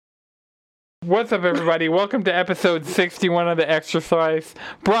What's up, everybody? Welcome to episode 61 of the Extra Slice,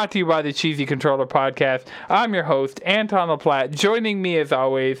 brought to you by the Cheesy Controller Podcast. I'm your host, Anton LaPlatte. Joining me, as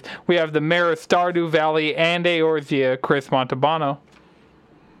always, we have the mayor of Stardew Valley and Eorzea, Chris Montalbano.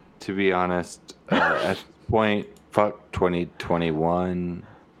 To be honest, at this point, fuck 2021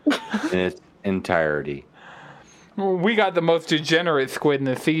 in its entirety. We got the most degenerate squid in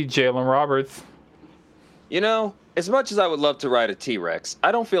the sea, Jalen Roberts. You know, as much as I would love to ride a T-Rex,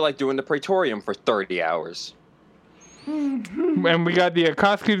 I don't feel like doing the Praetorium for 30 hours. And we got the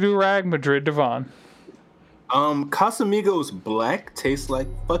Akatsuki Durag, Madrid Devon. Casamigos Black tastes like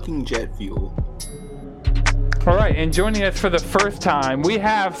fucking jet fuel. All right, and joining us for the first time, we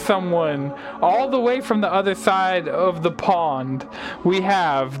have someone all the way from the other side of the pond. We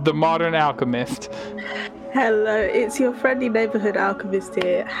have the Modern Alchemist. Hello, it's your friendly neighborhood alchemist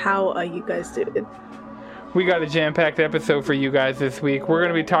here. How are you guys doing? We got a jam-packed episode for you guys this week. We're going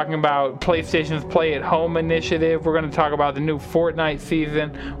to be talking about PlayStation's Play at Home initiative. We're going to talk about the new Fortnite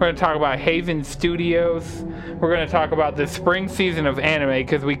season. We're going to talk about Haven Studios. We're going to talk about the spring season of anime,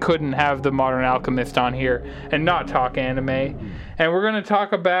 because we couldn't have the Modern Alchemist on here and not talk anime. And we're going to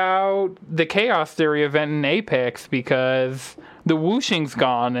talk about the Chaos Theory event in Apex, because the whooshing's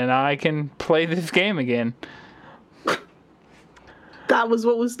gone and I can play this game again. That was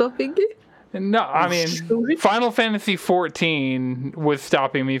what was stopping you? No, I mean, Final Fantasy XIV was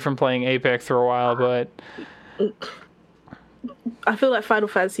stopping me from playing Apex for a while, but I feel like Final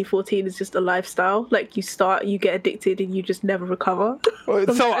Fantasy XIV is just a lifestyle. Like, you start, you get addicted, and you just never recover.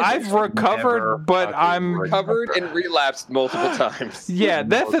 So I've recovered, but I'm... Recovered and relapsed multiple times. Yeah,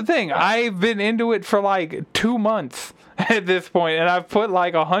 that's the thing. I've been into it for like 2 months at this point, and I've put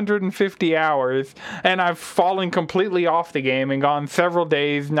like 150 hours, and I've fallen completely off the game and gone several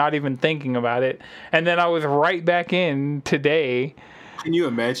days not even thinking about it. And then I was right back in today. Can you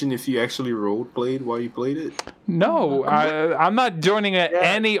imagine if you actually roleplayed while you played it? No, I'm not joining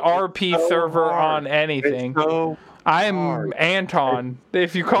any RP server on anything. I'm Anton.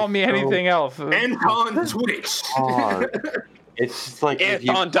 If you call me anything else. Anton Twitch. It's just like if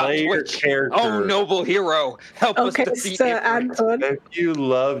you Anton play your Twitch. character. Oh, noble hero, help us defeat Sir Ifrit. Anton. If you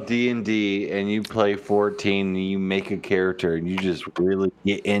love D&D and you play 14 and you make a character and you just really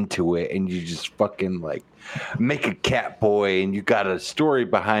get into it and you just fucking like make a cat boy and you got a story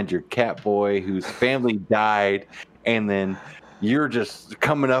behind your cat boy whose family died, and then you're just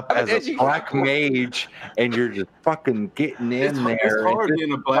coming up as a black mage and you're just fucking getting in there. It's hard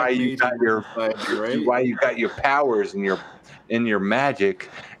being a black mage. Why you got your powers and your magic,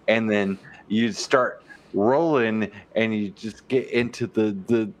 and then you start rolling and you just get into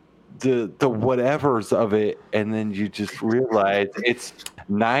the whatevers of it, and then you just realize it's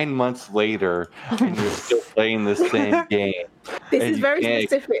 9 months later and you're still playing the same game. This is very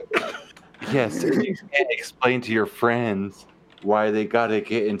specific. Yes, and you can't explain to your friends why they gotta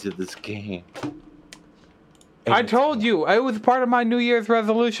get into this game. I told you, it was part of my New Year's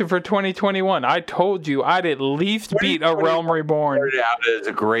resolution for 2021. I told you I'd at least beat A Realm Reborn. Started out as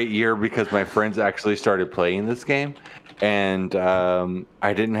a great year because my friends actually started playing this game, and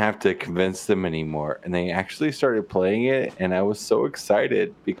I didn't have to convince them anymore. And they actually started playing it, and I was so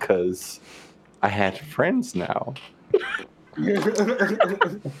excited because I had friends now.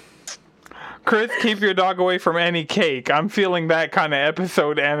 Chris, keep your dog away from any cake. I'm feeling that kind of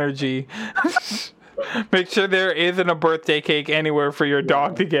episode energy. Make sure there isn't a birthday cake anywhere for your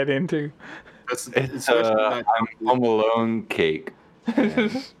dog to get into. It's I'm Home Alone cake.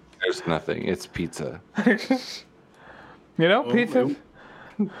 There's nothing. It's pizza. You know, pizza?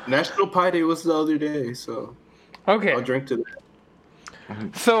 National Pie Day was the other day, so okay. I'll drink to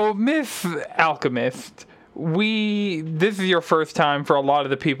that. So, Miss Alchemist, this is your first time for a lot of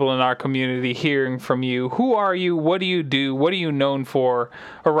the people in our community hearing from you. Who are you? What do you do? What are you known for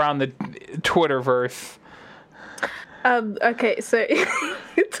around the Twitterverse? Okay, so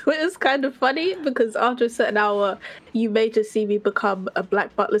Twitter's kind of funny because after a certain hour, you may just see me become a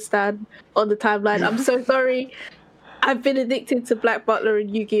Black Butler stan on the timeline. I'm so sorry. I've been addicted to Black Butler and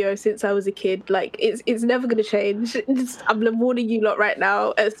Yu-Gi-Oh since I was a kid. Like, it's never going to change. I'm warning you lot right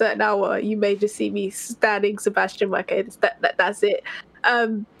now. At a certain hour, you may just see me standing Sebastian Wackens. That's it.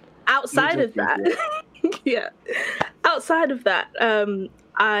 Outside of that, yeah. Outside of that,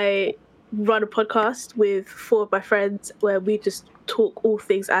 I run a podcast with 4 of my friends where we just talk all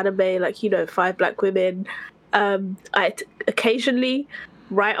things anime, like, 5 Black women. I occasionally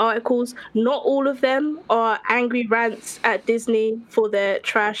write articles. Not all of them are angry rants at Disney for their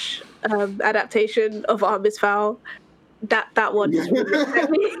trash adaptation of Artemis Fowl. That one just really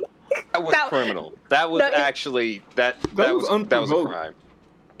upset me. That was criminal. That was actually that was a crime.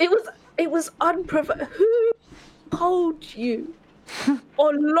 It was unprovoked. Who told you?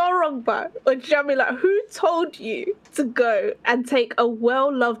 Or Lorongba or Jamila, who told you to go and take a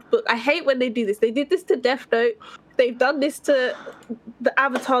well-loved book? I hate when they do this. They did this to Death Note. They've done this to the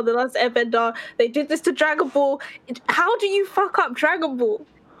Avatar, The Last Airbender. They did this to Dragon Ball. How do you fuck up Dragon Ball?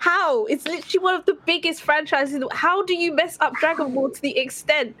 How? It's literally one of the biggest franchises. How do you mess up Dragon Ball to the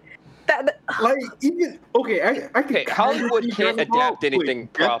extent that Like even okay, I can. Okay, Hollywood can't adapt anything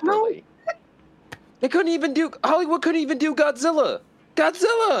properly. Hollywood couldn't even do Godzilla.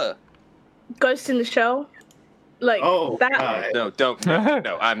 Godzilla! Ghost in the Shell? Like, that. God.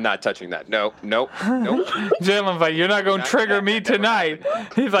 No, I'm not touching that. No. Jalen's like, you're not going to trigger me tonight.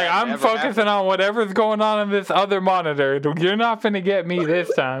 He's like, I'm Never focusing happened. on whatever's going on in this other monitor. You're not finna get me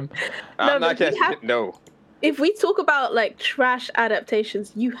this time. I'm not but we catching have- it. No. If we talk about, like, trash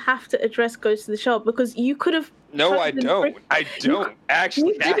adaptations, you have to address Ghost in the Shell because you could have... No, I don't. I don't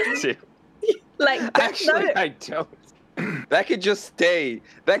actually have to. Like, Actually, I don't. That could just stay.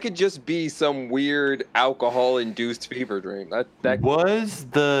 That could just be some weird alcohol-induced fever dream. That Was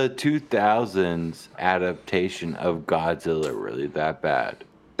the 2000s adaptation of Godzilla really that bad?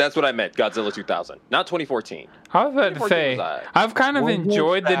 That's what I meant. Godzilla 2000, not 2014. I was about to 2014 say, was alright. I've kind of Wasn't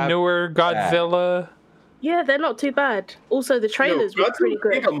enjoyed the that newer bad? Godzilla. Yeah, they're not too bad. Also, the trailers were pretty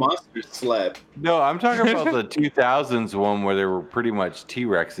good. A monster slap. No, I'm talking about the 2000s one where they were pretty much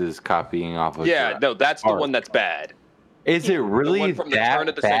T-Rexes copying off of. Yeah, Jurassic no, that's the Park. one that's bad. Is it really one from the that turn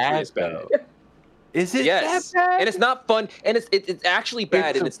of the bad? century is bad. though? Is it Yes, that bad? and it's not fun, and it's actually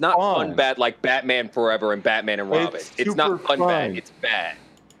bad, and it's not fun bad like Batman Forever and Batman and Robin. It's not super fun bad. fun. It's bad.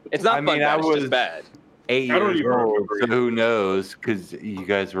 It's not I fun mean, bad. I It's was- just bad. 8 I don't years even old, remember so it. who knows? Because you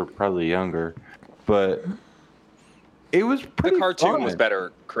guys were probably younger, but it was The pretty cartoon fun. was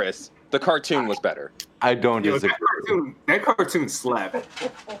better, Chris. The cartoon was better. I don't Yo, disagree. that cartoon slapped.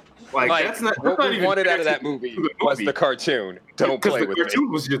 Like Like, that's not what not we even wanted out of that connected movie to the was movie. the cartoon. Don't Because play the with me.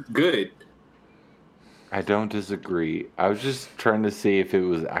 cartoon was just good. I don't disagree. I was just trying to see if it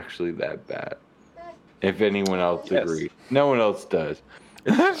was actually that bad. If anyone else Yes. agreed. No one else does.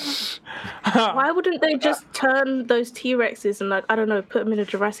 Why wouldn't they just turn those T-Rexes and, like, I don't know, put them in a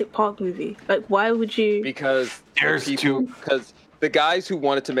Jurassic Park movie? Like, why would you... Because There's because the guys who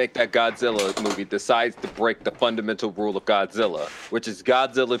wanted to make that Godzilla movie decides to break the fundamental rule of Godzilla, which is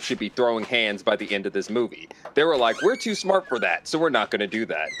Godzilla should be throwing hands by the end of this movie. They were like, we're too smart for that, so we're not going to do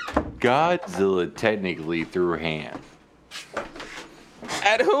that. Godzilla technically threw hands.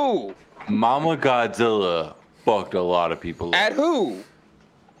 At who? Mama Godzilla fucked a lot of people. At who?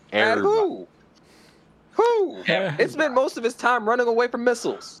 At Everybody. who? Who? It spent most of his time running away from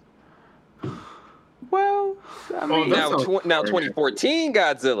missiles. Well, I mean, that Now, sounds 2014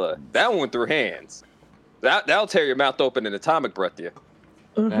 Godzilla, that one threw hands. That'll tear your mouth open and atomic breath you.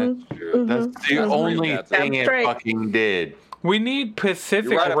 Mhm. that's true. That's the Mhm. only That's thing it straight. fucking did. We need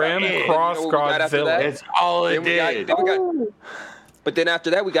Pacific You're right about Rim that. Cross You know what we got after Godzilla. that? That's all it Then we got- did. then we got- Oh. But then after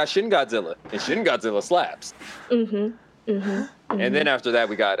that, we got Shin Godzilla, and Shin Godzilla slaps. Mhm. Mhm. And then after that,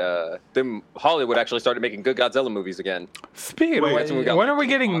 we got then Hollywood actually started making good Godzilla movies again. Speaking of Wait, which, that's when we got, when like, are we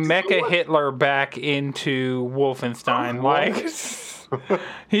getting Godzilla? Mecha Hitler back into Wolfenstein? Like,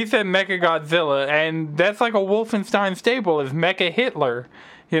 he said Mecha Godzilla, and that's like a Wolfenstein staple is Mecha Hitler.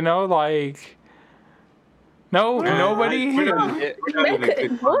 You know, like, no, nobody. We're not in a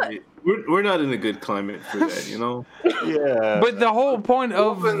good What? climate. We're not in a good climate for that, you know. Yeah. But the whole point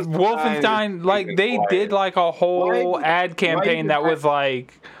of Wolfenstein Wolfenstein, is like, keeping they quiet. did like a whole Why- ad why campaign even that have- was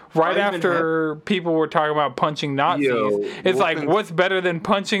like right why even after people were talking about punching Nazis. Yo, It's like, Wolfen- what's better than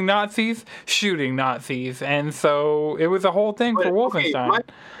punching Nazis? Shooting Nazis. And so it was a whole thing for But, okay, Wolfenstein. my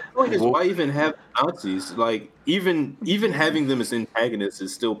point is, why even have Nazis? Like, even having them as antagonists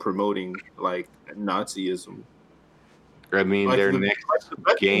is still promoting like Nazism. I mean, Like, their the next best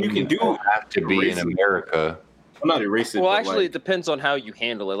thing game you can do will have to be in erase it. America. I'm not erase it. Well, but, actually, it like, depends on how you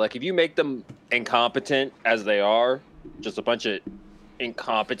handle it. Like, if you make them incompetent as they are, just a bunch of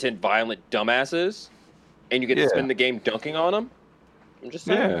incompetent, violent dumbasses, and you get Yeah. to spend the game dunking on them, I'm just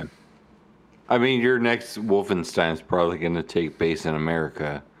saying. Yeah. I mean, your next Wolfenstein is probably going to take place in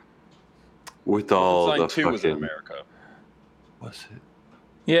America. With all Wolfenstein the 2 fucking... was in America. Was it?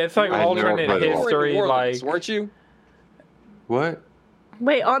 Yeah, it's like I never alternate played it. You were in history. New Orleans, Like, weren't you? What?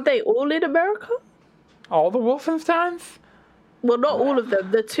 Wait, aren't they all in America? all the Wolfensteins? Well, not all of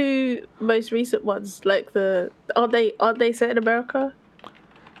them. The two most recent ones, like aren't they set in America?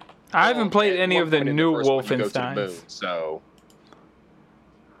 I haven't played At any one of the point in new first one, you go to the Wolfensteins. moon, so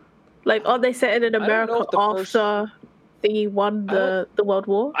Like, aren't they set in don't know America if the first- after they won the World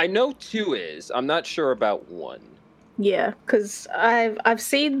War? I know 2 is. I'm not sure about 1. Yeah, because I've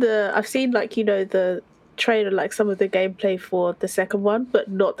seen like, you know, the trailer, like some of the gameplay for the second one,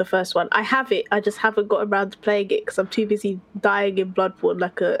 but not the first one. I have it, I just haven't got around to playing it because I'm too busy dying in Bloodborne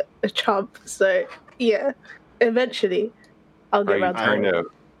like a chump. So yeah, eventually I'll get around to trying it. to?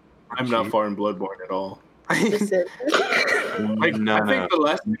 I'm not far in Bloodborne at all. Listen. Like, I think the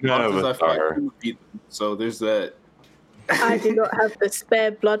last two none of bosses I us fought are. two beat them, so there's that. I do not have the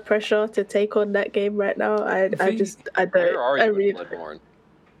spare blood pressure to take on that game right now. I don't. Where are I you really in Bloodborne?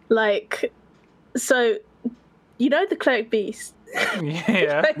 like. So, you know the cleric beast.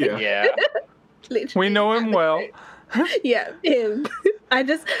 Yeah, Yeah. Yeah. Literally. we know him well. Yeah, him.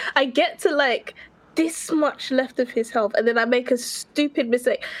 I get to like this much left of his health, and then I make a stupid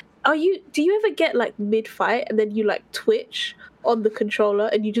mistake. Do you ever get like mid fight and then you like twitch on the controller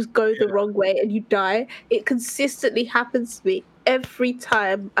and you just go the wrong way and you die? It consistently happens to me every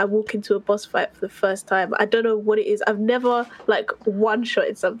time I walk into a boss fight for the first time. I don't know what it is. I've never like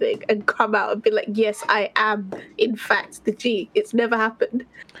one-shotted something and come out and be like, yes, I am in fact the G. It's never happened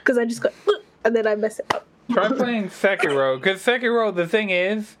because I just go and then I mess it up. Try playing Sekiro, because Sekiro, the thing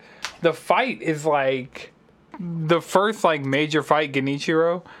is, the fight is like the first like major fight,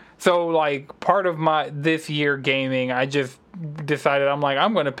 Genichiro. So like part of my this year gaming, I just decided I'm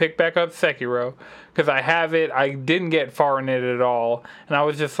going to pick back up Sekiro because I have it. I didn't get far in it at all, and I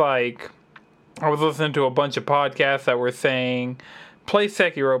was just like, I was listening to a bunch of podcasts that were saying, play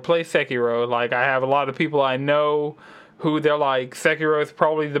Sekiro, play Sekiro. Like I have a lot of people I know who they're like, Sekiro is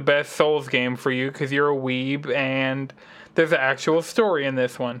probably the best Souls game for you because you're a weeb and there's an actual story in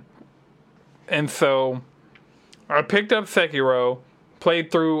this one. And so I picked up Sekiro,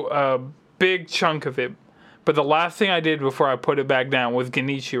 played through a big chunk of it, but the last thing I did before I put it back down was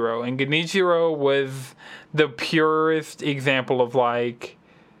Genichiro. And Genichiro was the purest example of like,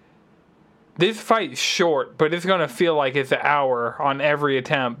 this fight's short, but it's going to feel like it's an hour on every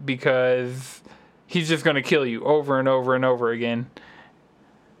attempt because he's just going to kill you over and over and over again.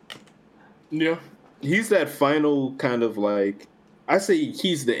 Yeah. He's that final kind of like, I say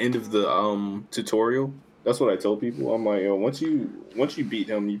he's the end of the tutorial. That's what I tell people. I'm like, yo, once you beat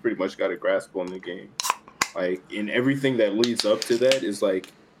him, you pretty much got a grasp on the game. Like, and everything that leads up to that is like,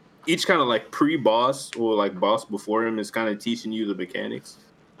 each kind of like pre-boss or like boss before him is kind of teaching you the mechanics.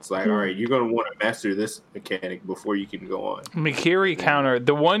 It's like, all right, you're going to want to master this mechanic before you can go on. Mikiri counter.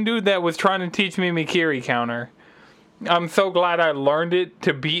 The one dude that was trying to teach me Mikiri counter. I'm so glad I learned it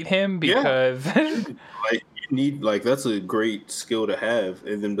to beat him because... Like, you need, like, that's a great skill to have.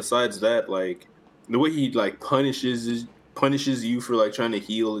 And then besides that, like, the way he, like, punishes you for, like, trying to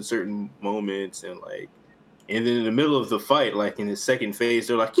heal at certain moments and, like... And then in the middle of the fight, like, in his second phase,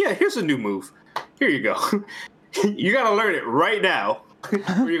 they're like, yeah, here's a new move. Here you go. You got to learn it right now.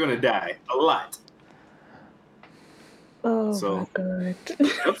 Or you're gonna die a lot. Oh So, my god.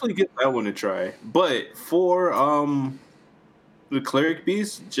 Definitely get that one to try. But for the cleric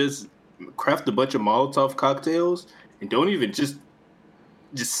beast, just craft a bunch of Molotov cocktails and don't even just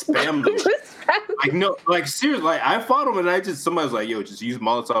spam them. Like no, like seriously, like I fought them and somebody was like, "Yo, just use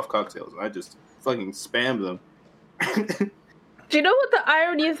Molotov cocktails," and I just fucking spammed them. Do you know what the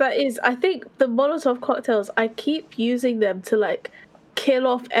irony of that is? I think the Molotov cocktails, I keep using them to like kill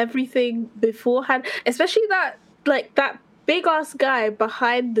off everything beforehand, especially that big ass guy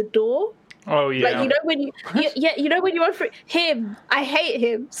behind the door. Oh yeah. Like, you know when you run for him, I hate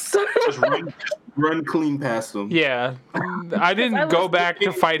him so Just run clean past them. Yeah. I didn't go back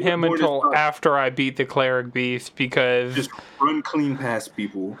to fight him until after I beat the cleric beast because Just run clean past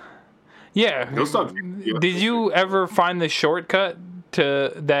people. yeah. They'll stop. Did you ever find the shortcut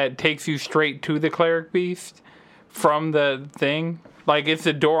that takes you straight to the cleric beast from the thing? Like it's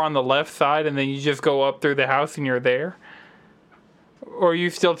a door on the left side and then you just go up through the house and you're there? Or are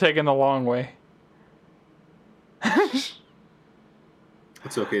you still taking the long way? It's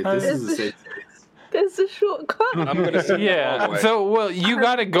okay. This is a safe space. there's a shortcut. I'm gonna say the long Yeah. way. So, well, you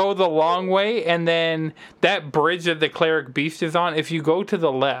got to go the long way, and then that bridge that the cleric beast is on. If you go to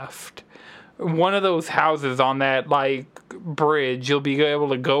the left, one of those houses on that like bridge, you'll be able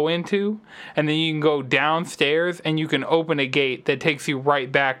to go into, and then you can go downstairs, and you can open a gate that takes you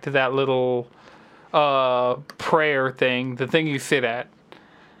right back to that little prayer thing, the thing you sit at.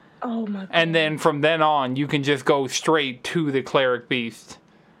 Oh my god. And then from then on, you can just go straight to the cleric beast.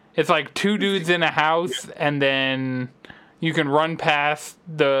 It's like two dudes in a house, and then you can run past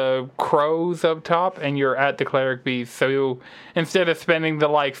the crows up top, and you're at the cleric beast. So instead of spending the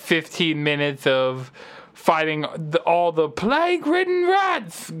like 15 minutes of fighting all the plague-ridden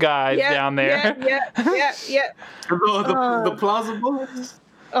rats guys down there. Yeah. The Plaza Boys.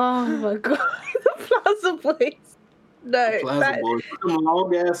 Oh my god. The Plaza Boys. No, Plaza that, Boy, them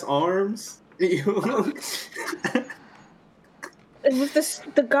long ass arms. with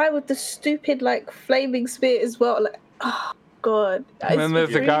the guy with the stupid like flaming spear as well. Like, oh god. And then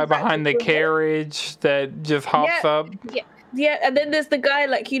there's the guy behind the carriage that just hops up. Yeah, and then there's the guy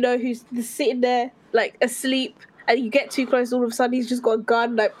like, you know, who's sitting there like asleep, and you get too close, all of a sudden he's just got a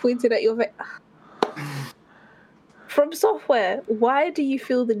gun like pointed at your face. From Software, why do you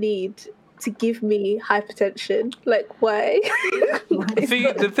feel the need to give me hypertension? Like, why?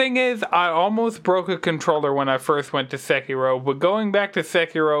 See, the thing is, I almost broke a controller when I first went to Sekiro, but going back to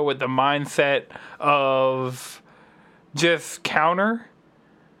Sekiro with the mindset of just counter,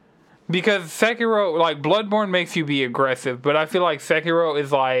 because Sekiro, like, Bloodborne makes you be aggressive, but I feel like Sekiro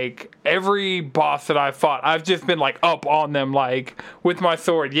is like, every boss that I've fought, I've just been, like, up on them, like, with my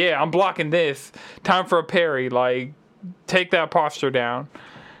sword. Yeah, I'm blocking this. Time for a parry. Like, take that posture down.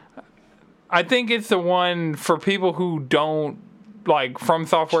 I think it's the one for people who don't, like, From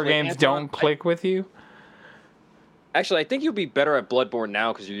Software games don't click with you. Actually, I think you'll be better at Bloodborne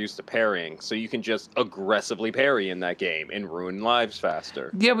now because you're used to parrying, so you can just aggressively parry in that game and ruin lives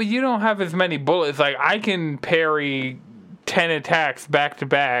faster. Yeah, but you don't have as many bullets. Like, I can parry 10 attacks back to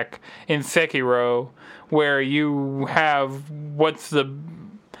back in Sekiro, where you have, what's the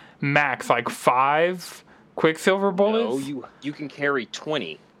max, like 5 Quicksilver bullets? No, you can carry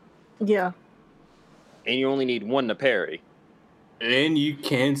 20. Yeah. And you only need 1 to parry. And you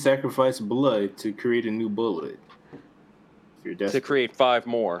can sacrifice blood to create a new bullet. If you're desperate. To create 5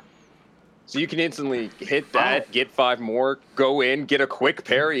 more. So you can instantly hit that, get 5 more, go in, get a quick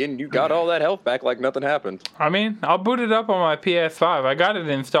parry, and you got all that health back like nothing happened. I mean, I'll boot it up on my PS5. I got it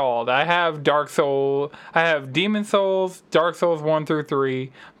installed. I have Demon Souls, Dark Souls 1 through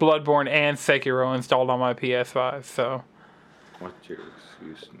 3, Bloodborne, and Sekiro installed on my PS5, so. What's your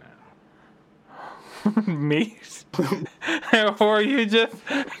excuse now? Me? Or you just...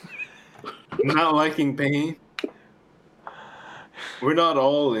 Not liking pain. We're not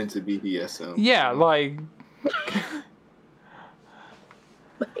all into BDSM. Yeah, like...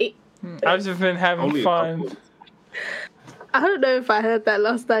 I've just been having Only fun. I don't know if I heard that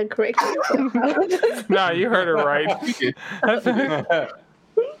last time correctly. No, you heard it right.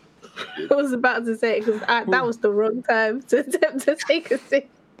 I was about to say it because that was the wrong time to attempt to take a sip.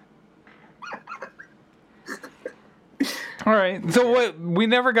 All right. So we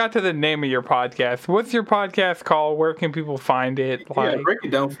never got to the name of your podcast. What's your podcast called? Where can people find it? Yeah, break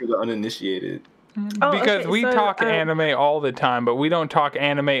it down for the uninitiated. Because we talk anime all the time, but we don't talk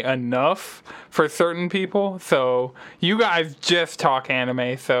anime enough for certain people. So you guys just talk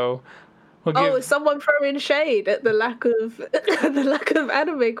anime. So is someone throwing shade at the lack of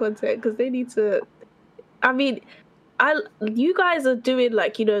anime content? Because they need to. I mean, you guys are doing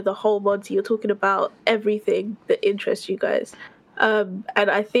like, you know, the whole Monty. You're talking about everything that interests you guys, and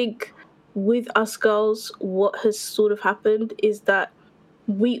I think with us girls, what has sort of happened is that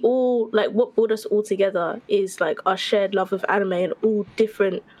we all, like, what brought us all together is like our shared love of anime and all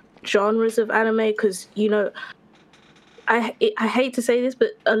different genres of anime. Because, you know, I hate to say this, but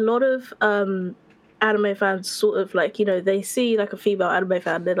a lot of anime fans sort of like, you know, they see like a female anime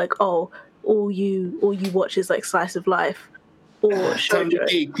fan, they're like, oh, all you watch is like slice of life or shoujo.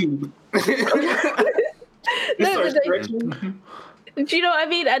 Do you know what I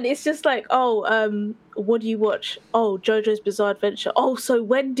mean? And it's just like, what do you watch? Oh, JoJo's Bizarre Adventure. Oh, so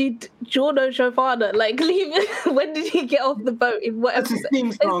when did Giorno Giovanna like leave? When did he get off the boat? In what episode? What's the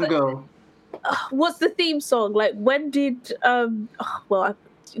theme song go? What's the theme song? Like, when did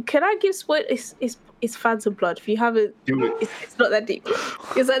can I give spoil? It's Phantom Blood. If you haven't, it's not that deep.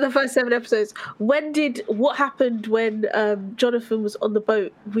 It's like the first 7 episodes. What happened when Jonathan was on the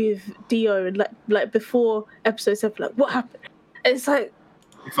boat with Dio and like before episode 7? Like, what happened? And it's like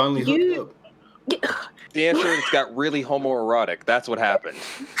He finally hooked up. The answer is it got really homoerotic. That's what happened.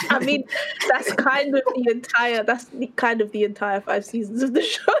 I mean, that's kind of the entire 5 seasons of the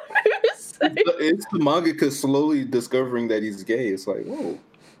show. So. It's the mangaka slowly discovering that he's gay. It's like, whoa.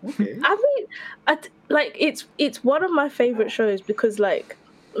 Okay. I mean, it's one of my favorite shows because, like,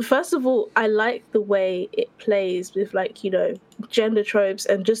 first of all, I like the way it plays with, like, you know, gender tropes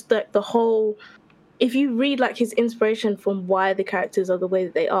and just like the whole. If you read like his inspiration from why the characters are the way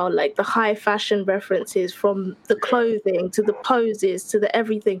that they are, like the high fashion references from the clothing to the poses to the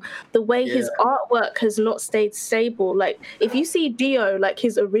everything, the way his artwork has not stayed stable. Like if you see Dio, like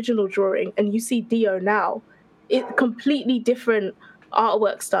his original drawing, and you see Dio now, it's completely different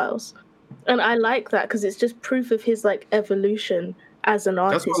artwork styles. And I like that because it's just proof of his like evolution as an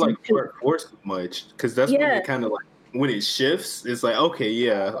artist. That's why I like Dark Force so much, because that's when it kind of like, when it shifts, it's like, okay,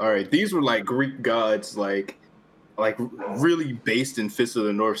 yeah, all right. These were like Greek gods like like really based in Fist of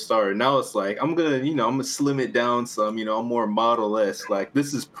the North Star. Now it's like I'm gonna slim it down some. I'm more model-esque. Like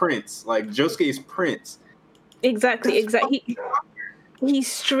this is Prince. Like Josuke's Prince. Exactly. He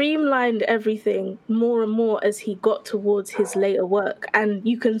streamlined everything more and more as he got towards his later work, and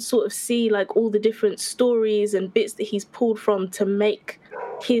you can sort of see like all the different stories and bits that he's pulled from to make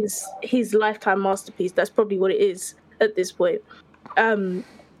his lifetime masterpiece. That's probably what it is at this point.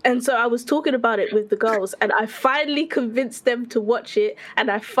 And so I was talking about it with the girls, and I finally convinced them to watch it,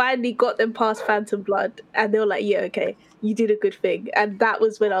 and I finally got them past Phantom Blood, and they were like, yeah, okay, you did a good thing. And that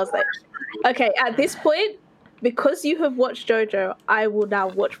was when I was like, okay, at this point, because you have watched JoJo, I will now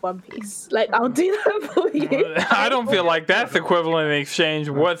watch One Piece. Like, I'll do that for you. I don't feel like that's equivalent in exchange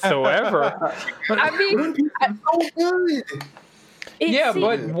whatsoever. I mean, So good. Yeah,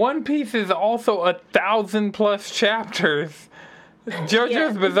 but One Piece is also 1,000+ chapters.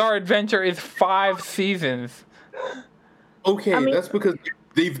 JoJo's Bizarre Adventure is 5 seasons. Okay, I mean- that's because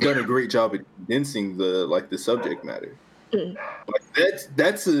they've done a great job at condensing the subject matter. Like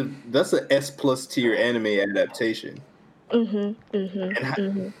that's a S+ tier anime adaptation.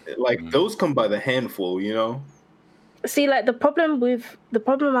 Like those come by the handful, See, like the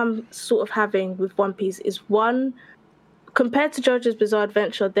problem I'm sort of having with One Piece is, one, compared to JoJo's Bizarre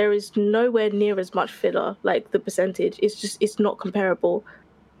Adventure, there is nowhere near as much filler. Like the percentage, it's not comparable.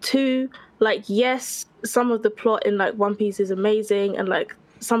 2, like, yes, some of the plot in like One Piece is amazing, and like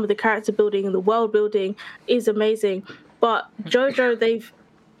some of the character building and the world building is amazing, but JoJo,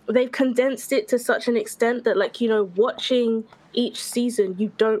 they've condensed it to such an extent that, like, watching each season,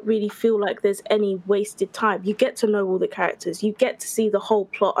 you don't really feel like there's any wasted time. You get to know all the characters, you get to see the whole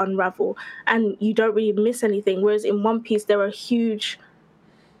plot unravel, and you don't really miss anything. Whereas in One Piece, there are huge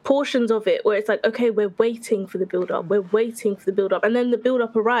portions of it where it's like, okay, we're waiting for the build-up, and then the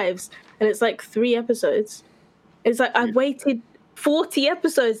build-up arrives, and it's like 3 episodes. It's like, I waited 40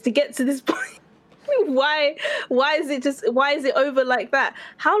 episodes to get to this point. Why is it over like that?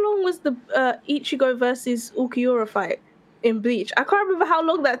 How long was the Ichigo versus Ulquiorra fight in Bleach? I can't remember how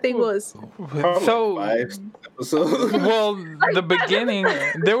long that thing was. So, 5 episodes. well, the beginning,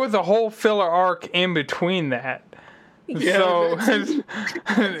 there was a whole filler arc in between that. So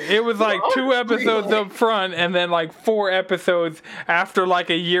it was like 2 episodes up front and then like 4 episodes after like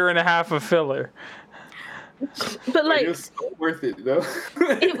a year and a half of filler. But like, It was so worth it though.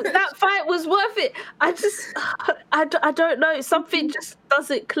 that fight was worth it. I don't know. Something just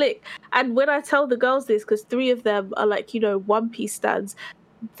doesn't click. And when I tell the girls this, because 3 of them are like, One Piece stans,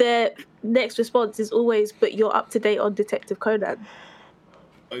 their next response is always, but you're up to date on Detective Conan.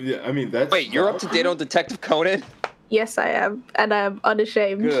 Yeah, I mean that's. Wait, you're up to date on Detective Conan? Yes, I am. And I am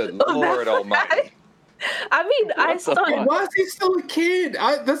unashamed. Good of Lord that. Almighty. I mean, I What the started. fuck? Why is he still a kid?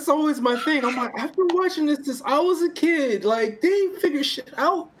 That's always my thing. I'm like, after watching this, I was a kid. Like, they ain't figure shit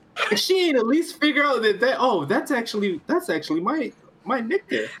out. And she ain't at least figure out that's actually my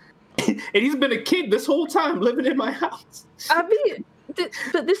nigga. And he's been a kid this whole time living in my house. I mean,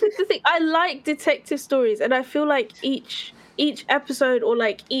 but this is the thing. I like detective stories, and I feel like each episode or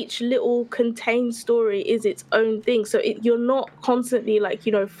like each little contained story is its own thing. So you're not constantly like,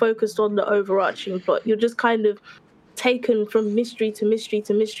 focused on the overarching plot. You're just kind of taken from mystery to mystery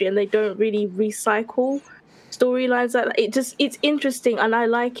to mystery, and they don't really recycle storylines like that. It's interesting, and I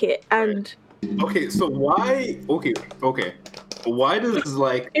like it. And Okay, so why? Okay. Why does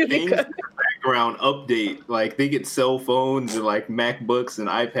like Here we things go. in the background update? Like they get cell phones and like MacBooks and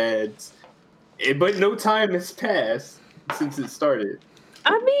iPads, but no time has passed since it started.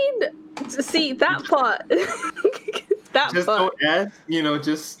 I mean, see that part. That Just part. don't ask,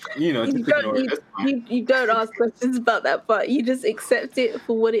 just ignore it. That's fine. You don't ask questions about that part. You just accept it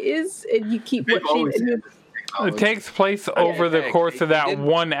for what it is, and you keep They've watching. always And had this It technology. takes place over the hey, course of they that didn't-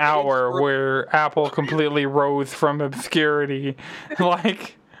 1 hour screw- where Apple completely rose from obscurity.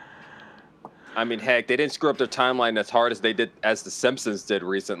 Like, I mean, heck, they didn't screw up their timeline as hard as The Simpsons did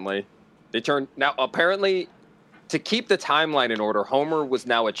recently. Now apparently, to keep the timeline in order, Homer was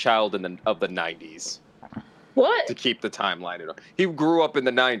now a child of the 90s. what? To keep the timeline in order, he grew up in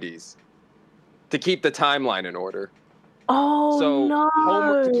the 90s. To keep the timeline in order. Oh So no!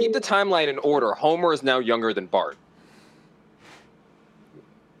 Homer, to keep the timeline in order, Homer is now younger than Bart.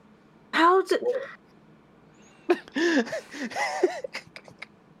 How did?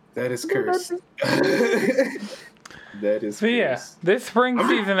 That is No, cursed. That is so yeah, cursed. this spring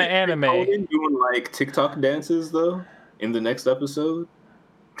season of anime. Conan doing like TikTok dances though in the next episode.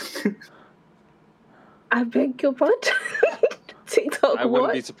 I beg your pardon. TikTok. I wouldn't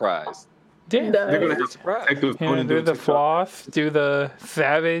what? be surprised. Yeah. No. They're gonna Wouldn't be have surprised. Detective Yeah, Conan do doing the TikTok. floss, do the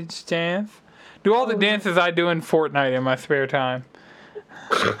savage dance. Do all the dances I do in Fortnite in my spare time.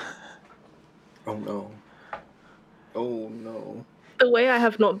 Oh no. Oh no. The way I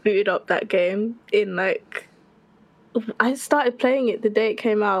have not booted up that game in like, I started playing it the day it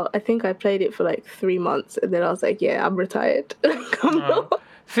came out. I think I played it for like 3 months, and then I was like, yeah, I'm retired. I'm not.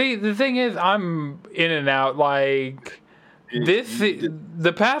 See, the thing is, I'm in and out. Like,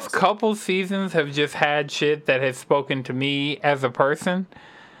 the past couple seasons have just had shit that has spoken to me as a person.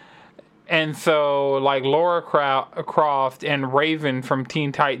 And so, like, Laura Croft and Raven from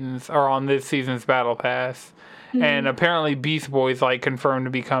Teen Titans are on this season's Battle Pass. And apparently Beast Boy's, like, confirmed to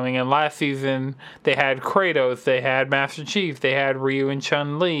be coming. And last season, they had Kratos, they had Master Chief, they had Ryu and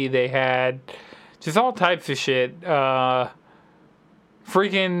Chun-Li, they had just all types of shit. They had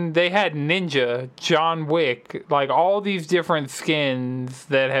Ninja, John Wick, like, all these different skins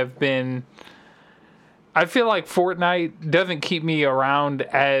that have been... I feel like Fortnite doesn't keep me around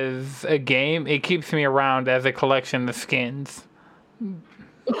as a game. It keeps me around as a collection of skins.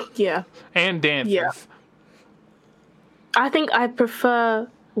 Yeah. And dances. Yeah. I think I prefer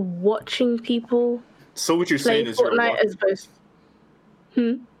watching people So what you're play saying is you're Fortnite as opposed...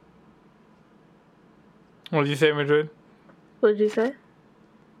 What did you say, Madrid? What did you say?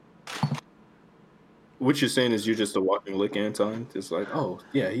 what you're saying is you're just a walking lick, Anton. It's like, oh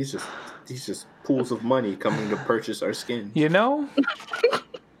yeah, he's just pools of money coming to purchase our skin. You know?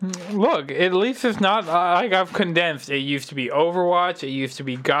 Look, at least it's not like I've condensed. It used to be Overwatch, it used to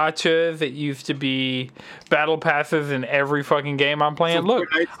be gachas, it used to be battle passes in every fucking game I'm playing. So Look,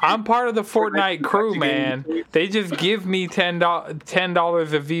 I'm part of the Fortnite crew, Fortnite man. game. They just give me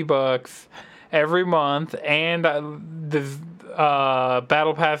 $10 of V-Bucks every month, and the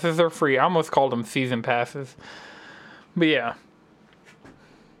battle passes are free. I almost called them season passes. But yeah.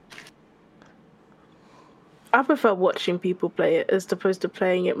 I prefer watching people play it as opposed to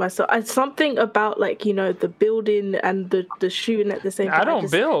playing it myself. Something about, like, you know, the building and the shooting at the same time. I don't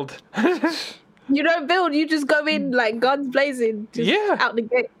build. You don't build. You just go in like guns blazing. Just Yeah. out the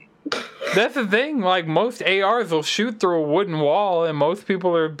gate. That's the thing. Like, most ARs will shoot through a wooden wall, and most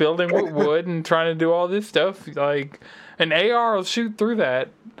people are building with wood and trying to do all this stuff. Like, an AR will shoot through that.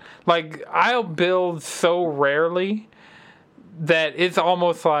 Like, I'll build so rarely that it's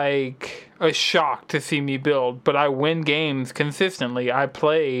almost like a shock to see me build. But I win games consistently. I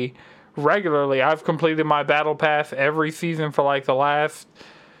play regularly. I've completed my battle pass every season for like the last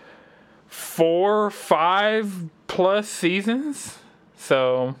 4, 5 plus seasons.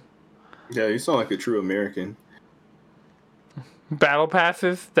 So... Yeah, you sound like a true American. battle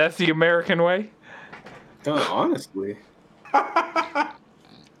passes, that's the American way. Honestly.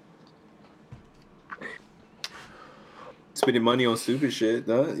 Spending money on stupid shit,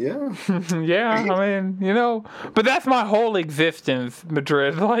 yeah. Yeah, I mean, you know, but that's my whole existence,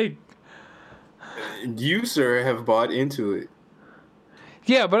 Madrid. Like, You, sir, have bought into it.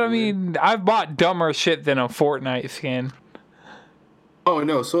 yeah, but I mean, I've bought dumber shit than a Fortnite skin. Oh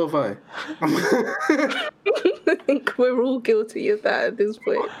no, so have I. I think we're all guilty of that at this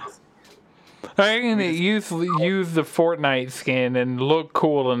point. I can use the Fortnite skin and look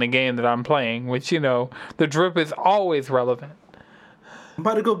cool in the game that I'm playing, which, you know, the drip is always relevant. I'm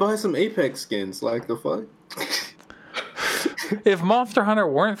about to go buy some Apex skins. Like, the fuck? If Monster Hunter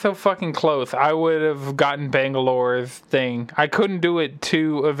weren't so fucking close, I would have gotten Bangalore's thing. I couldn't do it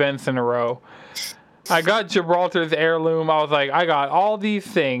 2 events in a row. I got Gibraltar's heirloom. I was like, I got all these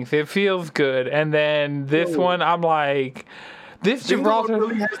things. It feels good. And then this one, I'm like, this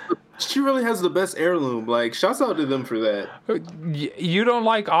Gibraltar... She really has the best heirloom. Like, shouts out to them for that. You don't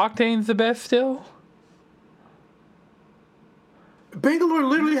like Octane's the best still? Bangalore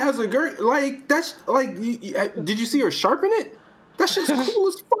literally has a girl. Like, that's like. Did you see her sharpen it? That shit's cool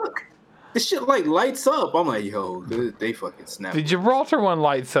as fuck. This shit like lights up. I'm like, yo, they fucking snap. The Gibraltar one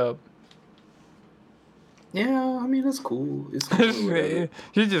lights up. Yeah, I mean, it's cool. It's cool. Whatever.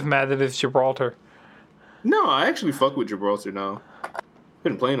 You're just mad that it's Gibraltar. No, I actually fuck with Gibraltar now.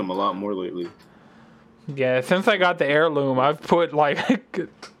 Been playing them a lot more lately. Yeah, since I got the heirloom, I've put like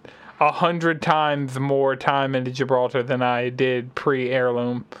 100 times more time into Gibraltar than I did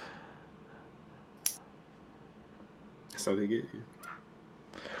pre-heirloom. That's how they get you.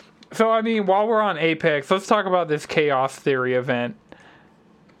 So, I mean, while we're on Apex, let's talk about this Chaos Theory event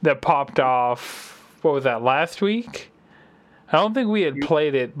that popped off, what was that, last week? I don't think we had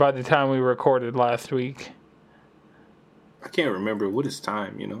played it by the time we recorded last week. I can't remember. What is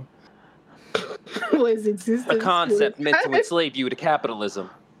time, you know? What is existence? A concept meant to enslave you to capitalism.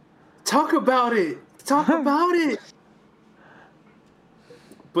 Talk about it. Talk about it.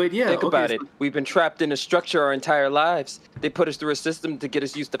 But yeah, Think about it. We've been trapped in a structure our entire lives. They put us through a system to get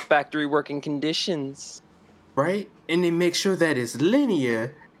us used to factory working conditions. Right? And they make sure that it's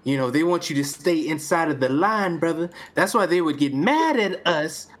linear. You know, they want you to stay inside of the line, brother. That's why they would get mad at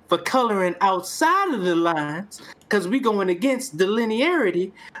us for coloring outside of the lines, because we going against the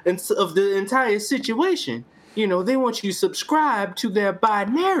linearity of the entire situation. You know, they want you to subscribe to their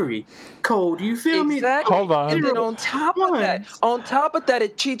binary code. You feel me? Hold on. And then on top of that,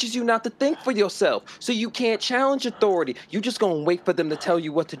 it teaches you not to think for yourself. So you can't challenge authority. You just gonna wait for them to tell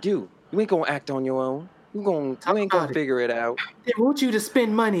you what to do. You ain't gonna act on your own. You ain't gonna figure it out. They want you to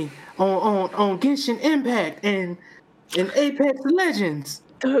spend money on Genshin Impact and Apex Legends.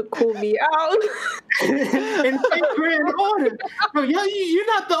 Don't call me out. And take Grand Order. No, you're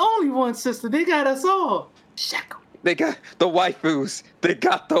not the only one, sister. They got us all. Shackle. They got the waifus.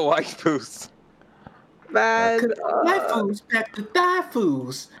 Man. Waifus back to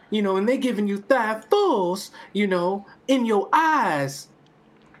thigh-foos. You know, and they giving you thigh-fools, you know, in your eyes.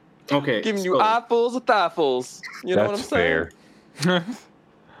 Okay. Giving you eyefuls of thighfuls. You know what I'm saying? Fair.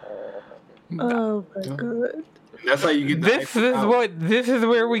 Oh my god. That's how you get This is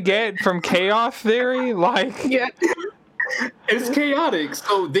where we get from chaos theory. Like, Yeah. It's chaotic.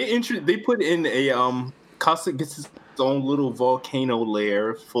 So they put in a Caustic gets his own little volcano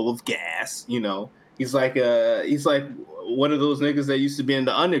lair full of gas. You know, he's like one of those niggas that used to be in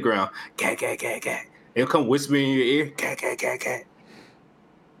the underground. Gat gat gat gat. He'll come whisper in your ear. Gat gat gat gat.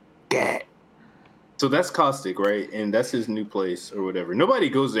 Gat. So that's Caustic, right? And that's his new place or whatever. Nobody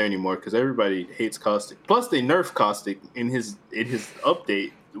goes there anymore because everybody hates Caustic. Plus, they nerfed Caustic in his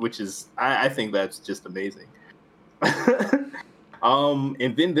update, which is I think that's just amazing.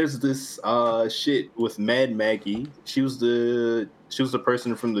 And then there's this shit with Mad Maggie. She was the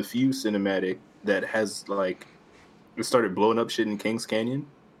person from the Few cinematic that has like it started blowing up shit in Kings Canyon.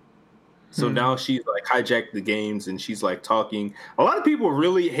 So now she's like hijacked the games and she's like talking. A lot of people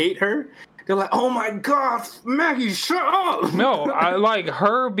really hate her. They're like, "Oh my god, Maggie, shut up!" no, I like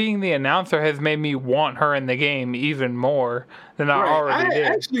her being the announcer has made me want her in the game even more than I already did.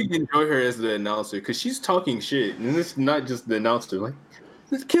 I actually enjoy her as the announcer because she's talking shit, and it's not just the announcer. Like,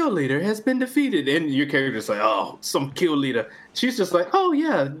 this kill leader has been defeated, and your character's like, "Oh, some kill leader." She's just like, "Oh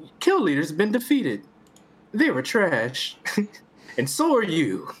yeah, kill leader's been defeated. They were trash, and so are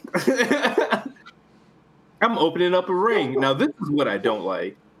you." I'm opening up a ring now. This is what I don't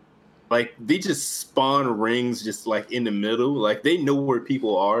like. Like, they just spawn rings just, like, in the middle. Like, they know where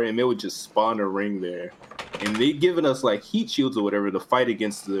people are, and they would just spawn a ring there. And they giving us, like, heat shields or whatever to fight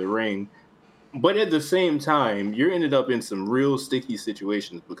against the ring. But at the same time, you're ended up in some real sticky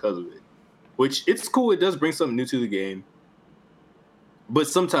situations because of it. Which, it's cool. It does bring something new to the game. But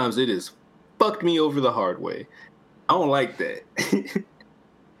sometimes it is fucked me over the hard way. I don't like that.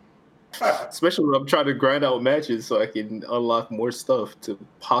 Especially when I'm trying to grind out matches so I can unlock more stuff to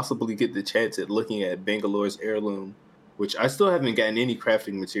possibly get the chance at looking at Bangalore's heirloom, which I still haven't gotten any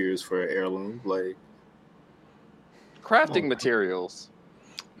crafting materials for heirloom. Like crafting materials.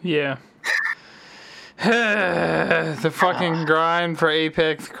 Yeah. The fucking grind for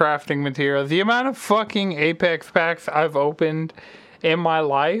Apex crafting materials. The amount of fucking Apex packs I've opened in my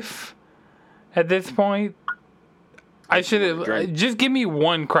life at this point. I should have just give me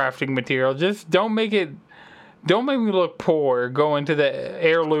one crafting material. Just don't make me look poor. Go into the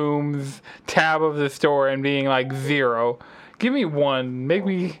heirlooms tab of the store and being like 0. Give me one. Make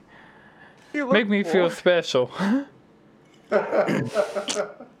me feel special.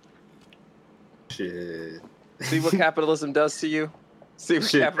 Shit. See what capitalism does to you? See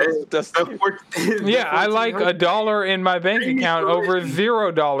what capitalism does to you? Yeah, I like $1 in my bank account over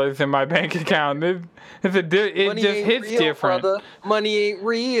 $0 in my bank account. It just hits real, different. Brother. Money ain't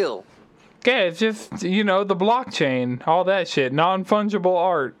real. Yeah, it's just, the blockchain, all that shit, non-fungible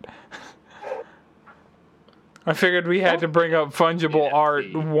art. I figured we had to bring up fungible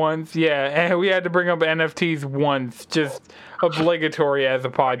art once, and we had to bring up NFTs once, just obligatory as a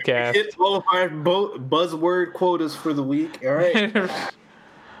podcast. Hit all of our buzzword quotas for the week, all right?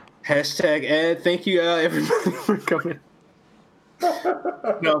 Hashtag ad. Thank you, everybody, for coming.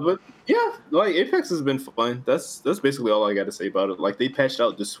 No, but yeah, like Apex has been fun. That's basically all I got to say about it. Like they patched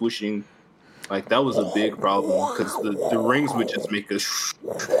out the swooshing, like that was a big problem because the rings would just make us.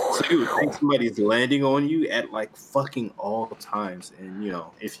 So you would think somebody's landing on you at like fucking all times, and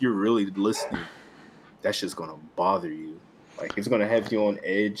if you're really listening, that's just gonna bother you. Like it's gonna have you on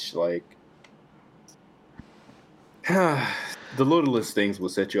edge. Like the littlest things will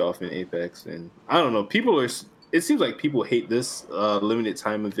set you off in Apex, and I don't know. It seems like people hate this limited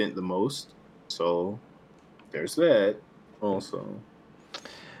time event the most. So there's that also.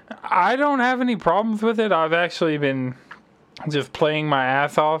 I don't have any problems with it. I've actually been just playing my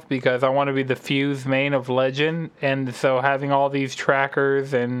ass off because I want to be the Fuse main of Legend, and so having all these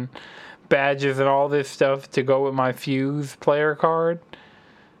trackers and badges and all this stuff to go with my Fuse player card,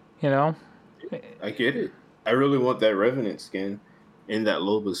 you know? I get it. I really want that Revenant skin and that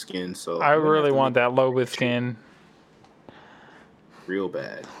Loba skin, so I really want that Loba skin. Real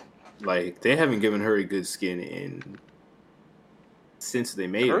bad. Like, they haven't given her a good skin since they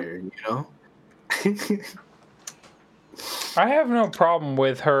made her, you know? I have no problem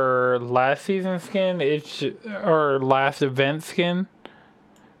with her last season skin, or last event skin.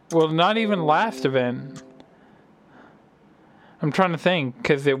 Well, not even last event. I'm trying to think,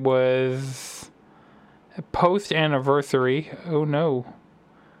 because it was post-anniversary. Oh no.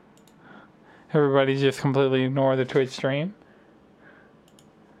 Everybody just completely ignore the Twitch stream.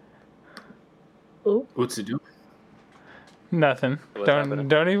 Ooh. What's it doing? Nothing. What's Don't happening?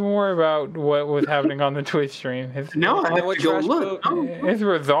 don't even worry about what was happening on the Twitch stream. Now I have what to go trash look. boat? It's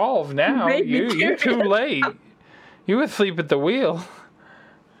resolved now. Made me You're too curious. late. You asleep at the wheel.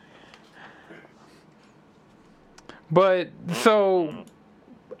 But so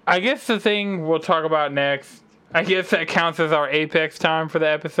I guess the thing we'll talk about next, I guess that counts as our Apex time for the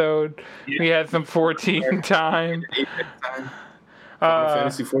episode. We had some 14 time. Apex time. Final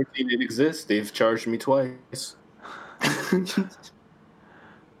Fantasy 14, it exists. They've charged me twice.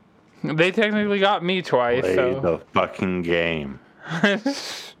 They technically got me twice. Play So. the fucking game.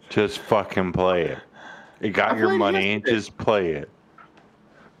 Just fucking play it. You got I your played money, yesterday. just play it.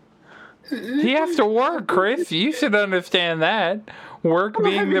 He has to work, Chris. You should understand that. Work I'm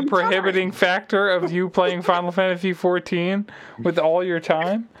being the having prohibiting factor of you playing Final Fantasy 14 with all your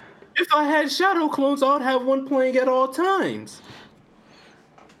time. If I had Shadow clones, I'd have one playing at all times.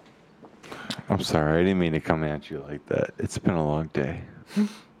 I'm sorry, I didn't mean to come at you like that. It's been a long day.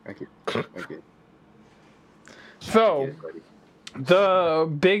 I get. So, the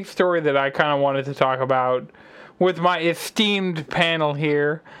big story that I kind of wanted to talk about with my esteemed panel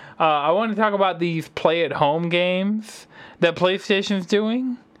here, I want to talk about these play-at-home games that PlayStation's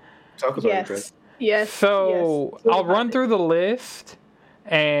doing. Talk about it, Chris. Yes. So, yes. I'll run through the list.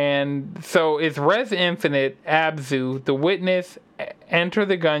 And so it's Res Infinite, Abzu, The Witness, Enter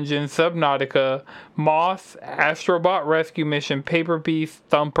the Gungeon, Subnautica, Moss, Astrobot Rescue Mission, Paper Beast,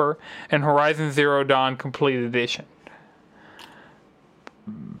 Thumper, and Horizon Zero Dawn Complete Edition.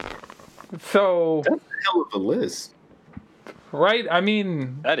 So, That's a hell of a list. right? I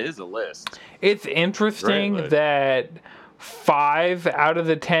mean, That is a list. it's interesting Right, like- that 5 out of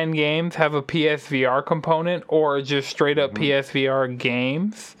the 10 games have a PSVR component or just straight up PSVR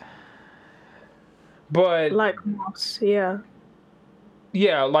games. But Like Moss, yeah.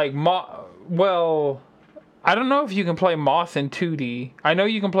 yeah, like well, I don't know if you can play Moss in 2D. I know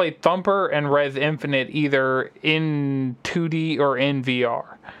you can play Thumper and Res Infinite either in 2D or in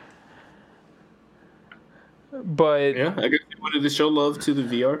VR. But Yeah, I guess they wanted to show love to the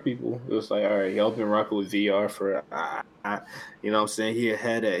VR people. It was like, all right, y'all been rocking with VR for, you know what I'm saying?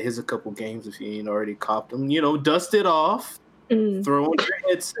 Here's a couple games if you ain't already copped them. You know, dust it off, Mm. throw on your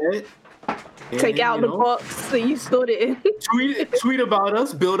headset. and, Take out you the know, box that you stored it in. tweet about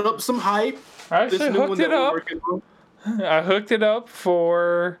us, build up some hype. I This actually new one hooked that it we're up. working on. I hooked it up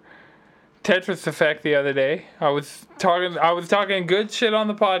for Tetris Effect the other day. I was talking good shit on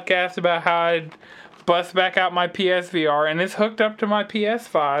the podcast about how I'd bust back out my PSVR, and it's hooked up to my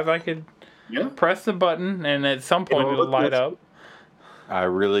PS5. I could Yeah. press the button, and at some point It'll it'll look light good. up. I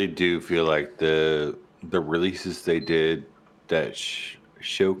really do feel like the releases they did that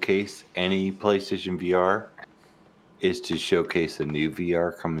showcase any PlayStation VR is to showcase a new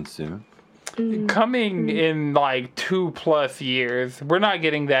VR coming soon. Coming in like 2+ years. We're not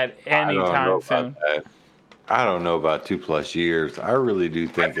getting that anytime soon. that. I don't know about 2+ years. I really do I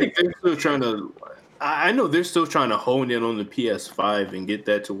think think they're still trying to. I know they're still trying to hone in on the PS5 and get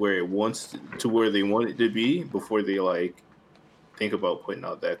that to where they want it to be before they like think about putting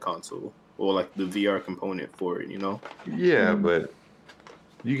out that console or like the VR component for it. You know. yeah, but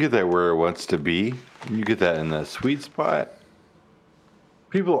you get that where it wants to be. You get that in that sweet spot.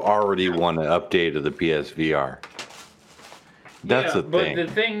 People already want an update of the PSVR. That's the but thing. the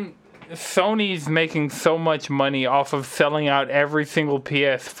thing, Sony's making so much money off of selling out every single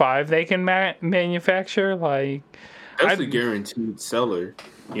PS5 they can manufacture. Like, That's I- a guaranteed seller.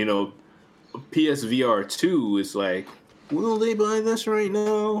 You know, PSVR 2 is like, will they buy this right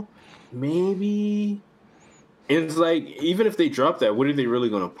now? Maybe. And it's like, even if they drop that, what are they really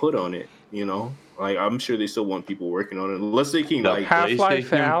going to put on it? You know, like I'm sure they still want people working on it, unless they can The like. Half-Life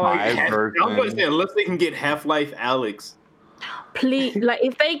PlayStation Alyx. 5 I was going to version. say, unless they can get Half-Life Alyx Please, like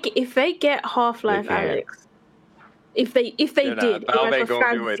if they get Half-Life, They can't. Alex, if they did, Valve in ain't like a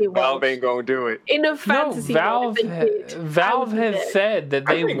gonna do fantasy it. Valve world, ain't gonna do it. in a No, fantasy Valve, world, if they did, I Valve would be has there. said that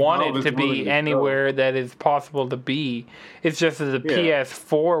I they think want Valve it is to willing be to go. anywhere that is possible to be. It's just that the Yeah.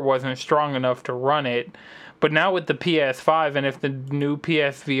 PS4 wasn't strong enough to run it. But now with the PS5, and if the new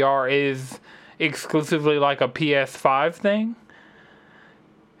PSVR is exclusively like a PS5 thing,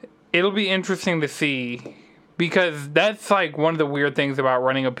 it'll be interesting to see. Because that's like one of the weird things about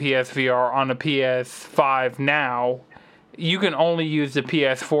running a PSVR on a PS5 now. You can only use the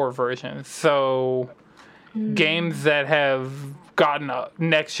PS4 version. So games that have gotten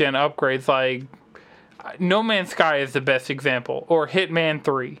next gen upgrades, like No Man's Sky is the best example, or Hitman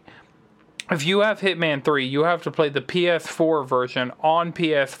 3. If you have Hitman 3, you have to play the PS4 version on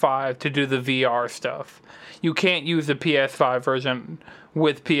PS5 to do the VR stuff. You can't use the PS5 version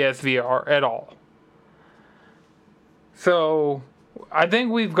with PSVR at all. So, I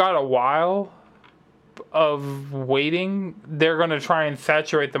think we've got a while of waiting. They're going to try and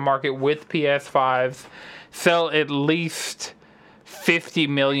saturate the market with PS5s, sell at least 50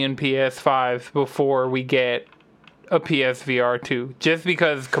 million PS5s before we get a PSVR 2. Just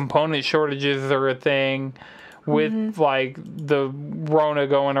because component shortages are a thing with like the Rona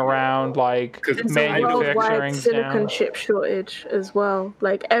going around, like It's a It's a manufacturing worldwide silicon down. chip shortage as well.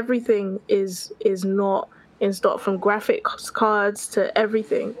 Like everything is not in stock, from graphics cards to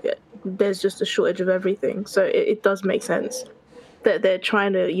everything. There's just a shortage of everything. So it does make sense that they're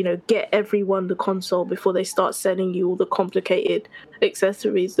trying to, get everyone the console before they start selling you all the complicated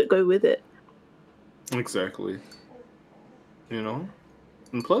accessories that go with it. Exactly. And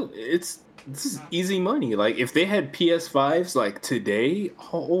plus, this is easy money. Like if they had PS5s like today,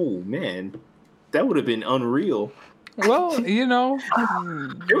 oh man, that would have been unreal. Well, They would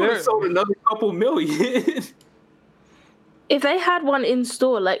have there- sold another couple million. If they had one in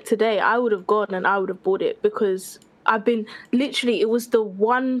store like today, I would have gone and I would have bought it, because it was the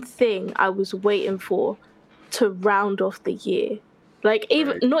one thing I was waiting for to round off the year. Like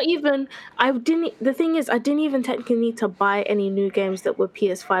Right. the thing is, I didn't even technically need to buy any new games that were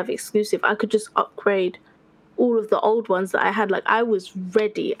PS5 exclusive. I could just upgrade all of the old ones that I had. Like I was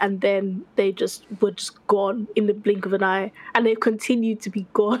ready, and then they were just gone in the blink of an eye, and they continued to be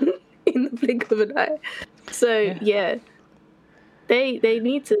gone in the blink of an eye. So yeah. They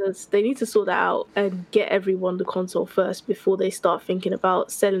need to sort that out and get everyone the console first before they start thinking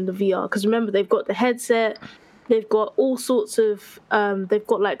about selling the VR. Because remember, they've got the headset, they've got all sorts of they've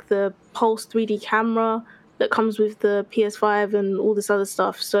got like the Pulse 3D camera that comes with the PS5 and all this other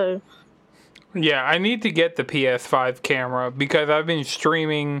stuff. So Yeah, I need to get the PS5 camera because I've been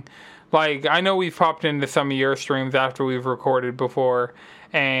streaming. Like, I know we've popped into some of your streams after we've recorded before,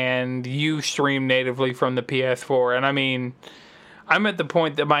 and you stream natively from the PS4. And I mean, I'm at the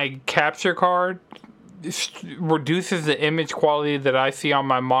point that my capture card reduces the image quality that I see on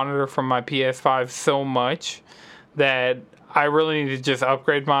my monitor from my PS5 so much that I really need to just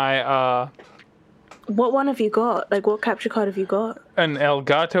upgrade my what one have you got? Like, what capture card have you got? an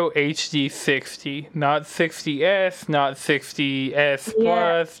Elgato HD 60, not 60S, not 60S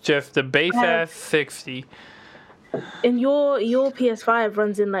Plus, just the base ass 60. And your PS5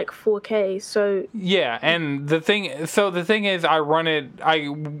 runs in like 4K, so Yeah, and the thing is, I run it.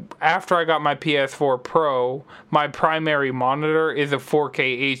 After I got my PS4 Pro, my primary monitor is a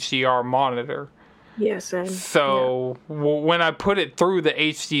 4K HDR monitor. yes, and So when I put it through the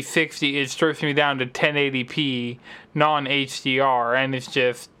HD 60, it strips me down to 1080p non HDR, and it's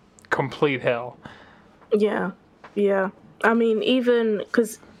just complete hell. yeah. I mean, even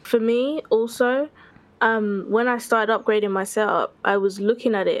because for me also. When I started upgrading my setup, I was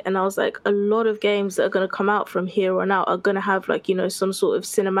looking at it and I was like, a lot of games that are going to come out from here on out are going to have like, some sort of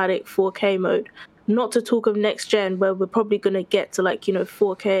cinematic 4K mode. Not to talk of next gen, where we're probably going to get to like,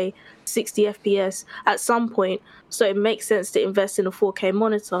 4K, 60 FPS at some point. So it makes sense to invest in a 4K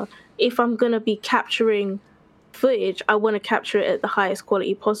monitor. If I'm going to be capturing footage, I want to capture it at the highest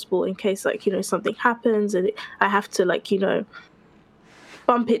quality possible in case like, something happens and I have to like,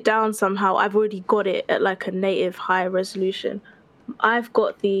 bump it down somehow. I've already got it at like a native high resolution. I've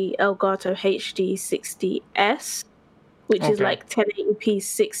got the Elgato HD 60S, which is Okay. like 1080p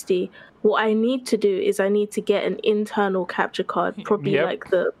 60. What I need to do is I need to get an internal capture card, probably Yep. like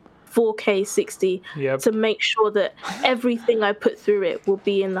the 4K 60, Yep. to make sure that everything I put through it will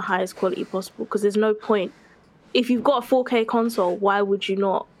be in the highest quality possible. Because there's no point. If you've got a 4K console, why would you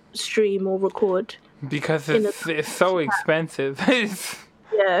not stream or record? Because it's so expensive.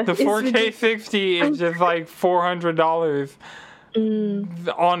 Yeah, The it's 4K ridiculous. 60 is just like $400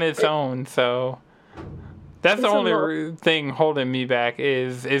 on its own. So That's the It's a only lot. thing holding me back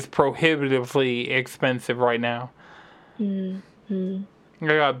is prohibitively expensive right now. Mm-hmm. I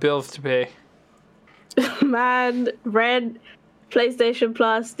got bills to pay. Man, rent, PlayStation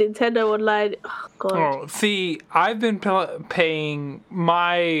Plus, Nintendo Online. Oh god. Oh, see, I've been paying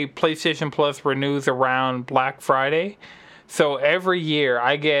my PlayStation Plus renews around Black Friday. So every year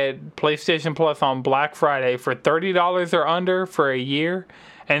I get PlayStation Plus on Black Friday for $30 or under for a year.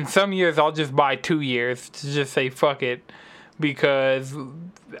 And some years I'll just buy 2 years to just say fuck it. Because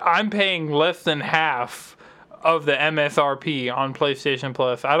I'm paying less than half of the MSRP on PlayStation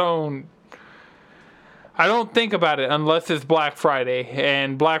Plus. I don't think about it unless it's Black Friday.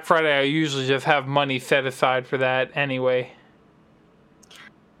 And Black Friday I usually just have money set aside for that anyway.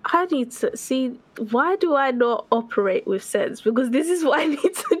 I need to see, why do I not operate with sense? Because this is what I need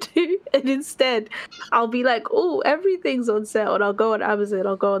to do. And instead, I'll be like, oh, everything's on sale. And I'll go on Amazon,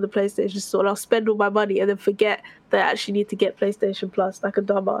 I'll go on the PlayStation Store, and I'll spend all my money and then forget that I actually need to get PlayStation Plus like a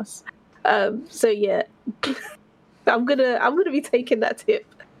dumbass. So yeah, I'm gonna be taking that tip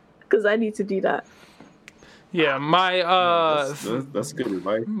because I need to do that. Yeah, my that's good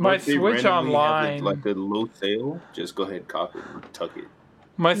advice. my If they Switch randomly have Online- like a low sale, just go ahead and cop it and tuck it.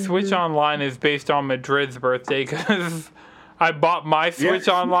 my Switch Online is based on Madrid's birthday because I bought my Switch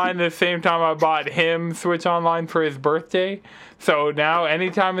Online the same time I bought him Switch Online for his birthday. So now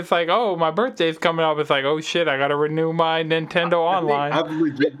anytime it's like, oh, my birthday's coming up, it's like, oh shit, I gotta renew my Nintendo Online. I've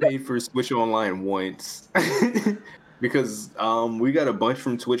legit paid for Switch Online once. Because we got a bunch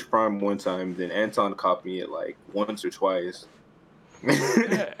from Twitch Prime one time, then Anton copied me it like once or twice.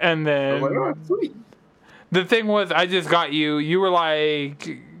 And then I'm like, oh, sweet. the thing was, I just got you were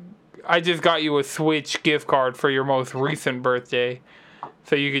like, I just got you a Switch gift card for your most recent birthday.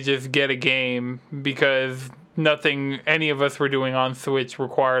 So you could just get a game because nothing any of us were doing on Switch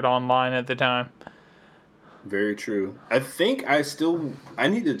required online at the time. Very true. I think I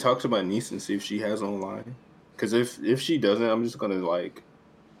need to talk to my niece and see if she has online. Because if she doesn't, I'm just gonna like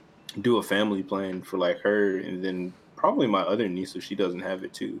do a family plan for like her and then probably my other niece if she doesn't have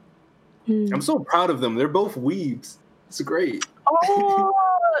it too. I'm so proud of them. They're both weebs. It's great. Oh,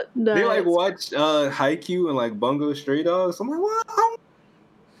 no. They like watch Haikyuu and like Bungo Stray Dogs. I'm like, what?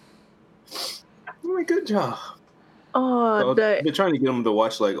 I'm like, good job. Oh, So no. I've been trying to get them to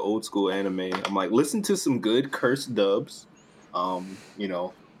watch like old school anime. I'm like, listen to some good cursed dubs. You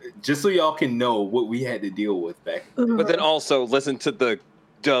know, just so y'all can know what we had to deal with back. But then also listen to the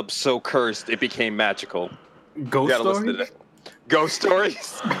dub so cursed it became magical. Ghost You gotta listen to Stories. that. Ghost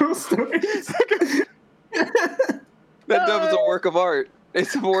Stories. Ghost Stories. That dub is a work of art.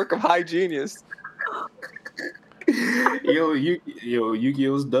 It's a work of high genius.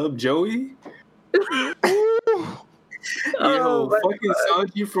 Yu-Gi-Oh's dub Joey. Oh, my Fucking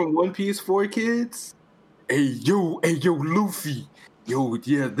Sanji from One Piece 4 Kids. Hey yo, Luffy. Yo,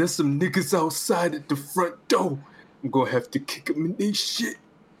 yeah, there's some niggas outside at the front door. I'm gonna have to kick them in their shit.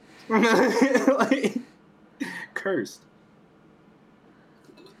 Like, cursed.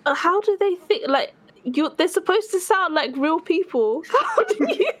 How do they think? Like, they're supposed to sound like real people. How do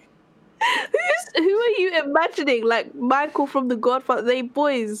you? Who are you imagining? Like Michael from The Godfather? They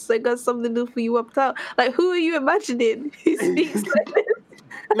boys. They got something to do for you uptown. Like, who are you imagining? Who speaks like this?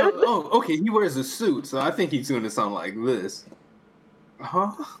 No, oh, okay, he wears a suit, so I think he's gonna sound like this.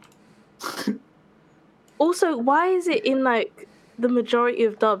 Huh? Also, why is it in like the majority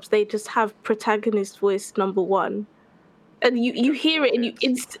of dubs they just have protagonist voice number one, and you hear it and you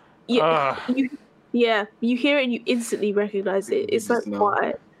you hear it and you instantly recognize it. It's like, No.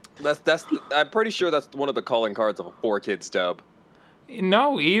 why? That's. I'm pretty sure that's one of the calling cards of a 4Kids dub.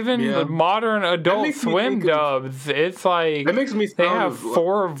 No, even Yeah. the modern Adult makes me Swim think of- dubs, it's like That makes me they sound have of,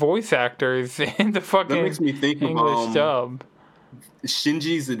 4 voice actors in the that fucking makes me think English of dub.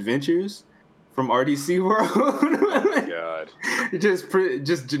 Shinji's Adventures from RDC World. God.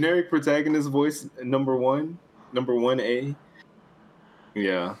 just generic protagonist voice number 1A.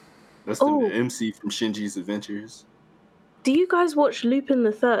 Yeah, that's the Oh. MC from Shinji's Adventures. Do you guys watch Lupin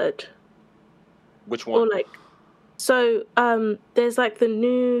the Third? Which Or one? like, so there's like the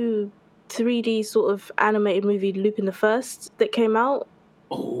new 3D sort of animated movie Lupin the First that came out.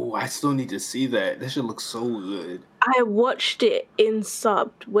 Oh, I still need to see that. That should look so good. I watched it in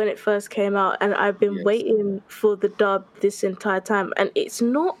subbed when it first came out, and I've been Yes. waiting for the dub this entire time, and it's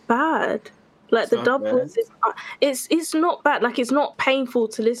not bad. Like, It's the not dub bad? voice it's not bad. Like, it's not painful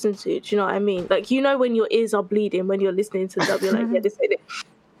to listen to. Do you know what I mean? Like, you know when your ears are bleeding when you're listening to dub, you're like, yeah, this ain't it.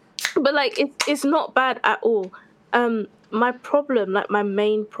 But like, it's not bad at all. My problem, like my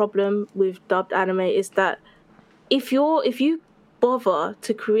main problem with dubbed anime is that if you bother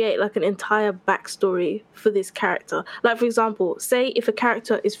to create like an entire backstory for this character? Like, for example, say if a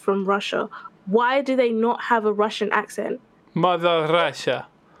character is from Russia, why do they not have a Russian accent? Mother Russia.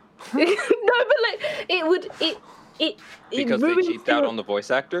 No, but like it Because they ruins cheaped out on the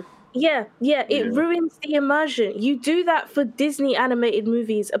voice actor? Yeah, it ruins the immersion. You do that for Disney animated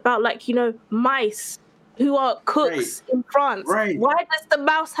movies about, like, you know, mice who are cooks in France. Right. Why does the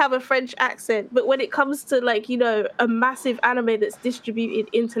mouse have a French accent? But when it comes to, like, you know, a massive anime that's distributed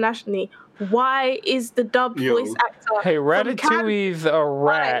internationally, why is the dubbed voice actor Hey, from Ratatouille's a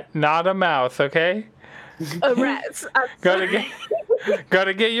rat, not a mouse, okay? a rat?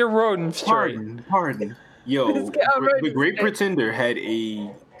 Gotta get your rodent straight. Pardon. Yo, Let's get our The rodents Great straight. Pretender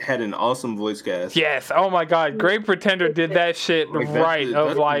had an awesome voice cast. Yes. Oh my God. Great Pretender did that shit Like, right that's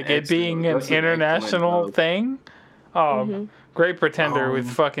of an like it being an excellent international dub. thing. Great Pretender was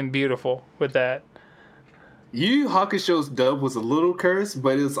fucking beautiful with that. Yu Yu Hakusho's dub was a little cursed,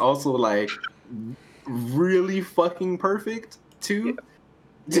 but it's also like really fucking perfect too.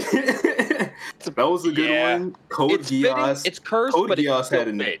 That was a good Yeah. one. Code It's fitting, Geass. it's cursed, Code but it Geass still had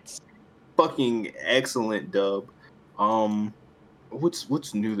an fits. fucking excellent dub.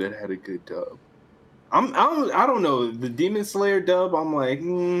 What's new that had a good dub? I don't know, the Demon Slayer dub. I'm like,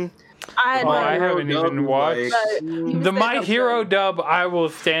 I I know. haven't even watched. The My Hero dub, I will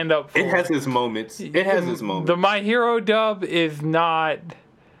stand up for. It has its moments. It has its moments. The My Hero dub is not.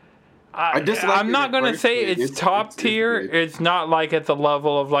 I dislike I'm it not at gonna first, say but it's top tier. good. It's not like at the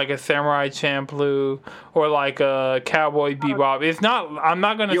level of like a Samurai Champloo or like a Cowboy Bebop. It's not. I'm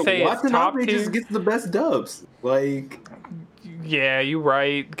not gonna say it's top Watanabe tier. just gets the best dubs. Like, Yeah, you're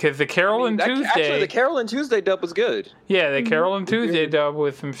right. Because the Carol and Tuesday. Actually, the Carol and Tuesday dub was good. Yeah, the Carol and Tuesday dub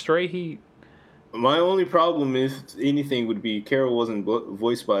with some straight heat. my only problem, if anything, would be Carol wasn't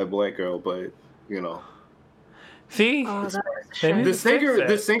voiced by a black girl, but you know, See? Oh, that's a They need shame. to the fix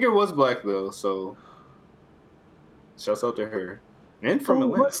that. singer was black though, so shouts out to her. And from Oh,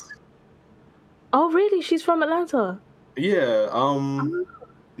 Atlanta. what's- Oh, really? She's from Atlanta. Yeah,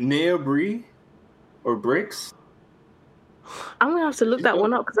 Nea Bree or Bricks. I'm gonna have to look that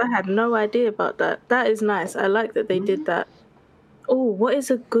one up because I had no idea about that. That is nice. I like that they did that. Oh, what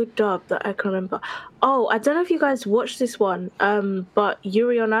is a good dub that I can remember? Oh, I don't know if you guys watched this one. But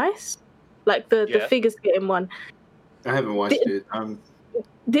Yuri on Ice, like the Yeah. figure skating one. I haven't watched it.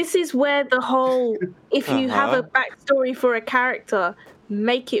 This is where the whole if you have a backstory for a character,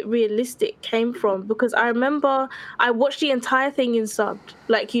 make it realistic came from, because I remember I watched the entire thing in subbed,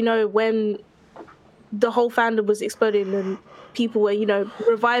 like, you know, when the whole fandom was exploding and people were, you know,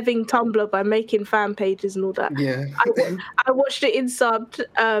 reviving Tumblr by making fan pages and all that. Yeah. I watched it in subbed.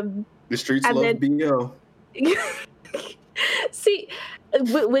 The streets and love then- BL. See,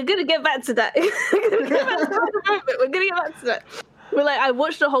 we're gonna get back to that. We're gonna get back to that. But like, I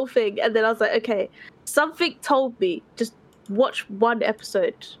watched the whole thing, and then I was like, okay, something told me just watch one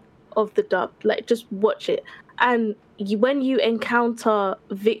episode of the dub. Like, just watch it. And when you encounter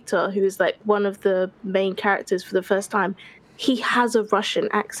Victor, who is like one of the main characters for the first time, he has a Russian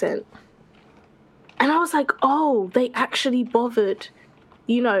accent. And I was like, oh, they actually bothered,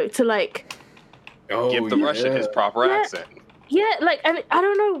 you know, to like. Oh, Give the Russian his proper Yeah. accent. Yeah, like, and I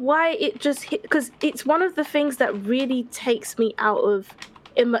don't know why it just hit, because it's one of the things that really takes me out of,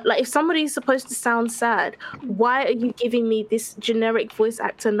 like, if somebody's supposed to sound sad, why are you giving me this generic voice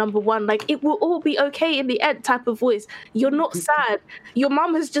actor number one? Like, it will all be okay in the end type of voice. You're not sad. Your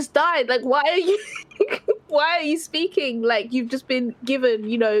mom has just died. Like, why are you, why are you speaking like you've just been given,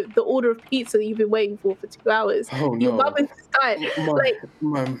 you know, the order of pizza you've been waiting for 2 hours? Oh, Your no. mom has just died. Like,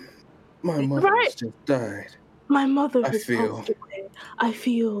 My mother Right. has just died. my mother I has feel- passed away. I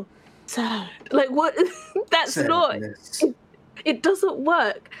feel sad. Like, what? That's not. Sadness. It doesn't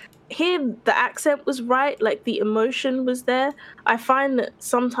work. Here, the accent was right. Like, the emotion was there. I find that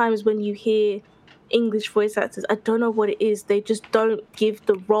sometimes when you hear English voice actors, I don't know what it is. They just don't give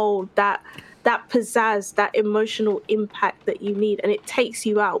the role that pizzazz, that emotional impact that you need, and it takes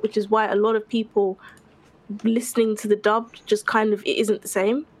you out. Which is why a lot of people listening to the dub just kind of, it isn't the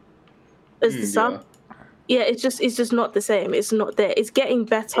same as the sub. Yeah, it's just not the same. It's not there. It's getting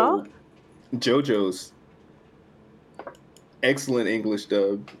better. Oh, JoJo's excellent English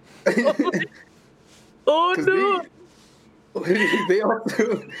dub. Oh 'Cause no! they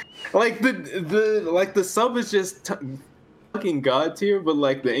also like the sub is just fucking god tier, but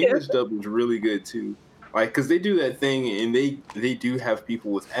like the English dub is really good too. Like, because they do that thing and they do have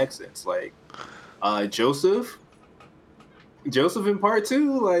people with accents, like Joseph in part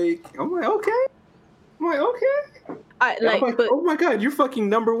 2. Like, I'm like, okay. I I'm like, like, but oh my god, you're fucking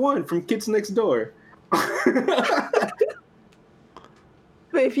number one from Kids Next Door.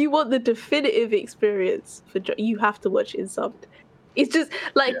 if you want the definitive experience you have to watch it subbed. It's just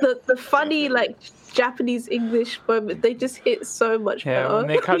like the funny like Japanese English moments. They just hit so much better. When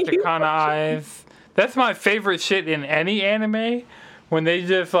they cut the kind of eyes. That's my favorite shit in any anime. When they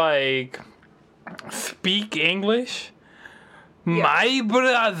just like speak English. Yeah. My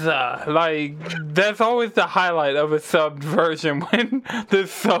brother. Like, that's always the highlight of a subbed version. When the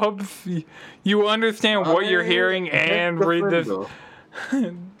subs, you understand what you're hearing and read this.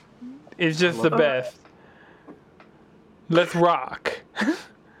 It's just the best. Let's rock.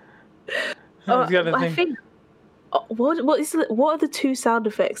 I think. What are the two sound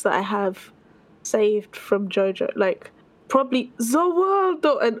effects that I have saved from JoJo? Like, probably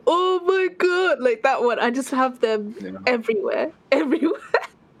Zawaldo and oh my god, like that one. I just have them everywhere.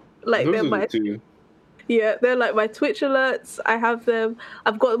 Like Those they're are my the two. Yeah, they're like my Twitch alerts. I have them.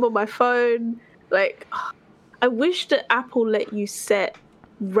 I've got them on my phone. Like, I wish that Apple let you set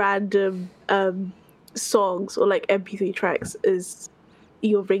random songs or like MP3 tracks as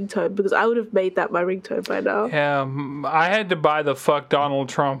your ringtone, because I would have made that my ringtone by now. Yeah, I had to buy the fuck Donald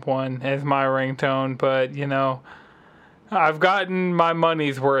Trump one as my ringtone, but you know, I've gotten my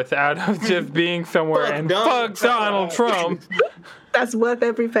money's worth out of just being somewhere Fuck and Donald fuck Donald Trump. That's worth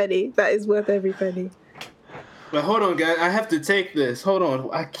every penny. That is worth every penny. But hold on, guys. I have to take this. Hold on.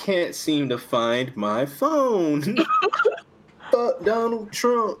 I can't seem to find my phone. Fuck Donald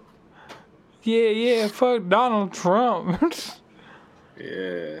Trump. Yeah, fuck Donald Trump.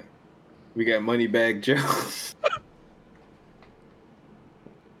 Yeah. We got Moneybag Joe.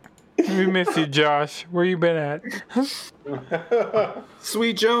 We miss you, Josh. Where you been at?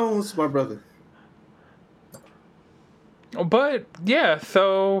 Sweet Jones, my brother. But yeah,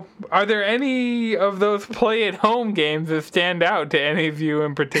 so are there any of those play-at-home games that stand out to any of you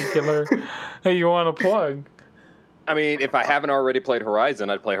in particular that you want to plug? I mean, if I haven't already played Horizon,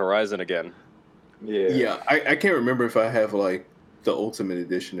 I'd play Horizon again. Yeah, I can't remember if I have like the Ultimate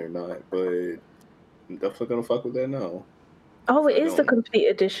Edition or not, but I'm definitely gonna fuck with that now. Oh, it I is the don't- complete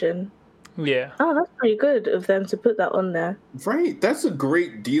edition. Yeah. Oh, that's pretty good of them to put that on there. Right, that's a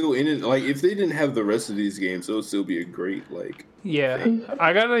great deal in it. Like, if they didn't have the rest of these games, it would still be a great like. Yeah,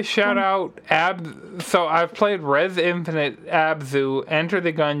 I gotta shout out So I've played Res Infinite, Abzu, Enter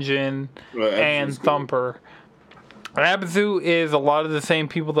the Gungeon, and Thumper. Abzu is a lot of the same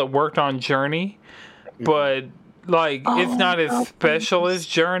people that worked on Journey, but like it's not as special as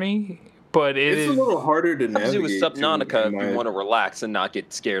Journey, but It's a little harder to Abzu navigate. is Subnautica if you to, want to relax and not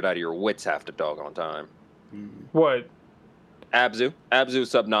get scared out of your wits half the doggone time. what Abzu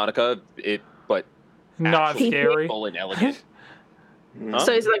Subnautica, but not actually scary. full and elegant. Huh?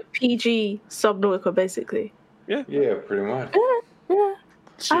 So it's like PG Subnautica, basically. Yeah, pretty much. Yeah,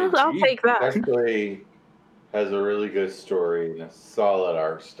 I'll take that. Actually has a really good story and a solid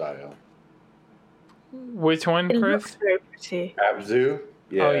art style. Which one, It Chris? looks very pretty. Abzu?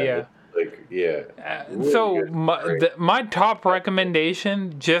 Yeah. Oh, yeah. Really So good story. my top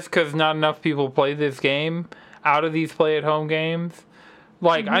recommendation, just because not enough people play this game, out of these play-at-home games,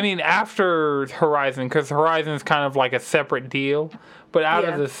 like I mean after Horizon, because Horizon's kind of like a separate deal, but out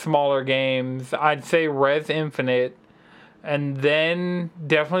of the smaller games, I'd say Res Infinite, and then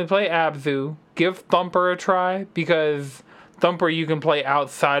definitely play Abzu. Give Thumper a try, because Thumper you can play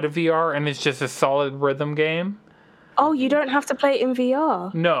outside of VR, and it's just a solid rhythm game. Oh, you don't have to play it in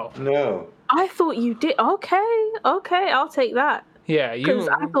VR. No. I thought you did. Okay, I'll take that. Yeah, Because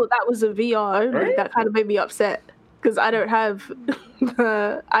I thought that was a VR only. Right? That kind of made me upset. Because I don't have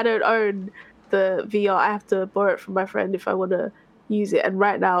I don't own the VR. I have to borrow it from my friend if I want to use it. And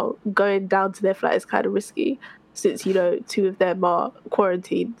right now, going down to their flat is kind of risky, since two of them are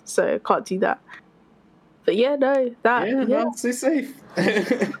quarantined, so can't do that. But yeah, no, Stay safe.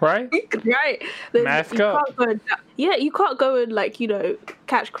 right? right. There's- Mask you up. can't go and, you can't go and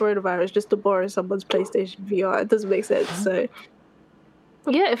catch coronavirus just to borrow someone's PlayStation VR. It doesn't make sense. So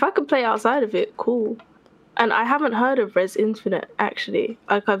yeah, if I could play outside of it, cool. And I haven't heard of Res Infinite actually.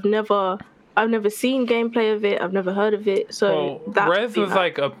 Like I've never seen gameplay of it. I've never heard of it. So Well, that Res would be was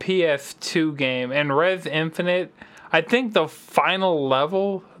like a PS2 game, and Res Infinite, I think the final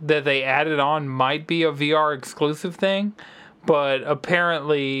level that they added on might be a VR exclusive thing, but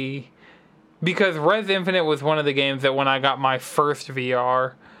apparently, because Res Infinite was one of the games that when I got my first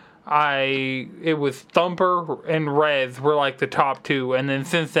VR, it was Thumper and Res were like the top two, and then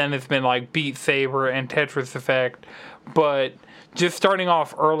since then it's been like Beat Saber and Tetris Effect, but just starting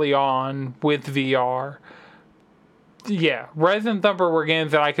off early on with VR. Yeah, Res and Thumper were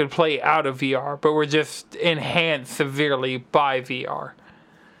games that I could play out of VR, but were just enhanced severely by VR.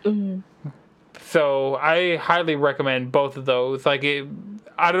 So I highly recommend both of those.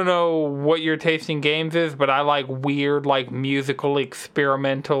 I don't know what your taste in games is, but I like weird, like musical,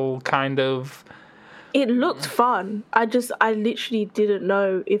 experimental kind of. It looked fun. I literally didn't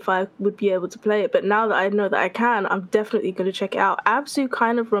know if I would be able to play it, but now that I know that I can, I'm definitely going to check it out. Abzu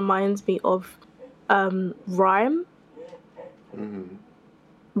kind of reminds me of Rhyme.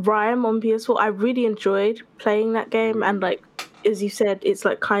 Rhyme on PS4. I really enjoyed playing that game, and like as you said, it's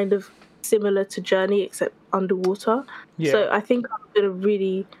like kind of similar to Journey except underwater. Yeah. So I think I'm going to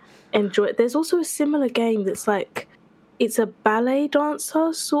really enjoy it. There's also a similar game that's like, it's a ballet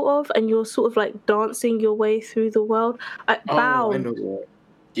dancer, sort of, and you're sort of like dancing your way through the world. Bound. Oh, I know that.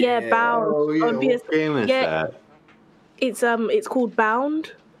 Yeah, Bound. Oh, yeah. On PS. What game is that? It's called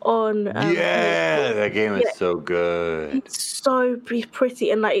Bound on. Yeah, that game is yeah. so good. It's so pretty,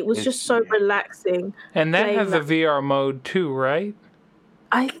 and like it was just so relaxing. And that playing has a VR mode too, right?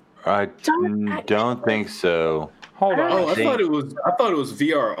 I I Don't don't think so. Hold I on. don't Oh, I think- thought it was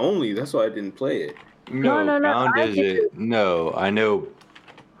VR only. That's why I didn't play it. No, Bound I is think it? No, I know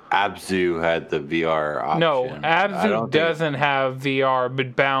Abzu had the VR option. No, I Abzu don't think- doesn't have VR,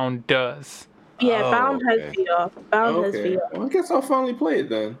 but Bound does. yeah, Oh, Bound has okay. VR. Bound has Okay, VR. well, I guess I'll finally play it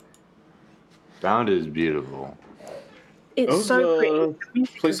then. Bound is beautiful. It's That was so pretty. The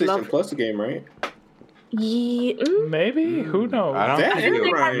music is PlayStation lovely. Plus game, right? Yeah, Maybe? Who knows? I don't That think ain't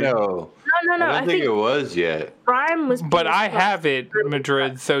it right. No, no. I don't I think think it was yet. Prime was. But I PS+. have it,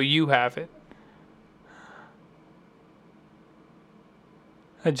 Madrid, so you have it.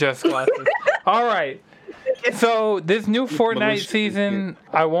 Adjust glasses. All right. So this new Fortnite Malicious. season,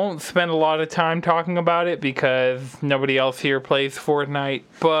 I won't spend a lot of time talking about it because nobody else here plays Fortnite.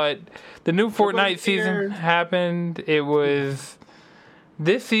 But the new Fortnite season cares. happened.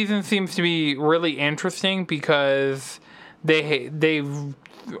 This season seems to be really interesting because they've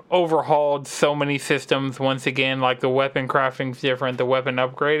overhauled so many systems once again. Like the weapon crafting's different, the weapon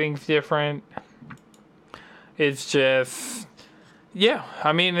upgrading's different. It's just. Yeah,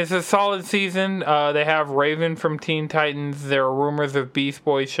 I mean, it's a solid season. They have Raven from Teen Titans. There are rumors of Beast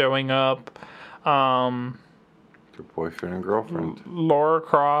Boy showing up. Your boyfriend and girlfriend. Laura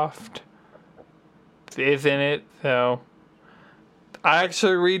Croft is in it, so I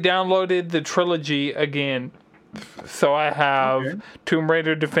actually re-downloaded the trilogy again. So I have Tomb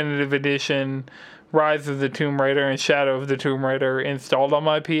Raider Definitive Edition, Rise of the Tomb Raider, and Shadow of the Tomb Raider installed on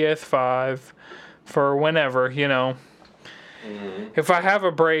my PS5 for whenever, you know. If I have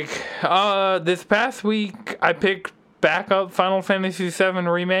a break. This past week, I picked back up Final Fantasy VII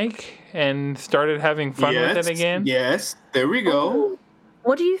Remake and started having fun with it again. Yes, there we go.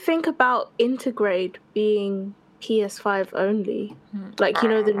 What do you think about Intergrade being PS5 only? Like, you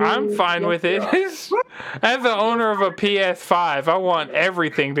know, the new. I'm fine with it. As the owner of a PS5, I want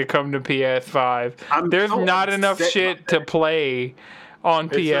everything to come to PS5. I'm There's so not enough upset shit about to play on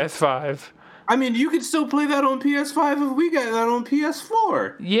PS5. I mean, you could still play that on PS5 if we got that on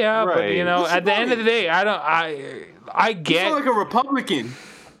PS4. Yeah, but Right. you know, What's the at the end of the day, I You get. sound like a Republican.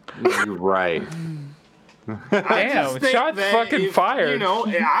 You're right. I Damn, just think shots that fucking if, fired. You know,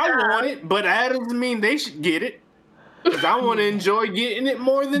 I want it, but that doesn't mean they should get it. Because I want to enjoy getting it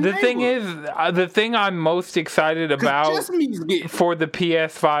more than The they thing would. is, the thing I'm most excited 'Cause about just me's getting it. for the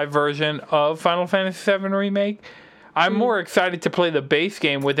PS5 version of Final Fantasy VII Remake, I'm more excited to play the base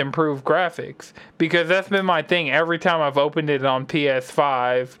game with improved graphics because that's been my thing. Every time I've opened it on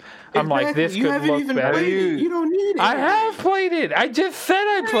PS5, I'm like, Exactly. this You could haven't look even better. played it. You don't need it. I have played it. I just said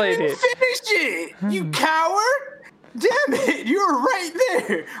I played You it. finished it, you coward! Damn it, you were right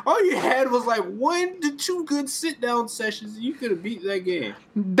there. All you had was like 1 to 2 good sit-down sessions, and you could have beat that game.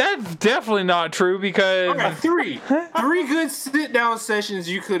 That's definitely not true because All right, 3 good sit-down sessions,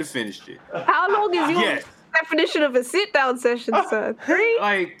 you could have finished it. How long is your Yes. definition of a sit-down session, sir? 3?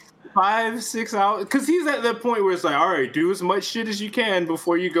 Like 5-6 hours, because he's at that point where it's like, all right, do as much shit as you can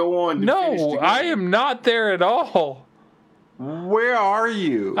before you go on. To finish the no, game. I am not there at all. Where are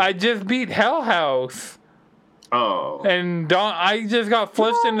you? I just beat Hell House. Oh, And I just got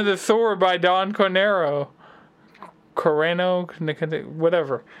flushed into the sewer by Don Cornero.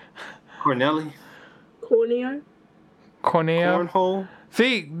 Whatever. Cornelli, Corneo? Corneo. cornhole.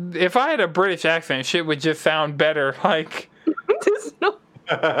 See, if I had a British accent, shit would just sound better. Like, There's no-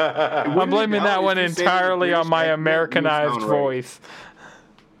 I'm blaming that one entirely on my Americanized voice.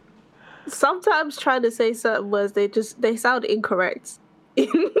 Sometimes trying to say certain words, they sound incorrect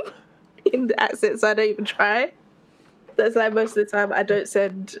in the accent, so I don't even try. That's like most of the time I don't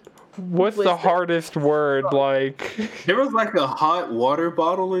send. What's the Wisdom. hardest word? Like, There was like a hot water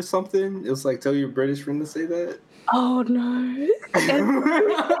bottle or something. It was like, tell your British friend to say that. Oh no!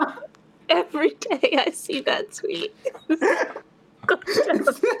 Every day I see that tweet.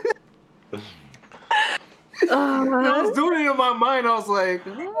 I was doing it in my mind. I was like,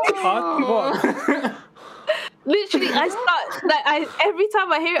 Literally, every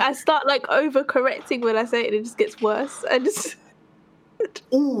time I hear it, I start like overcorrecting when I say it, and it just gets worse. I just.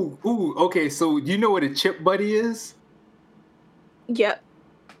 ooh. Okay, so you know what a chip buddy is? Yep.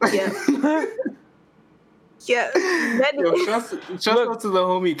 Yeah. Yeah. Shouts out to the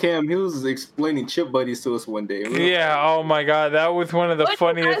homie Cam. He was explaining chip buddies to us one day. Yeah. Oh my god, that was one of the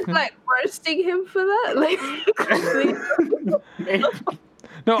funniest. You guys, like roasting him for that, like.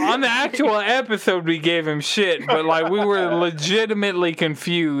 No, on the actual episode we gave him shit, but like we were legitimately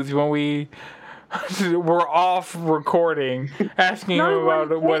confused when we were off recording, asking him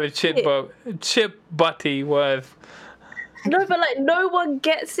about what a chip buddy was. No, but like no one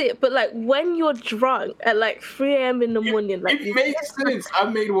gets it. But like when you're drunk at like 3 a.m. in the morning, like it makes sense. I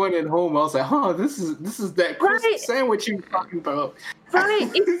made one at home. I was like, this is that crisp sandwich you were talking about. Right,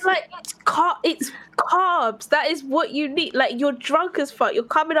 it's like it's carbs. That is what you need. Like you're drunk as fuck. You're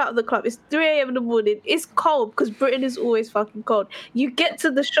coming out of the club. It's 3 a.m. in the morning. It's cold because Britain is always fucking cold. You get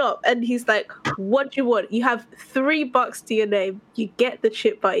to the shop and he's like, "What do you want?" You have $3 to your name. You get the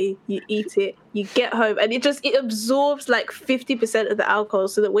chip buddy. You eat it. You get home and it absorbs like 50% of the alcohol,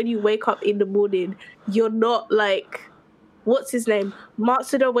 so that when you wake up in the morning, you're not like. What's his name?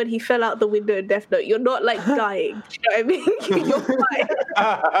 Matsuda when he fell out the window in Death Note. You're not like dying. Do you know what I mean? You're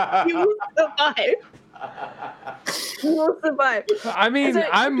fine. You will survive. You will survive. I mean,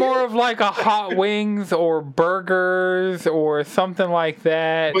 I'm more of like a hot wings or burgers or something like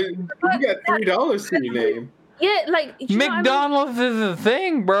that. But you got $3 to your name. Yeah, like McDonald's is a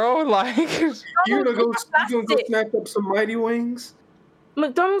thing, bro. Like you gonna go snap up some Mighty Wings?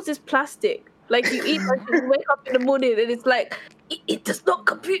 McDonald's is plastic. Like you eat, like you wake up in the morning and it's like it does not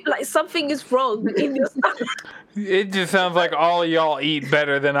compute. Like something is wrong in your stomach. It just sounds like all y'all eat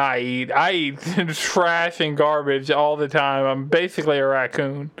better than I eat. I eat trash and garbage all the time. I'm basically a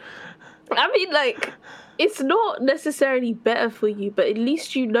raccoon. I mean, like it's not necessarily better for you, but at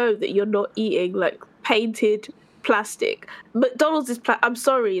least you know that you're not eating like painted plastic. McDonald's is I'm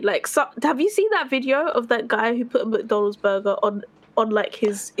sorry. Like, have you seen that video of that guy who put a McDonald's burger on like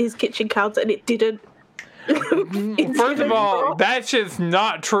his kitchen counter and it didn't? First of all, that's just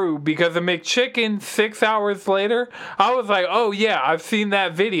not true, because the McChicken 6 hours later, I was like, oh yeah, I've seen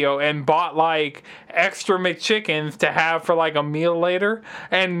that video, and bought like extra McChickens to have for like a meal later.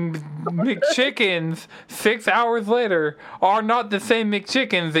 And McChickens 6 hours later are not the same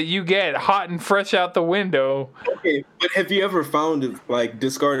McChickens that you get hot and fresh out the window. Okay, but have you ever found like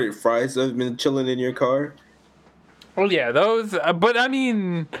discarded fries that have been chilling in your car? Well, yeah, those. But I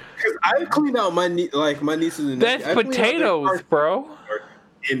mean, because I cleaned out my nieces and that's potatoes, bro.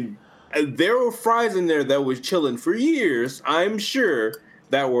 And there were fries in there that was chilling for years. I'm sure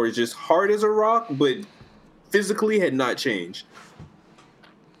that were just hard as a rock, but physically had not changed.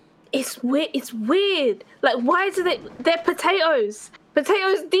 It's weird. It's weird. Like, why do they're potatoes?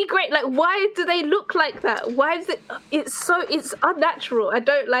 Potatoes degrade. Like, why do they look like that? Why is it? It's unnatural. I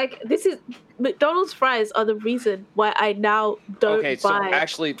don't like. This is McDonald's fries are the reason why I now don't buy so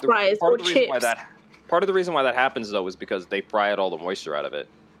actually, fries or chips. Part of the reason why that happens though is because they fry all the moisture out of it.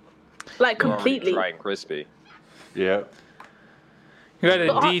 Like completely. Dry and crispy. Yep. You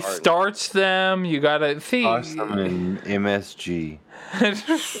gotta de-starch them. You gotta see. Awesome in MSG.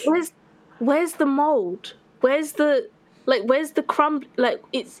 Where's the mold? Where's the crumb? Like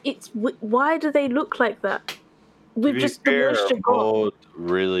it's why do they look like that? We've just the moisture gone. Mold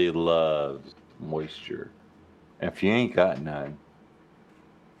really loves moisture. If you ain't got none,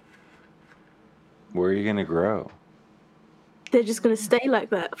 where are you gonna grow? They're just gonna stay like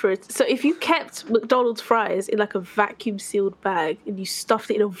that for it. So if you kept McDonald's fries in like a vacuum sealed bag and you stuffed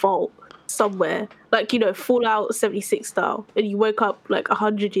it in a vault somewhere, like Fallout 76 style, and you woke up like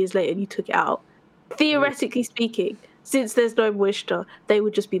 100 years later and you took it out, theoretically speaking, since there's no moisture, they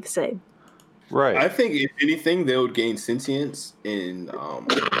would just be the same. Right. I think if anything, they would gain sentience and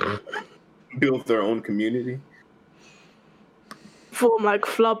build their own community. Form like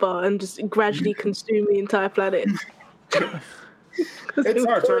flubber and just gradually consume the entire planet. It's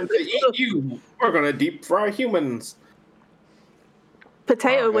our turn to eat you. We're gonna deep fry humans.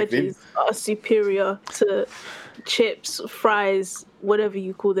 Potato wedges are superior to chips, fries, whatever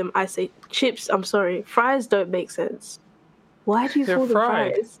you call them. I say chips. I'm sorry, fries don't make sense. Why do you call them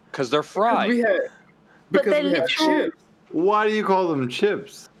fries? Because they're fried. Because we have chips. Why do you call them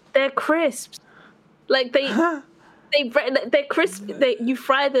chips? They're crisps. Like they're crisp. You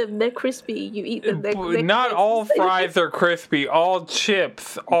fry them. They're crispy. You eat them. They're not crisp. all fries are crispy. All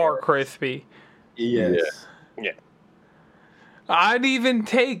chips are crispy. Yes. Yeah. I'd even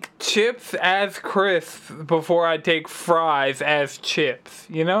take chips as crisps before I take fries as chips,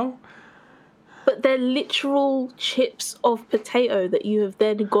 you know? But they're literal chips of potato that you have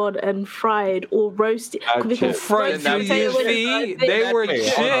then gone and fried or roasted. Because chips. Fried, Then you that's see, chips. they were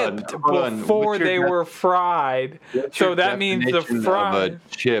Wait, chipped hold on. before What's your they were fried. What's So your that means the definition fries. of a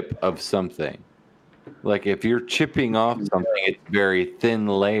chip of something. Like if you're chipping off something, it's a very thin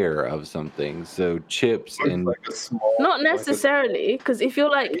layer of something. So chips and like a small, Not necessarily, because if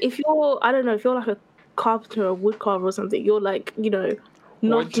you're I don't know, if you're like a carpenter or wood carver or something, you're like,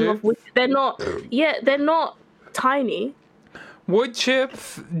 knocking off chips? wood. They're not tiny. Wood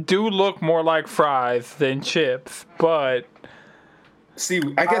chips do look more like fries than chips, but See,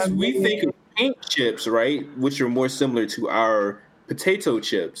 I guess we think of paint chips, right? Which are more similar to our potato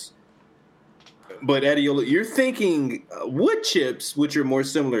chips. But Adiola, you're thinking wood chips, which are more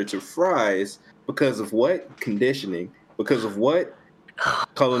similar to fries because of what? Conditioning. Because of what?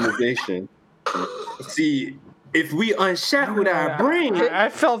 Colonization. See, if we unshackled our brain, I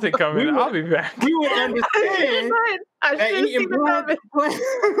felt it coming. I'll be back. we would understand I that should eating see the bread.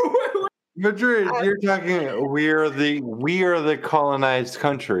 Madrid, you're talking. We are the colonized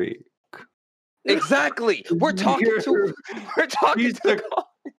country. Exactly. We're talking to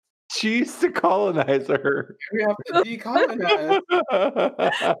She's the colonizer. We have to decolonize.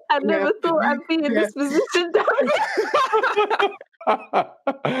 I never thought I'd be in this position.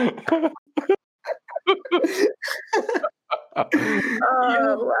 Oh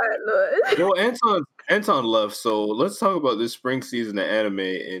my lord! Yo, Anton left, so let's talk about this spring season of anime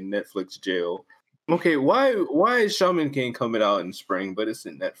in Netflix jail. Okay, why is Shaman King coming out in spring, but it's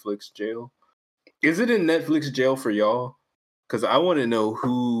in Netflix jail? Is it in Netflix jail for y'all? Because I want to know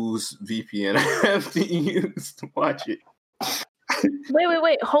whose VPN I have to use to watch it.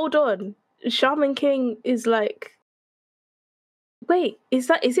 Wait! Hold on. Shaman King is like. Wait, is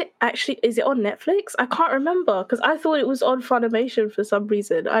it on Netflix? I can't remember because I thought it was on Funimation for some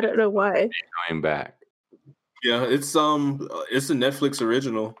reason. I don't know why. Coming back. Yeah, it's a Netflix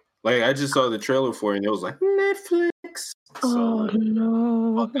original. Like I just saw the trailer for it and it was like Netflix. Oh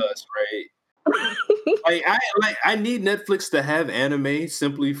no! Fuck us, right? I need Netflix to have anime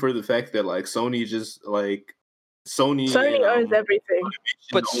simply for the fact that like Sony Sony owns everything.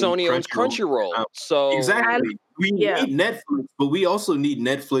 But Sony owns Crunchyroll. So exactly. We need Netflix, but we also need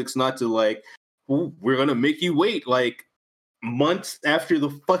Netflix not to like, we're gonna make you wait like months after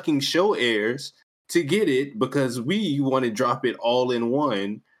the fucking show airs to get it because we want to drop it all in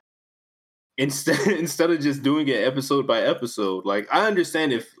one instead of just doing it episode by episode. Like I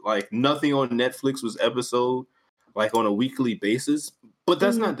understand if like nothing on Netflix was episode like on a weekly basis, but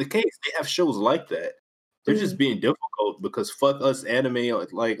that's not the case. They have shows like that. They're just being difficult because fuck us anime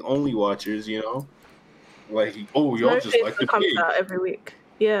like only watchers, you know. Like, oh, y'all just like the comes out every week.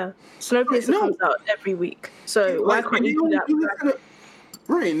 Yeah, Snowpiercer comes out every week. So why can't you do that?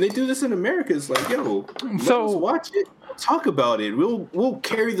 Right, and they do this in America. It's like, yo, let us watch it, talk about it. We'll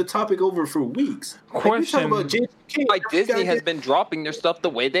carry the topic over for weeks. Question: like JJK, like Disney has been dropping their stuff the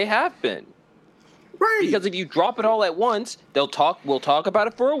way they have been. Right. Because if you drop it all at once, we'll talk about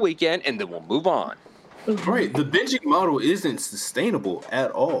it for a weekend and then we'll move on. Right. The binging model isn't sustainable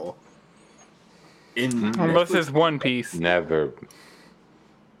at all. Unless it's One Piece. Never.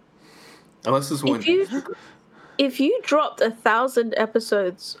 Unless it's One Piece. If you dropped 1,000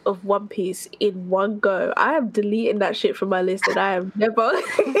 episodes of One Piece in one go, I am deleting that shit from my list and I am never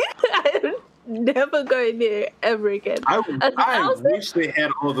going near it ever again. I wish they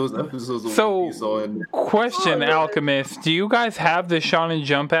had all those episodes of One Piece on. Question, Alchemist. Do you guys have the Shonen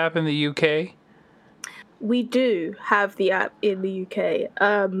Jump app in the UK? We do have the app in the UK,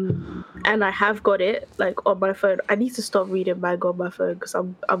 and I have got it like on my phone. I need to stop reading manga on my phone because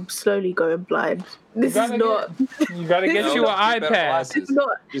I'm slowly going blind. This is not. You gotta get you an iPad. It's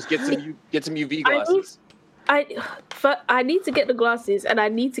not. Just get some UV glasses. I need to get the glasses and I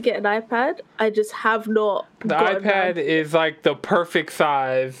need to get an iPad. I just have not. The iPad is like the perfect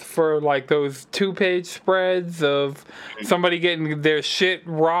size for like those 2-page spreads of somebody getting their shit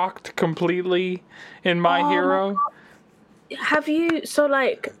rocked completely in My Hero. Have you? So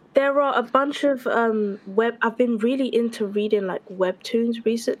like, there are a bunch of I've been really into reading like webtoons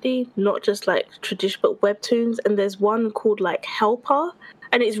recently, not just like traditional but webtoons. And there's one called like Helper.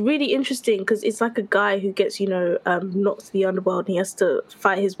 And it's really interesting because it's like a guy who gets, knocked to the underworld and he has to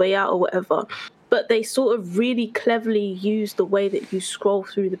fight his way out or whatever. But they sort of really cleverly use the way that you scroll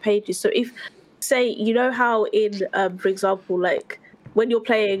through the pages. So if, say, you know how in, for example, like when you're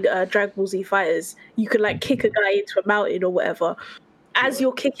playing Dragon Ball Z Fighters, you can like kick a guy into a mountain or whatever. As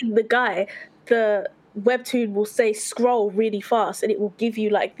you're kicking the guy, the Webtoon will say scroll really fast, and it will give you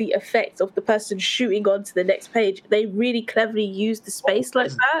like the effect of the person shooting onto the next page. They really cleverly use the space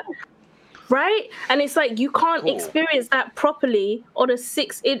like that. Right? And it's like you can't experience that properly on a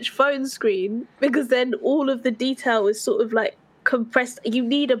 6-inch phone screen because then all of the detail is sort of like compressed. You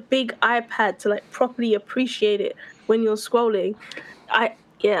need a big iPad to like properly appreciate it when you're scrolling. I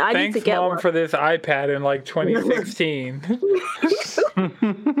Thanks, need to get Mom, one. for this iPad in like 2016.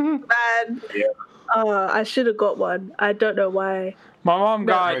 Man. Yeah. I should have got one. I don't know why. My mom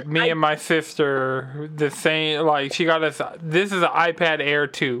got me and my sister the same, like, she got us, this is an iPad Air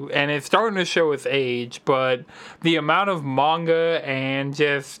 2, and it's starting to show its age, but the amount of manga and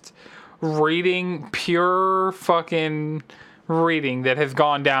just reading, pure fucking reading that has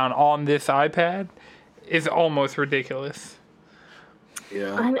gone down on this iPad is almost ridiculous.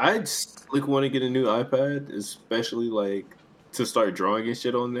 Yeah, I just like want to get a new iPad, especially like to start drawing and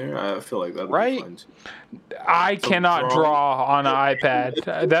shit on there. I feel like that'd be fun too. I cannot draw on an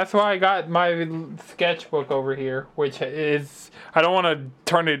iPad. That's why I got my sketchbook over here, which is, I don't want to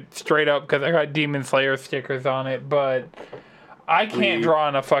turn it straight up because I got Demon Slayer stickers on it, but I can't draw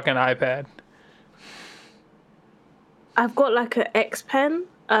on a fucking iPad. I've got like an X Pen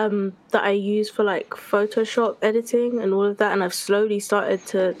that I use for like Photoshop editing and all of that, and I've slowly started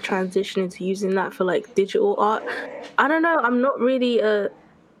to transition into using that for like digital art. I don't know, I'm not really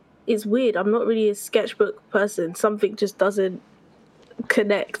it's weird, I'm not really a sketchbook person. Something just doesn't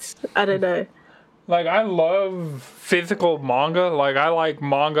connect. I don't know. Like, I love physical manga. Like, I like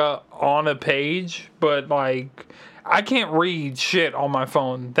manga on a page, but like, I can't read shit on my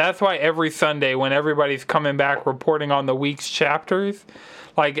phone. That's why every Sunday when everybody's coming back reporting on the week's chapters,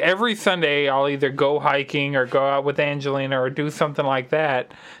 like every Sunday I'll either go hiking or go out with Angelina or do something like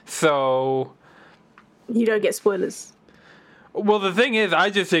that. So you don't get spoilers. Well, the thing is, I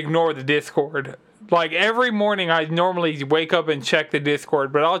just ignore the Discord. Like, every morning I normally wake up and check the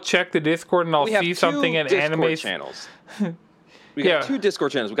Discord, but I'll check the Discord and I'll see something in anime channels. We got 2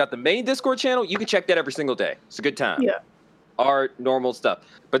 Discord channels. We got the main Discord channel. You can check that every single day. It's a good time. Yeah. Art, normal stuff.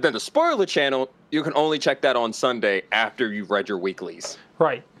 But then the spoiler channel, you can only check that on Sunday after you've read your weeklies.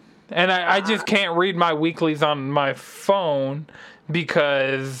 Right. And I just can't read my weeklies on my phone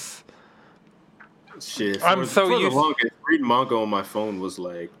because shit. I'm so for used. The longest, reading manga on my phone was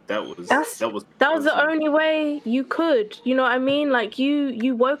like that was the only way you could. You know what I mean? Like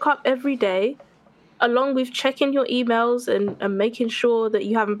you woke up every day, along with checking your emails and making sure that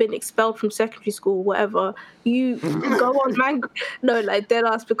you haven't been expelled from secondary school, whatever, you go on manga. No, like dead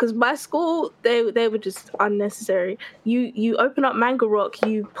ass, because my school, they were just unnecessary. You open up Manga Rock,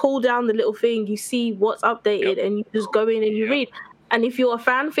 you pull down the little thing, you see what's updated, and you just go in and you read. And if you're a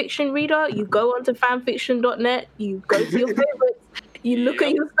fan fiction reader, you go onto fanfiction.net, you go to your favorites, you look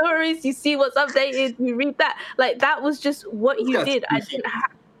at your stories, you see what's updated, you read that. Like, that was just what you did. I didn't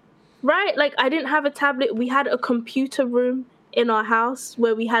have... Right, like I didn't have a tablet. We had a computer room in our house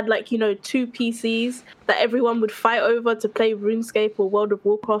where we had 2 PCs that everyone would fight over to play RuneScape or World of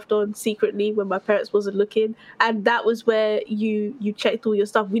Warcraft on secretly when my parents wasn't looking. And that was where you checked all your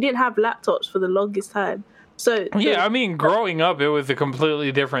stuff. We didn't have laptops for the longest time. So yeah, I mean, growing up, it was a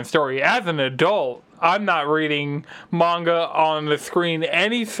completely different story. As an adult, I'm not reading manga on the screen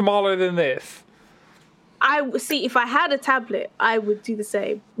any smaller than this. I see. If I had a tablet, I would do the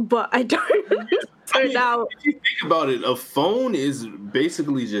same, but I don't. So now, if you think about it, a phone is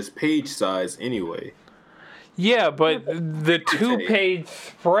basically just page size anyway. Yeah, but the 2-page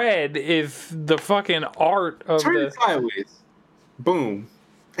spread is the fucking art of Turn it sideways. Boom.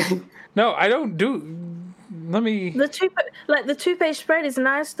 No, I don't do. Let me. The 2-page spread is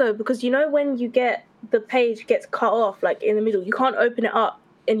nice though, because when you get the page gets cut off like in the middle, you can't open it up.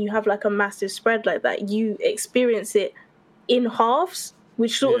 And you have like a massive spread like that, you experience it in halves,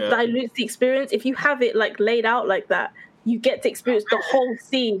 which sort of dilutes the experience. If you have it like laid out like that, you get to experience the whole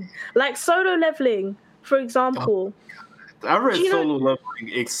scene. Like Solo Leveling, for example. I read Solo Leveling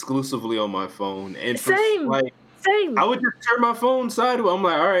exclusively on my phone, and same. I would just turn my phone sideways. I'm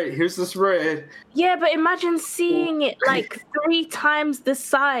like, all right, here's the spread. Yeah, but imagine seeing it like 3 times the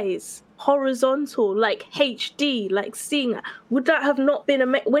size. Horizontal, like HD, like seeing that. Would that have not been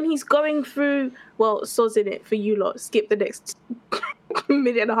when he's going through? Well, soz in it for you lot. Skip the next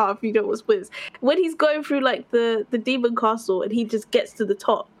minute and a half. You know what's with. When he's going through like the demon castle and he just gets to the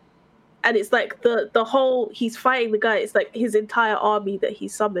top, and it's like the whole he's fighting the guy. It's like his entire army that he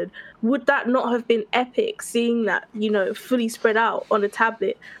summoned. Would that not have been epic? Seeing that fully spread out on a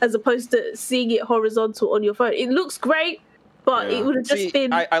tablet as opposed to seeing it horizontal on your phone. It looks great. But it would have just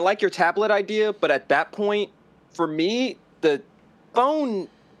been... I like your tablet idea, but at that point, for me, the phone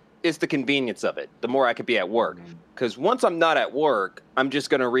is the convenience of it. The more I could be at work. Because once I'm not at work, I'm just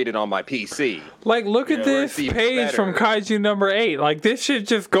going to read it on my PC. Like, look at this it's even page from better. Kaiju number 8. Like, this shit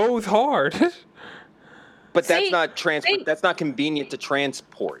just goes hard. But that's See, not that's not convenient to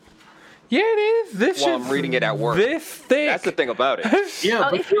transport Yeah, it is. This while shit's I'm reading it at work. this thick. That's the thing about it. Yeah,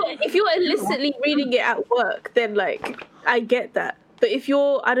 but If you're illicitly reading it at work, then like I get that. But if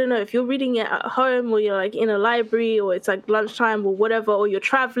you're, I don't know, if you're reading it at home or you're like in a library or it's like lunchtime or whatever, or you're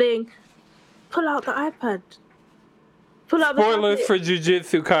traveling, pull out the iPad. Pull out the Spoilers tablet. for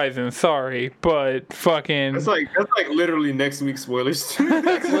Jujutsu Kaisen. Sorry, but fucking. that's like literally next week's spoilers.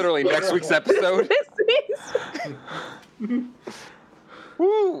 That's literally next week's episode.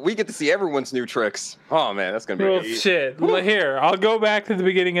 Woo, we get to see everyone's new tricks. Oh man, that's gonna be Well, good. shit. Here, I'll go back to the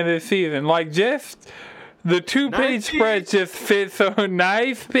beginning of this season. Like, just the 2-page Nice, spread just fits so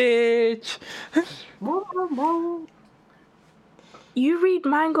nice, bitch. You read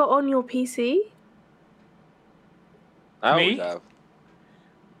manga on your PC? I Me? always have.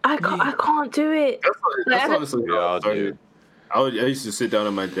 I can't do it. That's honestly Yeah, how I I'll started. I used to sit down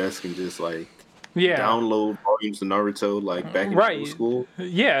at my desk and just like Yeah. download volumes of Naruto like back in Right. middle school.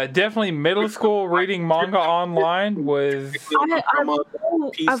 Yeah, definitely middle school reading manga online was.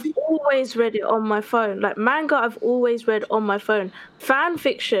 I've always read it on my phone. Like manga, I've always read on my phone. Fan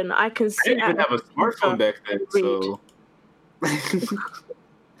fiction, I can I sit didn't even at. have a smartphone back then, so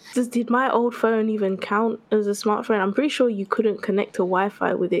Did my old phone even count as a smartphone? I'm pretty sure you couldn't connect to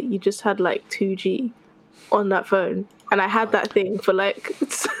Wi-Fi with it. You just had like 2G on that phone. And I had that thing for like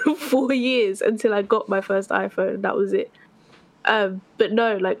 4 years until I got my first iPhone. That was it. But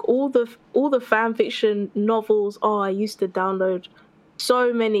no, like all the fan fiction novels. Oh, I used to download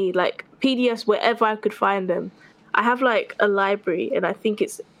so many like PDFs wherever I could find them. I have like a library, and I think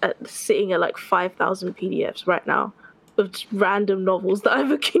it's sitting at like 5,000 PDFs right now of just random novels that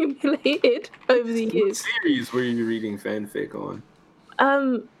I've accumulated over the what years. series were you reading fanfic on?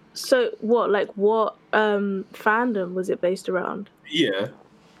 So what fandom was it based around? Yeah.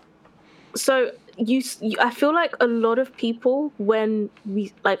 So you I feel like a lot of people, when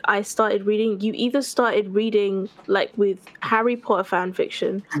I started reading, you either started reading like with Harry Potter fan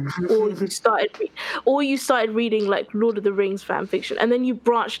fiction, or you started reading like Lord of the Rings fan fiction, and then you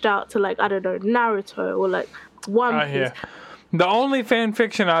branched out to like, I don't know, Naruto or like One Piece. Yeah. The only fan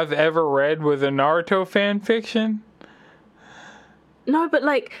fiction I've ever read was a Naruto fan fiction. No, but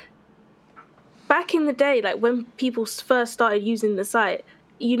like back in the day, like when people first started using the site,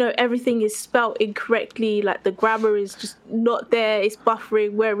 you know, everything is spelt incorrectly. Like the grammar is just not there. It's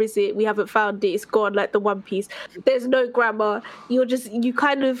buffering. Where is it? We haven't found it. It's gone. Like the One Piece. There's no grammar. You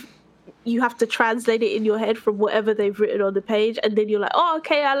have to translate it in your head from whatever they've written on the page, and then you're like, oh,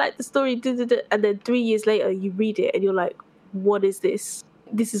 okay, I like the story. And then 3 years later, you read it, and you're like, what is this?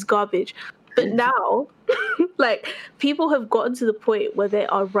 This is garbage. But now, like, people have gotten to the point where they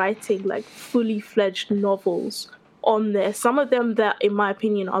are writing, like, fully fledged novels on there. Some of them that, in my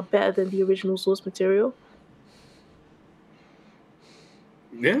opinion, are better than the original source material.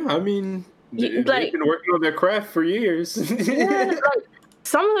 Yeah, I mean, they've like- been working on their craft for years. Yeah, like,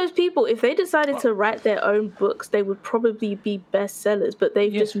 some of those people, if they decided to write their own books, they would probably be bestsellers, but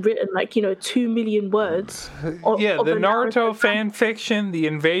they've just written, like, 2 million words. The of a Naruto fan fiction, the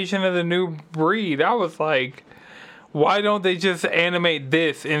invasion of the new breed. I was like, why don't they just animate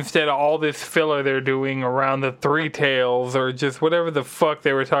this instead of all this filler they're doing around the Three Tails or just whatever the fuck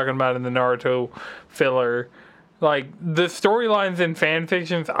they were talking about in the Naruto filler? Like, the storylines in fan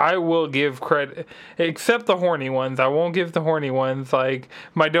fictions, I will give credit, except the horny ones. I won't give the horny ones. Like,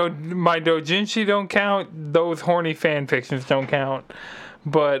 my doujinshi don't count. Those horny fan fictions don't count.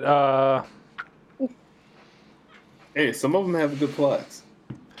 But, Hey, some of them have good plots.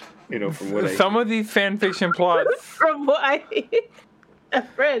 From what I some of these fan fiction plots... From what I a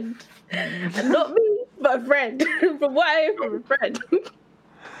friend. Not me, but a friend. From what I hear from a friend.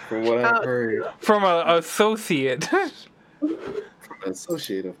 From what I've heard From an associate. from an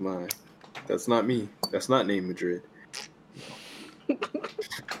associate of mine. That's not me. That's not named Madrid.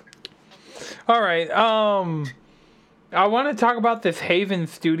 All right. I want to talk about this Haven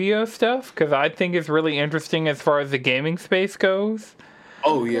Studio stuff because I think it's really interesting as far as the gaming space goes.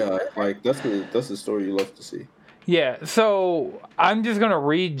 Oh yeah, like that's the story you love to see. Yeah, so I'm just going to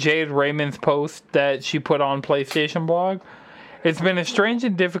read Jade Raymond's post that she put on PlayStation Blog. It's been a strange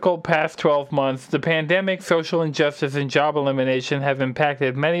and difficult past 12 months. The pandemic, social injustice, and job elimination have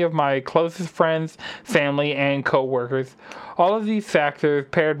impacted many of my closest friends, family, and co-workers. All of these factors,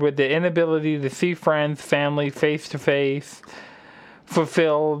 paired with the inability to see friends, family face-to-face,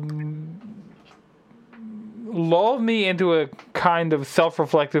 fulfill lulled me into a kind of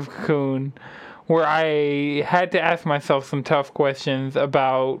self-reflective cocoon where I had to ask myself some tough questions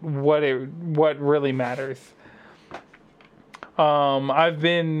about what really matters. I've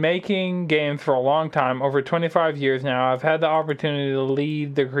been making games for a long time, over 25 years now. I've had the opportunity to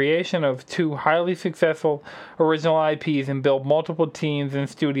lead the creation of 2 highly successful original IPs and build multiple teams and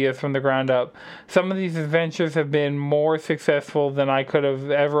studios from the ground up. Some of these adventures have been more successful than I could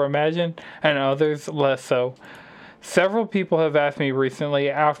have ever imagined, and others less so. Several people have asked me recently,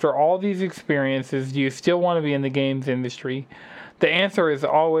 after all these experiences, do you still want to be in the games industry? The answer is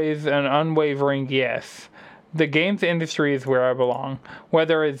always an unwavering yes. The games industry is where I belong.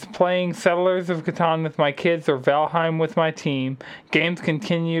 Whether it's playing Settlers of Catan with my kids or Valheim with my team, games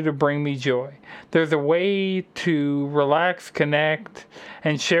continue to bring me joy. There's a way to relax, connect,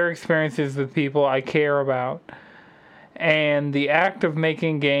 and share experiences with people I care about. And the act of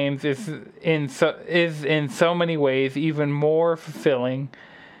making games is in so many ways even more fulfilling.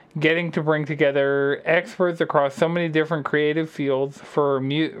 Getting to bring together experts across so many different creative fields, from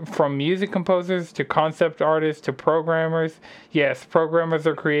music composers to concept artists to programmers. Yes, programmers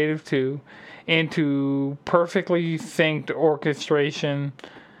are creative too. Into perfectly synced orchestration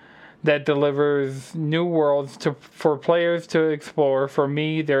that delivers new worlds for players to explore. For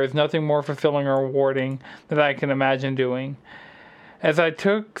me, there is nothing more fulfilling or rewarding that I can imagine doing. As I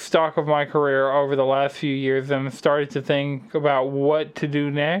took stock of my career over the last few years and started to think about what to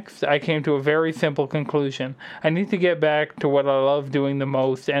do next, I came to a very simple conclusion. I need to get back to what I love doing the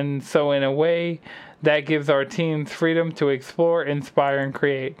most, and so in a way, that gives our teams freedom to explore, inspire, and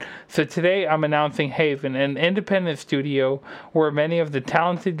create. So today I'm announcing Haven, an independent studio where many of the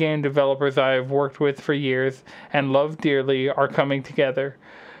talented game developers I have worked with for years and love dearly are coming together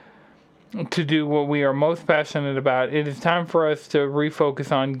to do what we are most passionate about. It is time for us to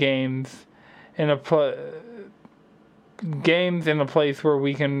refocus on games in a place where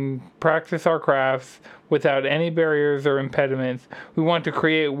we can practice our crafts without any barriers or impediments. We want to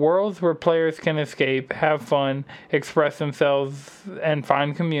create worlds where players can escape, have fun, express themselves, and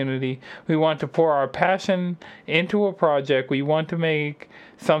find community. We want to pour our passion into a project. We want to make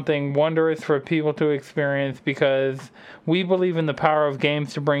something wondrous for people to experience because we believe in the power of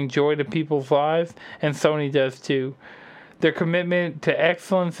games to bring joy to people's lives, and Sony does too. Their commitment to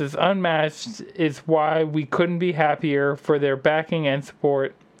excellence is unmatched, is why we couldn't be happier for their backing and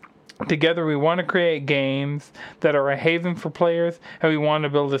support. Together we want to create games that are a haven for players, and we want to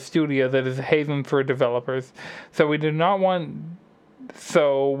build a studio that is a haven for developers.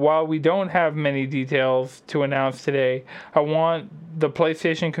 So while we don't have many details to announce today, I want the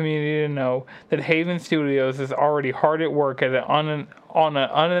PlayStation community to know that Haven Studios is already hard at work on an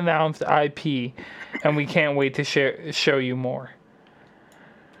unannounced IP, and we can't wait to show you more.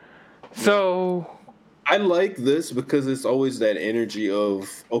 So I like this because it's always that energy of,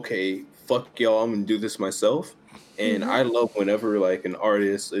 okay, fuck y'all, I'm gonna do this myself. And I love whenever like an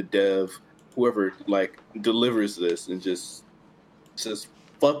artist, a dev, whoever like delivers this and just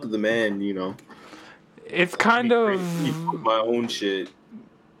fuck the man, you know. It's kind of my own shit.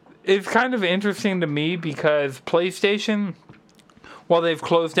 It's kind of interesting to me because PlayStation, while they've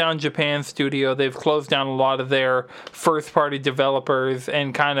closed down Japan Studio, they've closed down a lot of their first-party developers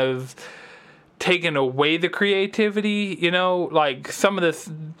and kind of taken away the creativity, you know, like some of the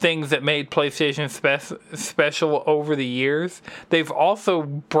things that made PlayStation special over the years. They've also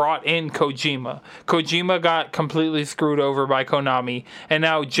brought in Kojima. Kojima got completely screwed over by Konami, and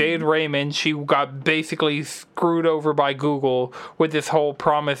now Jade Raymond, she got basically screwed over by Google with this whole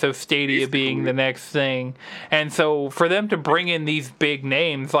promise of Stadia being the next thing. And so for them to bring in these big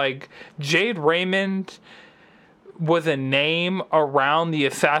names, like Jade Raymond was a name around the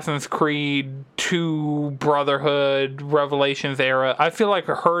Assassin's Creed 2 Brotherhood Revelations era. I feel like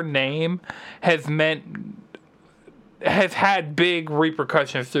her name has had big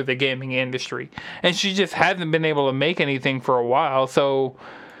repercussions through the gaming industry, and she just hasn't been able to make anything for a while. So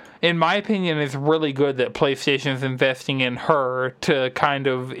in my opinion, it's really good that PlayStation's investing in her to kind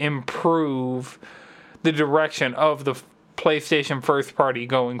of improve the direction of the PlayStation first party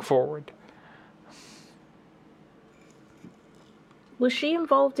going forward. Was she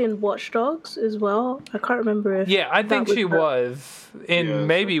involved in Watch Dogs as well? I can't remember if... Yeah, I think she was in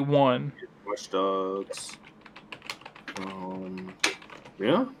maybe one. Watch Dogs.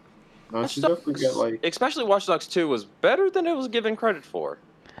 Yeah. No, she definitely got like... Especially Watch Dogs 2 was better than it was given credit for.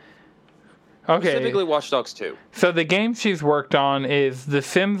 Okay. Specifically Watch Dogs 2. So the games she's worked on is The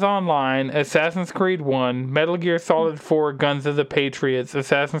Sims Online, Assassin's Creed 1, Metal Gear Solid 4, Guns of the Patriots,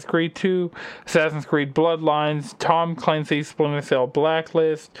 Assassin's Creed 2, Assassin's Creed Bloodlines, Tom Clancy's Splinter Cell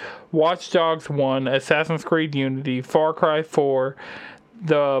Blacklist, Watch Dogs 1, Assassin's Creed Unity, Far Cry 4,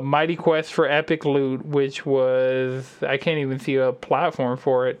 The Mighty Quest for Epic Loot, which was, I can't even see a platform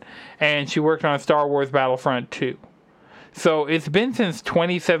for it, and she worked on Star Wars Battlefront 2. So it's been since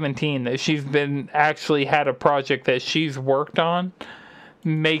 2017 that she's been actually had a project that she's worked on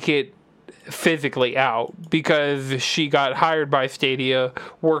make it physically out, because she got hired by Stadia,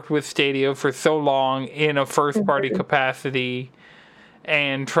 worked with Stadia for so long in a first party capacity,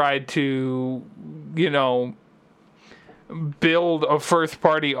 and tried to, build a first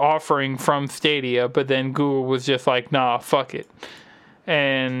party offering from Stadia, but then Google was just like, nah, fuck it.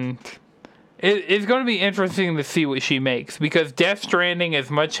 And it's going to be interesting to see what she makes, because Death Stranding, as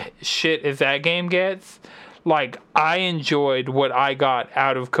much shit as that game gets, like, I enjoyed what I got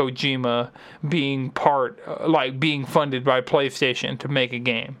out of Kojima being being funded by PlayStation to make a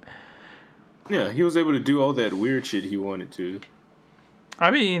game. Yeah, he was able to do all that weird shit he wanted to.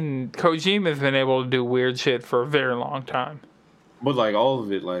 I mean, Kojima's been able to do weird shit for a very long time. But, like, all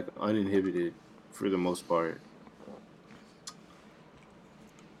of it, like, uninhibited for the most part.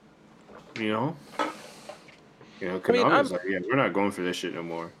 Konami's like, yeah, we're not going for this shit no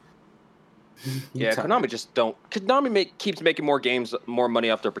more. Yeah, Konami just don't. Konami keeps making more games, more money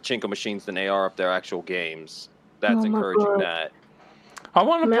off their pachinko machines than they are off their actual games. That's encouraging that. I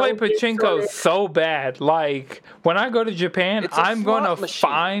want to play pachinko so bad. Like, when I go to Japan, I'm going to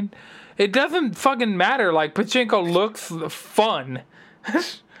find... It doesn't fucking matter. Like, pachinko looks fun.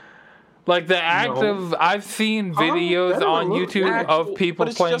 Like, the act of... I've seen videos on YouTube of people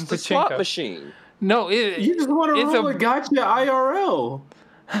playing pachinko. It's just a slot machine. No, you just want to roll a gotcha IRL.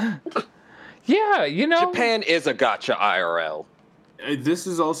 Yeah, Japan is a gotcha IRL. This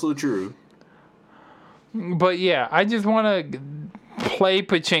is also true. But yeah, I just want to play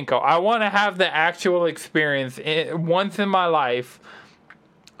pachinko. I want to have the actual experience once in my life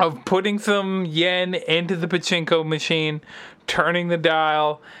of putting some yen into the pachinko machine, turning the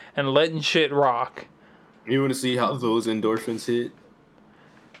dial, and letting shit rock. You want to see how those endorphins hit?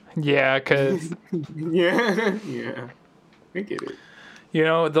 Yeah, because... yeah. I get it.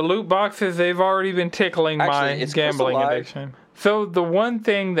 The loot boxes, they've already been tickling my gambling addiction. So the one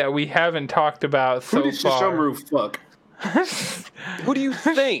thing that we haven't talked about so far... Who did Shishomaru fuck? Who do you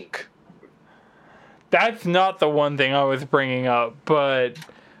think? That's not the one thing I was bringing up, but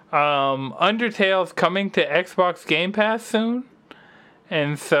Undertale's coming to Xbox Game Pass soon.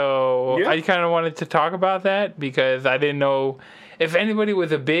 And so I kind of wanted to talk about that, because I didn't know if anybody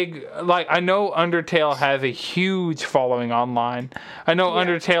was a big... Like, I know Undertale has a huge following online. I know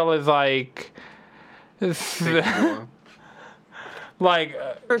Undertale is like...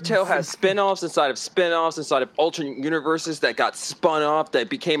 Undertale has spin-offs inside of alternate universes that got spun off, that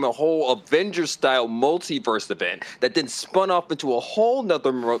became a whole Avengers-style multiverse event that then spun off into a whole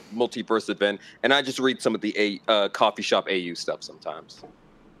nother multiverse event, and I just read some of the coffee shop AU stuff sometimes.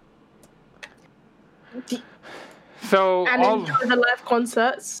 So and enjoy the live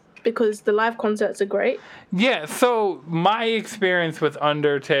concerts, because the live concerts are great. Yeah, so my experience with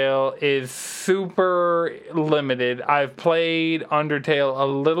Undertale is super limited. I've played Undertale a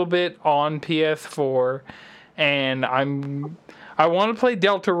little bit on PS4, and I want to play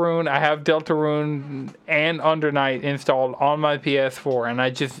Deltarune. I have Deltarune and Undernight installed on my PS4, and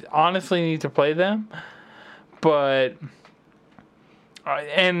I just honestly need to play them. But...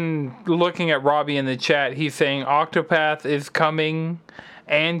 and looking at Robbie in the chat, he's saying Octopath is coming...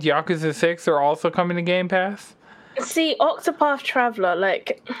 and Yakuza 6 are also coming to Game Pass? See, Octopath Traveler,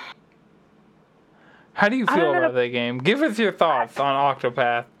 like... How do you feel about that game? Give us your thoughts on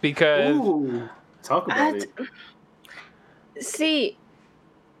Octopath, because... Ooh, talk about it. See,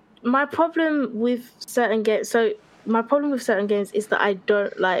 my problem with certain games... So, my problem with certain games is that I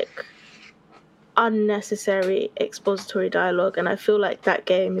don't like unnecessary expository dialogue, and I feel like that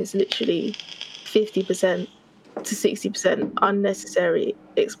game is literally 50% to 60% unnecessary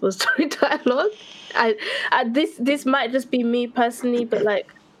expository dialogue. This might just be me personally, but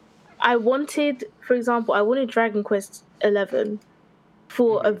like, I wanted Dragon Quest 11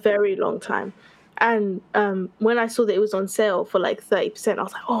 for a very long time, and when I saw that it was on sale for like 30%, I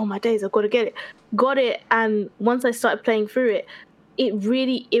was like, oh my days, I've got to get it. Got it, and once I started playing through it, it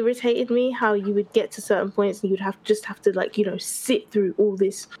really irritated me how you would get to certain points and you'd have to like, sit through all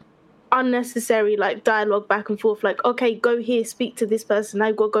this unnecessary like dialogue back and forth, like, okay, go here, speak to this person,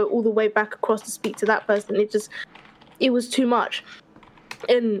 I've got to go all the way back across to speak to that person. It was too much.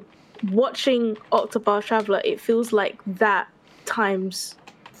 And watching Octopath Traveler, it feels like that times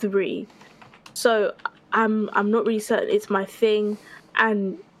 3. So I'm not really certain it's my thing.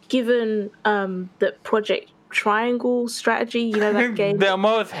 And given the Project Triangle Strategy, you know that game. The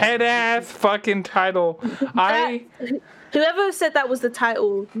most head-ass fucking title. Whoever said that was the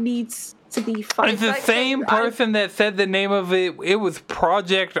title needs to be fired. It's the same person that said the name of it. It was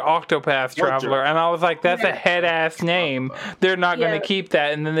Project Octopath Traveler, and I was like, "That's a head-ass name. They're not going to keep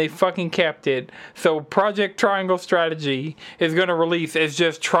that." And then they fucking kept it. So Project Triangle Strategy is going to release as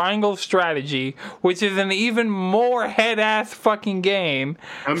just Triangle Strategy, which is an even more head-ass fucking game.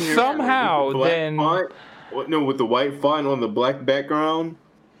 Somehow, then with the white font on the black background.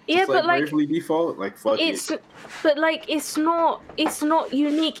 Yeah, but like Bravely Default, like fuck it. But like it's not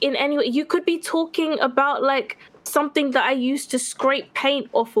unique in any way. You could be talking about like something that I used to scrape paint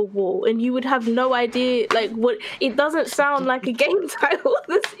off a wall, and you would have no idea like what. It doesn't sound like a game title.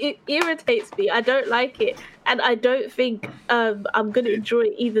 It irritates me. I don't like it, and I don't think I'm gonna enjoy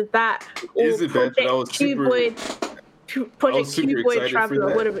either that or Project Cuboid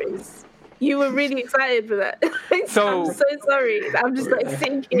Traveler, whatever it is. You were really excited for that. So, I'm so sorry. I'm just like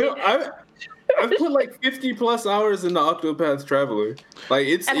thinking. No, I've put like 50 plus hours in the Octopath Traveler. Like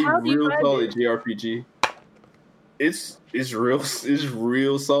it's a real solid JRPG. It's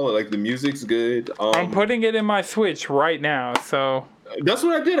real solid. Like the music's good. I'm putting it in my Switch right now. So that's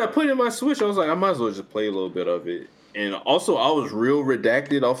what I did. I put it in my Switch. I was like, I might as well just play a little bit of it. And also, I was real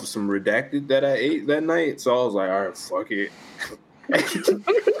redacted off of some redacted that I ate that night. So I was like, all right, fuck it.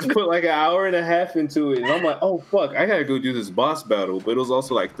 Put like an hour and a half into it, and I'm like, oh fuck, I gotta go do this boss battle. But it was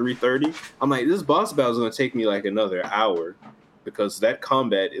also like 3:30. I'm like, this boss battle is gonna take me like another hour because that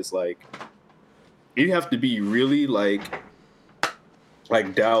combat is like, you have to be really like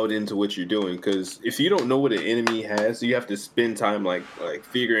dialed into what you're doing. Because if you don't know what an enemy has, you have to spend time like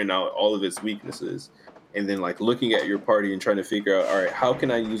figuring out all of its weaknesses, and then like looking at your party and trying to figure out, all right, how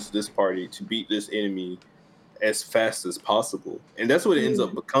can I use this party to beat this enemy as fast as possible. And that's what it ends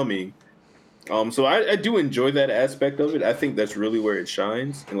up becoming. So I do enjoy that aspect of it. I think that's really where it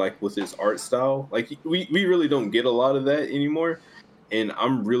shines, and like with its art style, like we really don't get a lot of that anymore. And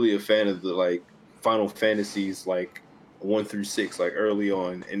I'm really a fan of the like Final Fantasies like 1 through 6 like early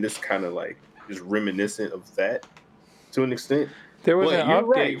on, and this kind of like is reminiscent of that to an extent. There was an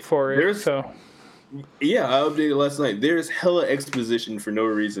update for it. Yeah, I updated last night. There's hella exposition for no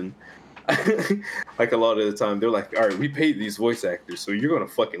reason. Like a lot of the time, they're like, "All right, we paid these voice actors, so you're gonna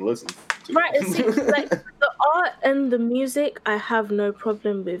fucking listen." To right, see, like the art and the music, I have no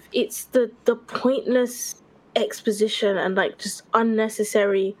problem with. It's the pointless exposition and like just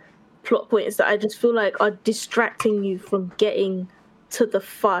unnecessary plot points that I just feel like are distracting you from getting to the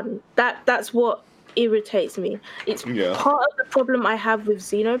fun. That's what irritates me. It's part of the problem I have with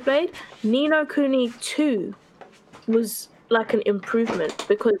Xenoblade. Ni no Kuni 2 was like an improvement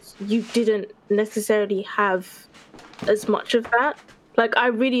because you didn't necessarily have as much of that. Like I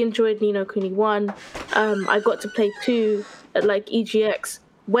really enjoyed Ni no Kuni 1. I got to play 2 at like EGX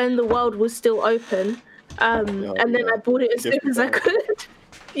when the world was still open. And then I bought it as soon as I could.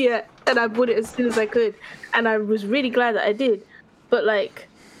 Yeah, and I bought it as soon as I could. And I was really glad that I did. But like,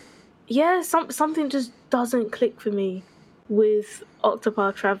 yeah, something just doesn't click for me with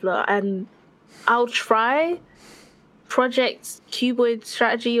Octopath Traveler. And I'll try Project Cuboid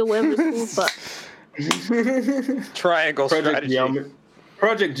Strategy or whatever it's called, but Triangle Strategy.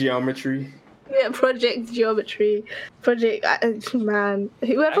 Project Geometry. Yeah, Project Geometry. Man,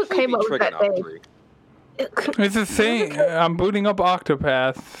 whoever came up with that name. It's the same. I'm booting up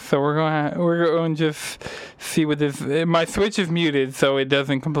Octopath, so we're going to just see what this. My Switch is muted, so it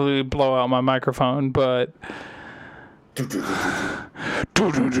doesn't completely blow out my microphone, but.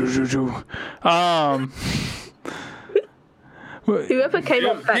 Whoever came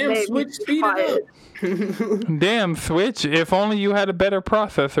up with that name, Switch, speed it up. Damn Switch! If only you had a better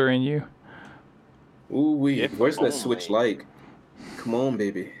processor in you. Ooh wee! Where's that Switch like? Come on,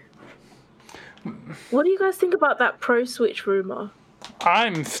 baby. What do you guys think about that Pro Switch rumor?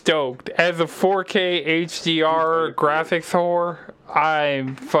 I'm stoked. As a 4K HDR graphics whore,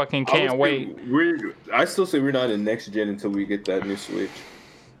 I fucking can't wait. I still say we're not in next gen until we get that new Switch.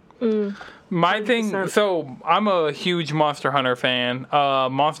 My thing, so I'm a huge Monster Hunter fan.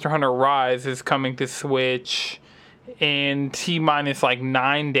 Monster Hunter Rise is coming to Switch in T-minus like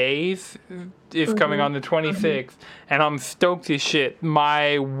 9 days. It's coming on the 26th, and I'm stoked as shit.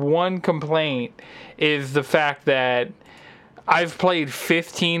 My one complaint is the fact that I've played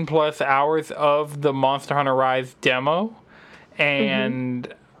 15 plus hours of the Monster Hunter Rise demo,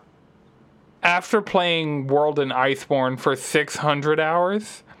 and after playing World and Iceborne for 600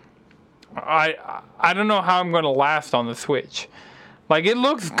 hours, I don't know how I'm going to last on the Switch. Like, it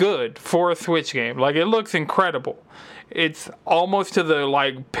looks good for a Switch game. Like, it looks incredible. It's almost to the,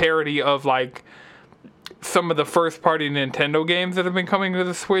 like, parody of, like, some of the first-party Nintendo games that have been coming to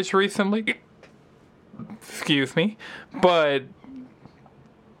the Switch recently. Excuse me. But,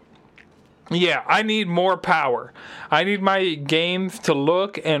 yeah, I need more power. I need my games to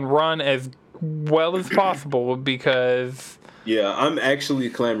look and run as well as possible because... Yeah, I'm actually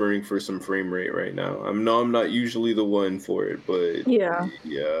clamoring for some frame rate right now. I'm not usually the one for it, but Yeah.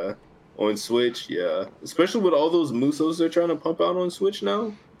 On Switch, especially with all those Musos they're trying to pump out on Switch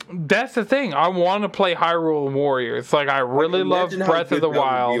now. That's the thing. I want to play Hyrule Warriors. Like, I really love Imagine how Breath of good the that would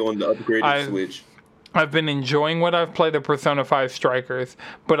Wild. be on the upgraded Switch. I've been enjoying what I've played of Persona 5 Strikers,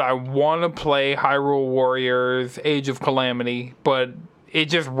 but I want to play Hyrule Warriors Age of Calamity, but it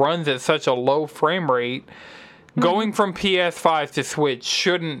just runs at such a low frame rate. Going from PS5 to Switch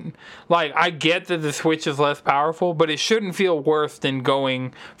shouldn't... Like, I get that the Switch is less powerful, but it shouldn't feel worse than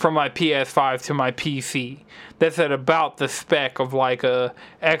going from my PS5 to my PC. That's at about the spec of, like, a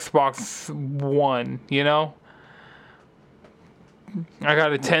Xbox One, you know? I got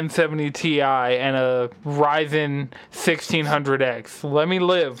a 1070 Ti and a Ryzen 1600X. Let me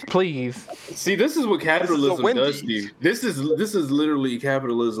live, please. See, this is what capitalism does to Wendy's. you. This is literally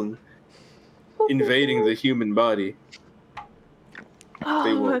capitalism invading the human body.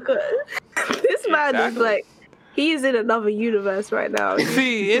 Oh my god. This man is Exactly. like, he is in another universe right now.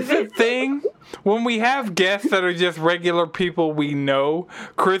 See, it's a thing. When we have guests that are just regular people we know,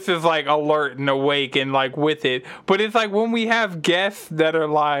 Chris is like alert and awake and like with it. But it's like when we have guests that are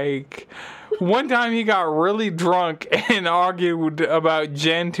like... One time he got really drunk and argued about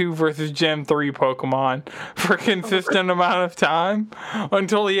Gen 2 versus Gen 3 Pokemon for a consistent amount of time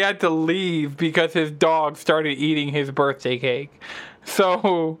until he had to leave because his dog started eating his birthday cake.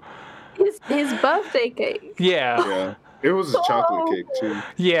 So, His birthday cake. yeah. Yeah. It was a chocolate cake too.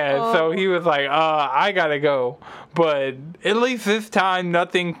 Yeah, so he was like, I gotta go. But at least this time,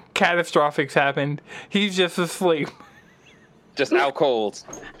 nothing catastrophic's happened. He's just asleep. Just out cold,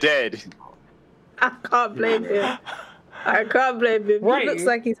 dead. I can't blame him. I can't blame him. Right. He looks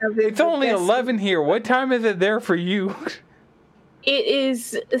like he's having It's the only best- 11 here. What time is it there for you? It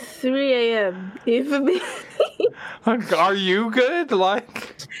is 3 a.m. here for me. Are you good?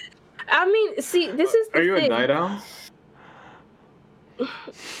 Like, I mean, see, this is the Are you a thing. night owl?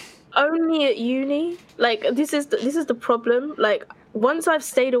 Only at uni. Like, this is the problem. Like, once I've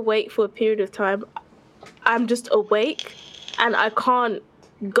stayed awake for a period of time, I'm just awake and I can't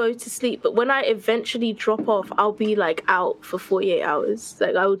go to sleep. But when I eventually drop off, I'll be like out for 48 hours.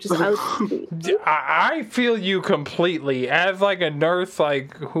 Like, I would sleep. I feel you completely. As like a nurse,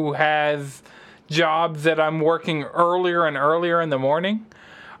 like who has jobs that I'm working earlier and earlier in the morning,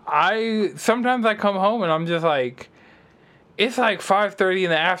 sometimes I come home and I'm just like, it's like 5:30 in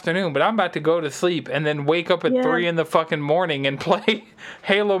the afternoon, but I'm about to go to sleep and then wake up at 3 in the fucking morning and play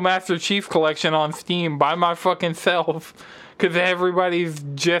Halo Master Chief Collection on Steam by my fucking self because everybody's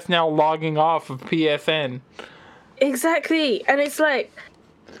just now logging off of PSN. Exactly. And it's like,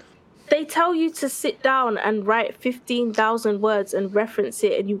 they tell you to sit down and write 15,000 words and reference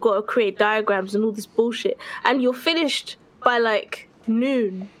it, and you've got to create diagrams and all this bullshit. And you're finished by like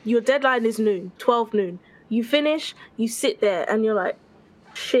noon. Your deadline is noon, 12 noon. You finish, you sit there, and you're like,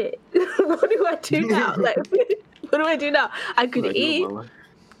 shit, what do I do now? Like, what do I do now? I could eat.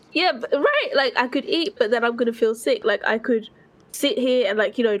 Yeah, right. Like, I could eat, but then I'm going to feel sick. Like, I could sit here and,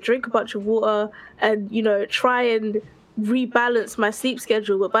 like, you know, drink a bunch of water and, you know, try and rebalance my sleep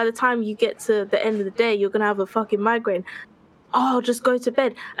schedule. But by the time you get to the end of the day, you're going to have a fucking migraine. Oh, just go to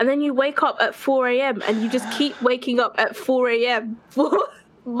bed. And then you wake up at 4 a.m. and you just keep waking up at 4 a.m. for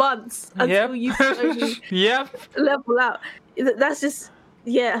months until you slowly level out. That's just,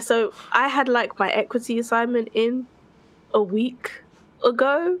 yeah. So I had, like, my equity assignment in a week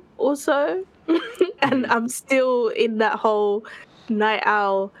ago or so. And I'm still in that whole night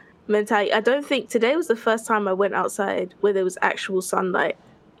owl mentality. I don't think today was the first time I went outside where there was actual sunlight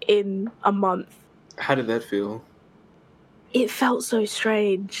in a month. How did that feel? It felt so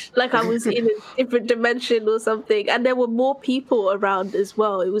strange, like I was in a different dimension or something. And there were more people around as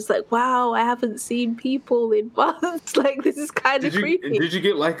well. It was like, wow, I haven't seen people in months. Like, this is kind of creepy. Did you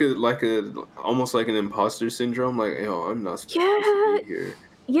get like a almost like an imposter syndrome? Like, yo, I'm not supposed to be here.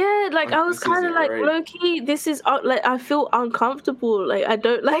 Yeah, like I was This kind of isn't like, right. low key, this is like, I feel uncomfortable. Like, I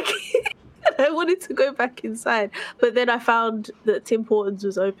don't like it. I wanted to go back inside, but then I found that Tim Hortons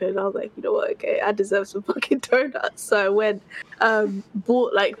was open. I was like, you know what? Okay, I deserve some fucking donuts. So I went,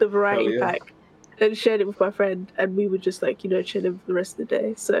 bought like the variety pack, and shared it with my friend, and we were just like, chilling for the rest of the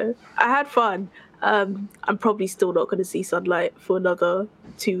day. So I had fun. I'm probably still not going to see sunlight for another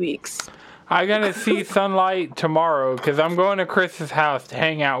 2 weeks. I gotta see sunlight tomorrow because I'm going to Chris's house to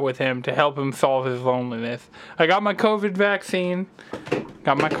hang out with him to help him solve his loneliness. I got my COVID vaccine.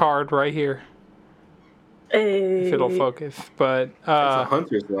 Got my card right here. Hey. If it'll focus, but That's a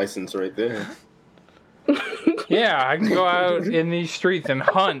hunter's license right there. yeah, I can go out in these streets and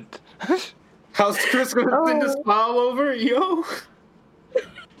hunt. How's Chris gonna send this file over, yo?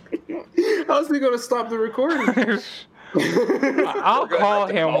 How's he gonna stop the recording? I'll call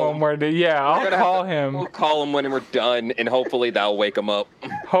him when we're done. Yeah, I'll call him. We'll call him when we're done, and hopefully that'll wake him up.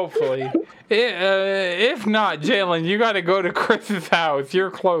 Hopefully. If not, Jalen, you got to go to Chris's house.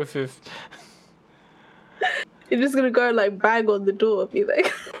 You're closest. You're just gonna go and like bang on the door and be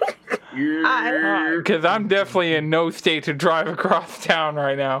like, because I'm definitely in no state to drive across town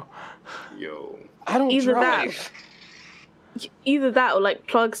right now. Yo. I don't Either drive. either that or like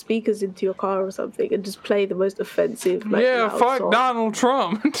plug speakers into your car or something and just play the most offensive. Like, Yeah, loud fuck song Donald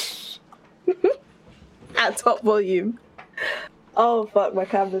Trump. at top volume. Oh fuck, my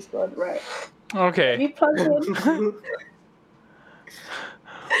camera's gone. Right. Okay. You plug in.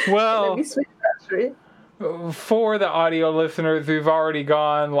 Well, Let me switch battery. for the audio listeners, we've already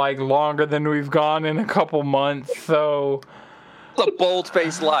gone like longer than we've gone in a couple months, so It's a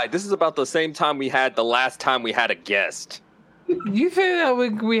bold-faced lie. This is about the same time we had the last time we had a guest. you say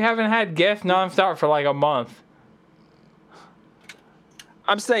that we haven't had guests nonstop for like a month.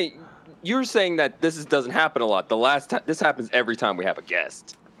 I'm saying, you're saying that this doesn't happen a lot. The last time, this happens every time we have a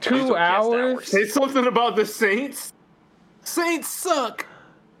guest. These 2 are guest hours? Say something about the Saints. Saints suck.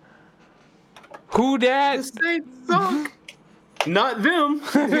 Who The dat? Saints suck. Not them.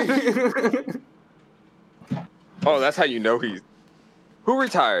 Oh, that's how you know he's... Who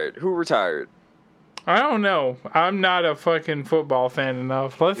retired? Who retired? I don't know. I'm not a fucking football fan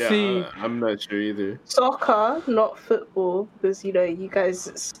enough. Let's see. I'm not sure either. Soccer, not football, because you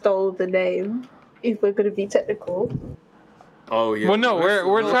guys stole the name. If we're gonna be technical. Oh yeah. Well, no,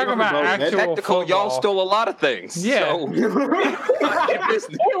 we're Let's talking about that. actual Technical, y'all football. stole a lot of things. Yeah. So, It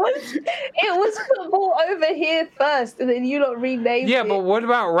was football over here first, and then you lot renamed Yeah, it. but what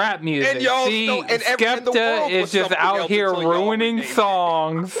about rap music? And y'all See, still- and every- and the Skepta world is was just something out else here until y'all ruining renamed it.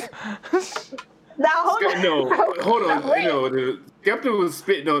 songs. Now hold on. No, hold on. Wait. No, dude. Skepta was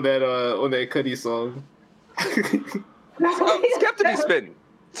spitting on that Cudi song. Skepta be spitting.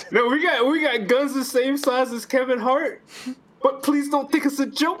 No, we got guns the same size as Kevin Hart, but please don't think it's a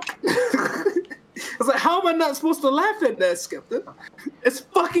joke. I was like, how am I not supposed to laugh at that, Skepta? It's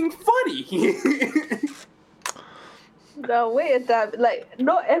fucking funny. No, wait a damn. Like,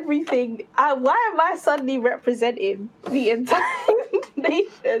 not everything. Why am I suddenly representing the entire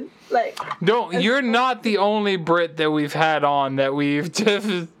nation? Like, You're not the only Brit that we've had on that we've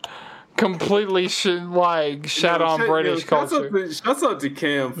just completely shat on British culture. Shouts out to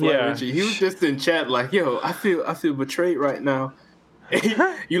Cam Flaherty. He was just in chat like, yo, I feel betrayed right now.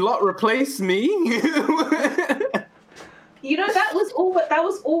 You lot replaced me. that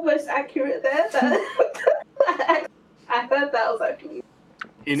was almost accurate there. I heard that was actually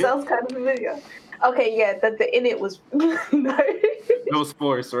sounds kind of familiar. Okay, yeah, the in it was No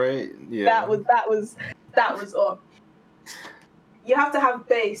sports, right? Yeah. That was off. You have to have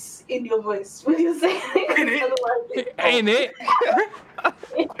bass in your voice when you're saying it. Ain't it?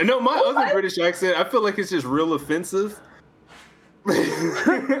 No, my other British accent, I feel like it's just real offensive. There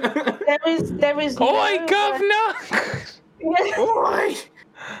is Oi, no, governor! Oi!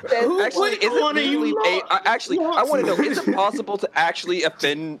 Actually, is it one of you legally? lot I want to know: is it possible to actually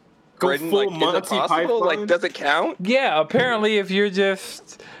offend Go Britain? full Like, is it Monty possible? Python? Like, does it count? Yeah, apparently if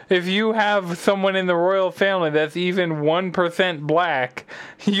you have someone in the royal family that's even 1% black,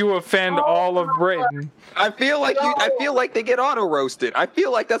 you offend all of Britain. I feel like they get auto roasted. I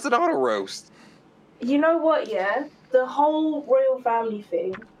feel like that's an auto roast. You know what? Yeah, the whole royal family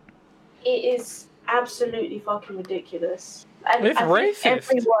thing, it is absolutely fucking ridiculous. And It's I think racist.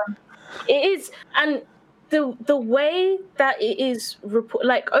 Everyone, it is, and the way that it is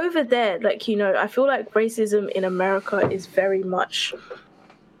like over there, like I feel like racism in America is very much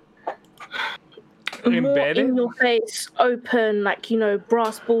more Embedded? in your face, open, like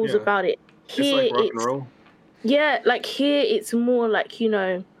brass balls Yeah. about it. It's Here like rock and roll. yeah, like here it's more like,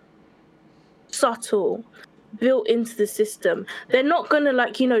 subtle, built into the system. They're not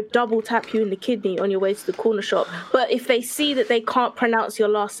gonna double tap you in the kidney on your way to the corner shop. But if they see that they can't pronounce your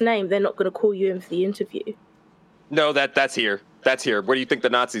last name, they're not gonna call you in for the interview. No, that's here. That's here. Where do you think the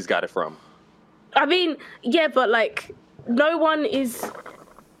Nazis got it from? I mean, yeah, but no one is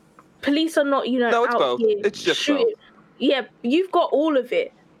police are not, No, it's out both. here It's just shooting. both. Yeah, you've got all of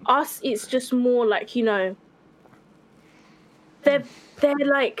it. Us, it's just more like, they're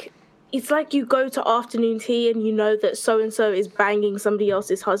like, it's like you go to afternoon tea and you know that so-and-so is banging somebody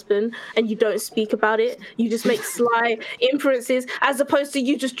else's husband and you don't speak about it. You just make sly inferences as opposed to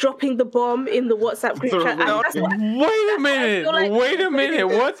you just dropping the bomb in the WhatsApp group chat. And that's what- Wait a minute. Wait a minute.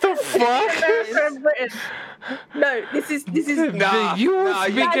 What the fuck? No, this is Nah, you were nah,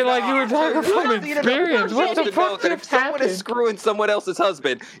 speaking like you were talking from experience. What the fuck If just someone is happened? screwing someone else's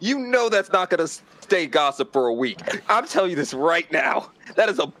husband, you know that's not going to stay gossip for a week. I'm telling you this right now. That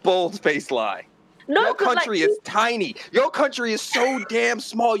is a bold-faced lie. no, Your but, like, country is tiny. Your country is so damn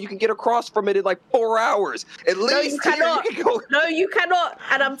small. You can get across from it in like 4 hours. At least you here cannot. you can go. No, you cannot.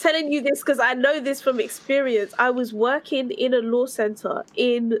 And I'm telling you this because I know this from experience. I was working in a law centre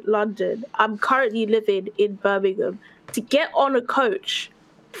in London. I'm currently living in Birmingham. To get on a coach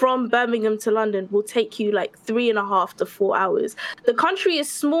from Birmingham to London will take you like 3.5 to 4 hours. The country is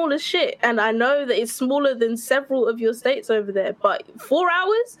small as shit, and I know that it's smaller than several of your states over there, but 4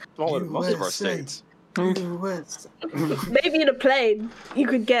 hours? Smaller than most of our USA. states. US. Maybe in a plane you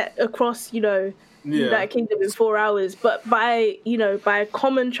could get across, the Yeah. United Kingdom in 4 hours, but by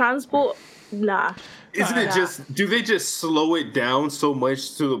common transport, nah. Isn't it just? Do they just slow it down so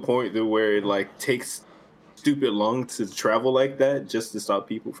much to the point that where it like takes stupid long to travel like that just to stop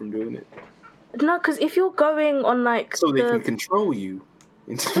people from doing it, No, because if you're going on like so they can control you?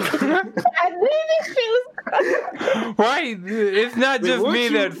 I knew this shit was Right. It's not just me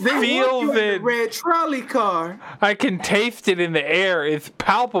that feels it. Red trolley car. I can taste it in the air. It's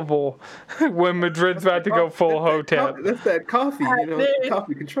palpable when Madrid's about to go full hotep. That's that coffee, did.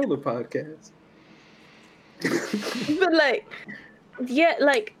 coffee controller podcast. but like, yeah,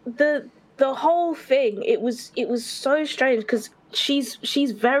 like the whole thing. It was so strange because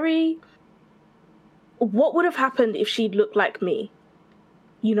she's very. What would have happened if she looked like me?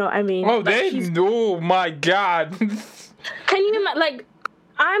 You know what I mean? Oh, oh my God. Can you imagine? Like,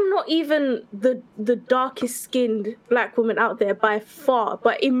 I'm not even the darkest skinned black woman out there by far,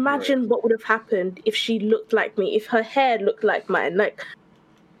 but imagine what would have happened if she looked like me, if her hair looked like mine. Like,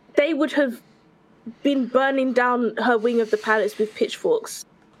 they would have been burning down her wing of the palace with pitchforks.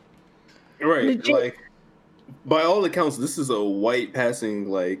 Right, Legit. like by all accounts, this is a white passing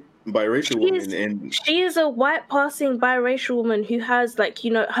like biracial woman, and She is a white passing biracial woman who has like,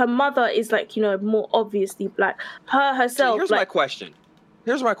 her mother is like, more obviously black. Her So herself, here's my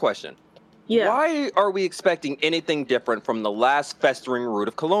question. yeah. Why are we expecting anything different from the last festering root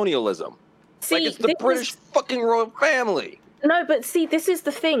of colonialism? See, Like it's the this British is- fucking royal family. No, but see, this is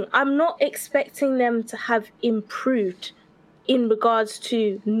the thing. I'm not expecting them to have improved in regards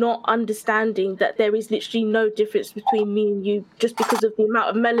to not understanding that there is literally no difference between me and you just because of the amount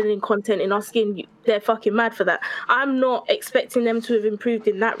of melanin content in our skin. They're fucking mad for that. I'm not expecting them to have improved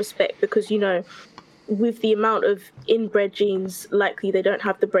in that respect because, with the amount of inbred genes, likely they don't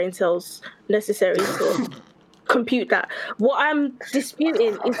have the brain cells necessary to compute that. What I'm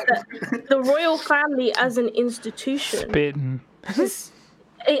disputing is that the royal family as an institution Spitting.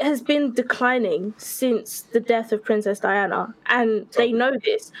 it has been declining since the death of Princess Diana, and they know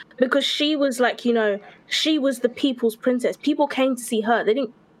this because she was like, she was the people's princess. People came to see her. They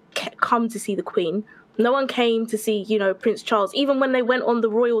didn't come to see the Queen. No one came to see, Prince Charles. Even when they went on the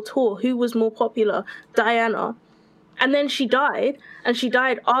royal tour, who was more popular? Diana. And then she died, and she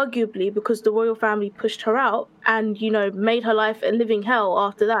died arguably because the royal family pushed her out and, made her life a living hell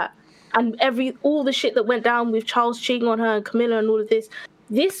after that. And all the shit that went down with Charles cheating on her and Camilla and all of this.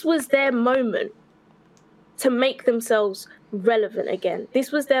 This was their moment to make themselves relevant again.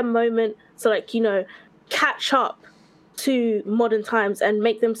 This was their moment to, catch up to modern times and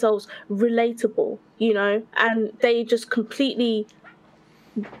make themselves relatable, and they just completely.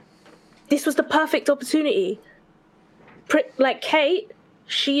 This was the perfect opportunity. Like Kate,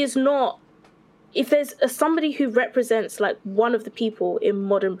 she is not. If there's somebody who represents like one of the people in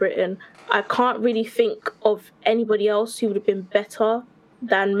modern Britain, I can't really think of anybody else who would have been better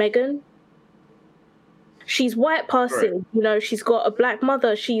than Meghan. She's white passing, she's got a black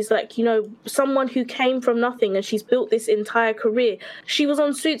mother. She's like, someone who came from nothing and she's built this entire career. She was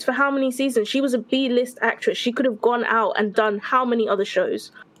on Suits for how many seasons? She was a B-list actress. She could have gone out and done how many other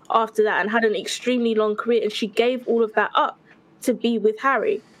shows after that and had an extremely long career. And she gave all of that up to be with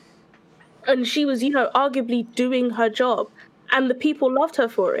Harry. And she was, arguably doing her job. And the people loved her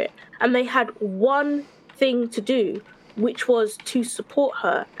for it. And they had one thing to do, which was to support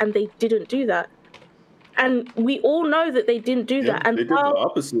her, and they didn't do that. And we all know that they didn't do that. And they did the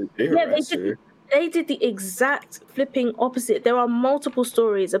opposite. They They did the exact flipping opposite. There are multiple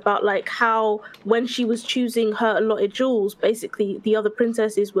stories about like how when she was choosing her allotted jewels, basically the other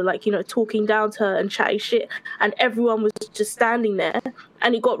princesses were like, talking down to her and chatting shit, and everyone was just standing there,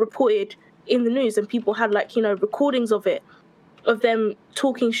 and it got reported in the news, and people had like, recordings of it, of them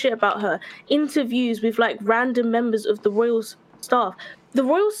talking shit about her, interviews with like random members of the royal staff. The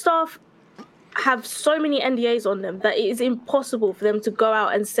royal staff have so many NDAs on them that it is impossible for them to go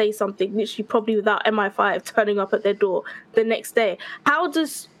out and say something, literally probably without MI5 turning up at their door the next day. How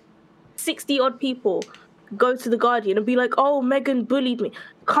does 60 odd people go to the Guardian and be like, oh, Meghan bullied me?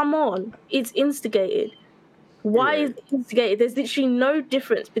 Come on, it's instigated. Why is it instigated? There's literally no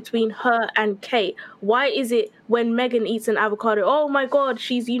difference between her and Kate. Why is it when Meghan eats an avocado, oh my God,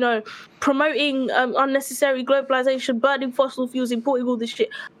 she's, promoting unnecessary globalization, burning fossil fuels, importing all this shit.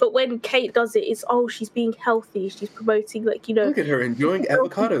 But when Kate does it, it's, oh, she's being healthy. She's promoting, like, Look at her enjoying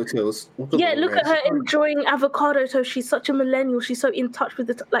avocado toast. Yeah, look at her enjoying avocado toast. She's such a millennial. She's so in touch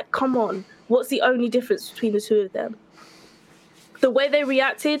with like, come on. What's the only difference between the two of them? The way they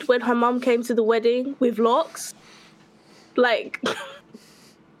reacted when her mum came to the wedding with locks, like,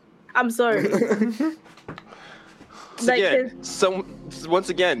 I'm sorry. Once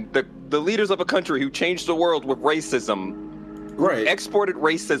again, the leaders of a country who changed the world with racism, right, exported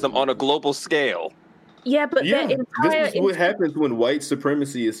racism on a global scale. Yeah, but this is what happens when white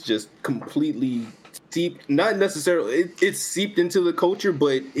supremacy is just completely seeped. Not necessarily, it's seeped into the culture,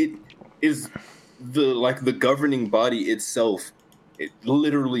 but it is the governing body itself. It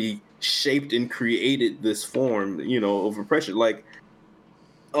literally shaped and created this form, of oppression. Like,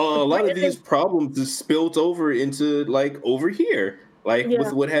 a lot of these problems is spilled over into, like, over here. Like,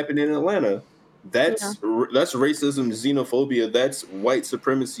 with what happened in Atlanta. That's racism, xenophobia. That's white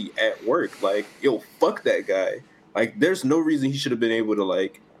supremacy at work. Like, yo, fuck that guy. Like, there's no reason he should have been able to,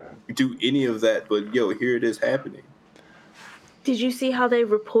 like, do any of that. But, yo, here it is happening. Did you see how they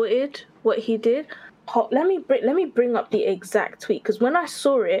reported what he did? Let me bring up the exact tweet, because when I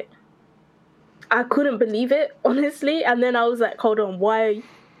saw it, I couldn't believe it, honestly. And then I was like, hold on, why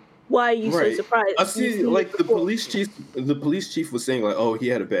are you so surprised? I see, like, the police chief was saying, like, oh, he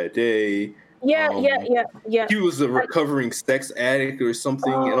had a bad day. Yeah. He was a recovering sex addict or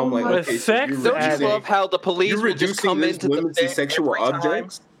something, and I'm like, okay, sex Don't you love how the police will just come into the women to sexual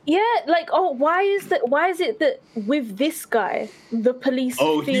objects? Yeah, like, oh, why is it that with this guy, the police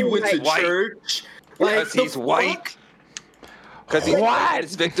he went to church? Because he's white. Because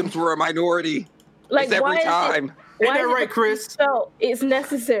his victims were a minority. Like, it's every time. Ain't that right, Chris? It's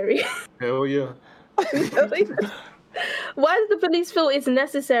necessary. Hell yeah. Why does the police feel it's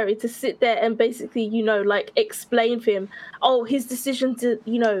necessary to sit there and basically, like, explain for him, oh, his decision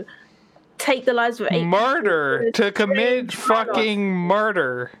to, take the lives of 8 people to commit fucking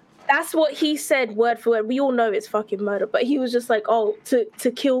murder. That's what he said, word for word. We all know it's fucking murder, but he was just like, oh,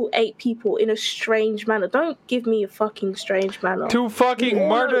 to kill 8 people in a strange manner. Don't give me a fucking strange manner. To fucking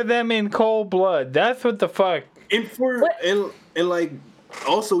murder them in cold blood. That's what the fuck. And like,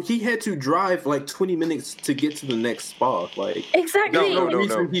 also, he had to drive like 20 minutes to get to the next spot. Like, exactly. No.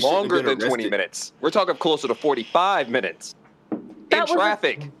 Longer than 20 minutes. We're talking closer to 45 minutes in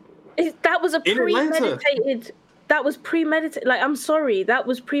traffic. That was a premeditated. That was premeditated. Like, I'm sorry, that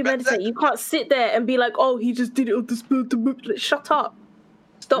was premeditated. You can't sit there and be like, oh, he just did it on the spur of the moment. Like, shut up.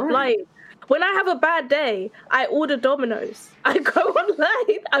 Stop lying. When I have a bad day, I order Domino's. I go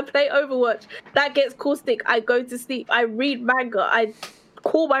online. I play Overwatch. That gets caustic. I go to sleep. I read manga. I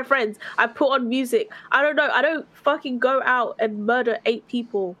call my friends. I put on music. I don't know. I don't fucking go out and murder 8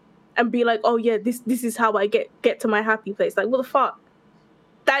 people and be like, oh yeah, this is how I get to my happy place. Like, what the fuck?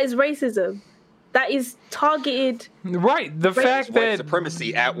 That is racism. That is targeted. Right. The fact that white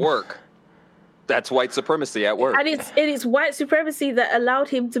supremacy at work. That's white supremacy at work. And it's white supremacy that allowed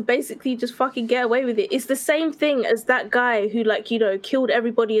him to basically just fucking get away with it. It's the same thing as that guy who, like, killed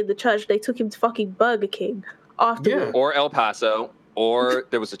everybody in the church. They took him to fucking Burger King afterwards. Yeah. Or El Paso. Or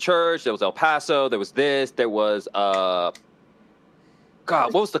there was a church, there was El Paso, there was this, there was God,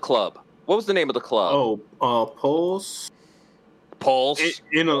 what was the club? What was the name of the club? Pulse. Pulse.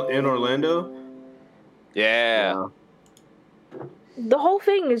 In Orlando? Yeah. The whole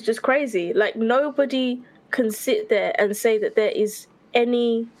thing is just crazy. Like, nobody can sit there and say that there is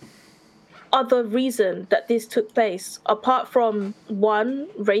any other reason that this took place apart from 1,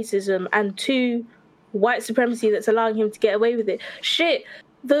 racism, and 2, white supremacy that's allowing him to get away with it. Shit,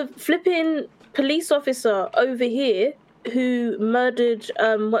 the flipping police officer over here who murdered,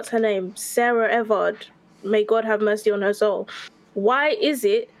 what's her name? Sarah Everard. May God have mercy on her soul. Why is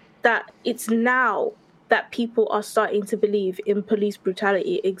it that it's now that people are starting to believe in police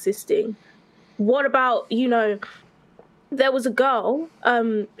brutality existing? what about, there was a girl,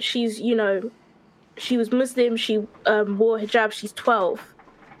 she's, she was Muslim, she wore hijab, she's 12.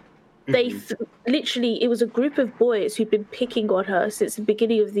 They literally, it was a group of boys who'd been picking on her since the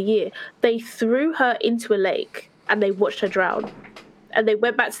beginning of the year. They threw her into a lake and they watched her drown. And they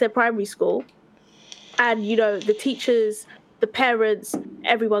went back to their primary school. And, the teachers, the parents,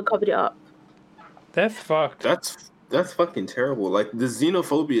 everyone covered it up. That's fucked. That's fucking terrible. Like, the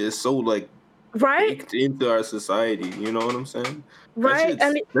xenophobia is so, like, right? baked into our society. You know what I'm saying? Right.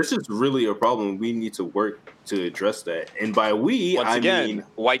 That's just really a problem. We need to work to address that. And by we, Once I again, mean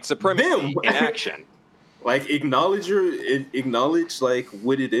white supremacy them. in action. Like, acknowledge like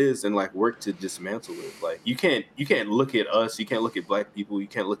what it is and like work to dismantle it. Like, you can't look at us, you can't look at black people, you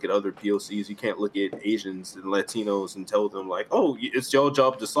can't look at other POCs, you can't look at Asians and Latinos and tell them like, oh, it's your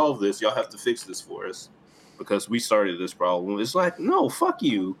job to solve this, y'all have to fix this for us because we started this problem. It's like, no, fuck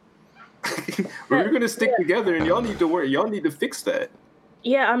you. We're gonna stick together and y'all need to work, y'all need to fix that.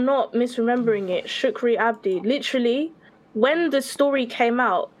 Yeah, I'm not misremembering it. Shukri Abdi, literally, when the story came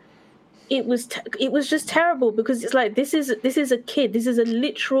out, it was just terrible because it's like this is a kid, this is a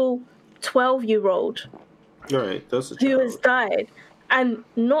literal 12-year-old Right, that's a who has died, and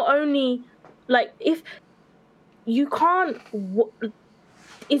not only like if you can't,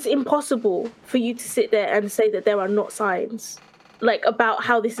 it's impossible for you to sit there and say that there are not signs like about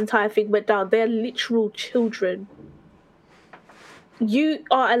how this entire thing went down. They're literal children. You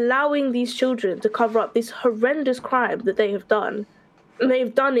are allowing these children to cover up this horrendous crime that they have done. And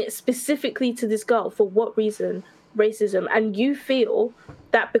they've done it specifically to this girl. For what reason? Racism. And you feel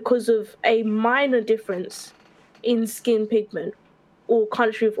that because of a minor difference in skin pigment or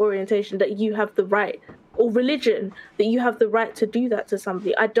country of orientation that you have the right, or religion, that you have the right to do that to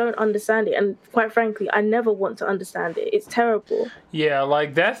somebody. I don't understand it. And quite frankly, I never want to understand it. It's terrible. Yeah,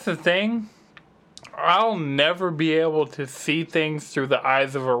 like, that's the thing. I'll never be able to see things through the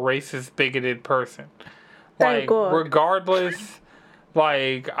eyes of a racist, bigoted person. Thank God. Regardless,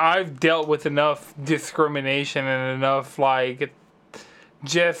 like, I've dealt with enough discrimination and enough, like,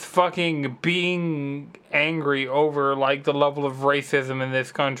 just fucking being angry over, like, the level of racism in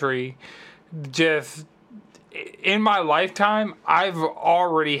this country. Just, in my lifetime, I've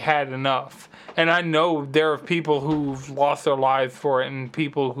already had enough. And I know there are people who've lost their lives for it and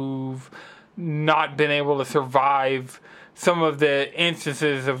people who've not been able to survive some of the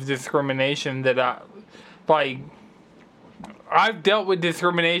instances of discrimination that I've dealt with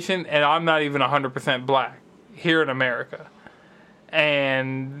discrimination and I'm not even 100% black here in America.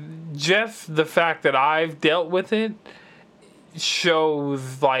 And just the fact that I've dealt with it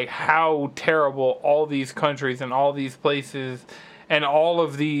shows like how terrible all these countries and all these places and all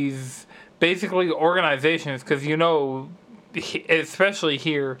of these basically organizations, because especially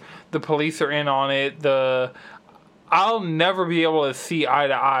here, the police are in on it. I'll never be able to see eye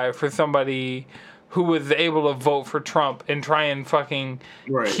to eye for somebody who was able to vote for Trump and try and fucking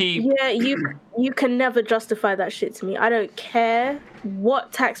keep... Yeah, you can never justify that shit to me. I don't care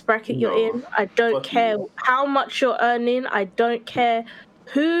what tax bracket you're in. I don't care how much you're earning. I don't care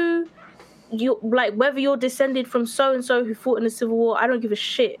who you like, whether you're descended from so and so who fought in the Civil War. I don't give a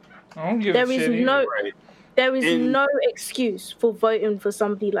shit. I don't give a shit either. There is no excuse for voting for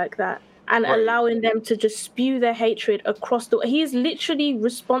somebody like that and allowing them to just spew their hatred across the... He is literally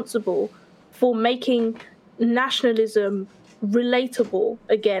responsible for making nationalism relatable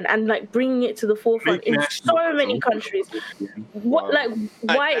again and like bringing it to the forefront in so many countries. What, like,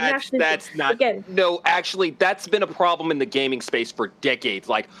 white nationalism? That's not again. No, actually, that's been a problem in the gaming space for decades.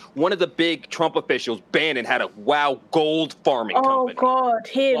 Like, one of the big Trump officials, Bannon, had a WoW gold farming company. Oh God,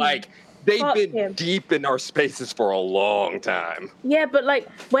 him. Like, they've been deep in our spaces for a long time. Yeah, but like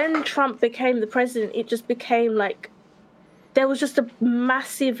when Trump became the president, it just became like there was just a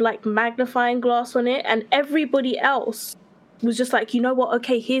massive like magnifying glass on it, and everybody else was just like, you know what?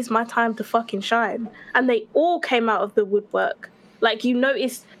 Okay, here's my time to fucking shine. And they all came out of the woodwork. Like, you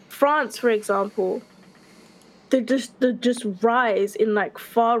notice France, for example, the just rise in like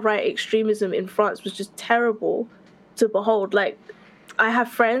far right extremism in France was just terrible to behold. Like, I have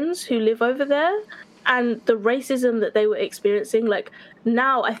friends who live over there, and the racism that they were experiencing, like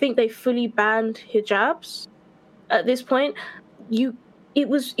now I think they fully banned hijabs at this point. It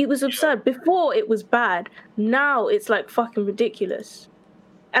was absurd. Before it was bad. Now it's like fucking ridiculous.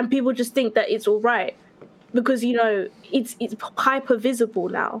 And people just think that it's all right because, it's hyper visible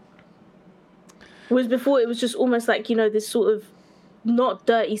now. Whereas before it was just almost like, this sort of not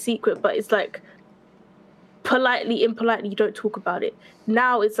dirty secret, but it's like politely, impolitely, you don't talk about it.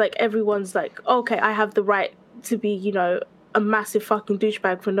 Now it's like everyone's like, okay, I have the right to be, a massive fucking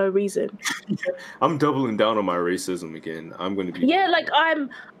douchebag for no reason. I'm doubling down on my racism again. I'm going to be. Yeah, like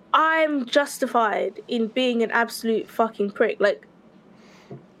I'm justified in being an absolute fucking prick. Like,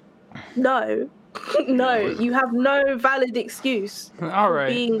 no, no, you have no valid excuse All for right.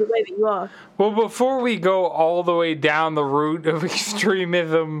 being the way that you are. Well, before we go all the way down the route of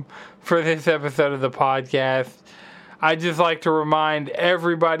extremism for this episode of the podcast, I'd just like to remind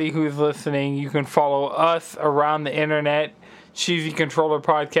everybody who's listening, you can follow us around the internet,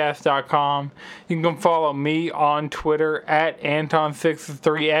 cheesycontrollerpodcast.com. You can follow me on Twitter at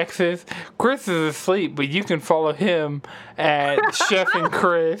Anton63X's. Chris is asleep, but you can follow him at Chef and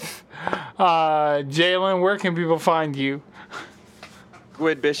Chris. Jalen, where can people find you?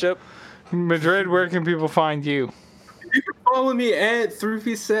 Squid Bishop. Madrid, where can people find you? You can follow me at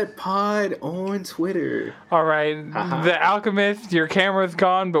 3% Pod on Twitter. All right, The Alchemist, your camera's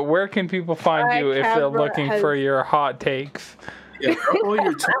gone, but where can people find My you if they're camera looking has- for your hot takes? Yeah, all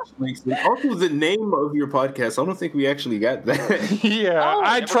your Twitch links. Also, the name of your podcast. I don't think we actually got that. Yeah, Oh,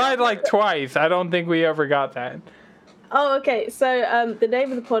 I never tried like twice. I don't think we ever got that. Oh, okay. So the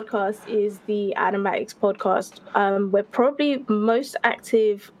name of the podcast is the Animatics Podcast. We're probably most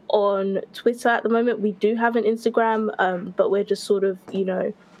active on Twitter at the moment. We do have an Instagram, but we're just sort of,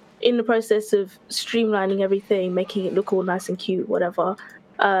 in the process of streamlining everything, making it look all nice and cute, whatever.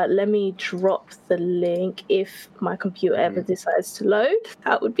 Let me drop the link if my computer ever decides to load.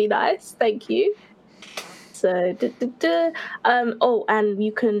 That would be nice. Thank you. So, and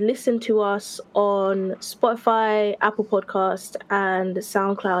you can listen to us on Spotify, Apple Podcast, and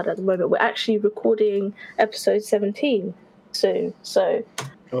SoundCloud at the moment. We're actually recording episode 17 soon, so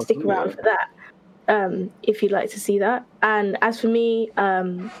stick around for that if you'd like to see that. And as for me,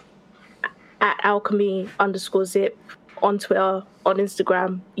 at alchemy_zip on Twitter, on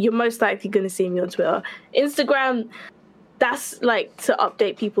Instagram. You're most likely going to see me on Twitter. Instagram, that's like to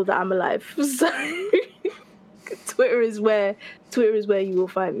update people that I'm alive. So Twitter is where you will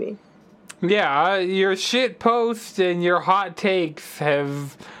find me. Yeah, your shit posts and your hot takes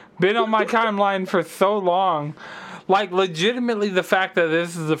have been on my timeline for so long. Like, legitimately, the fact that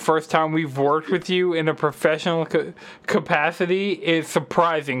this is the first time we've worked with you in a professional capacity is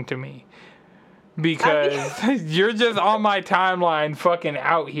surprising to me. Because you're just on my timeline fucking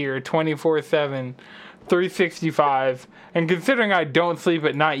out here 24/7, 365. And considering I don't sleep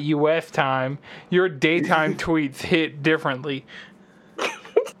at night US time, your daytime tweets hit differently.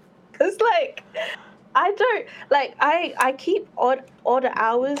 It's like, I don't, like, I keep odder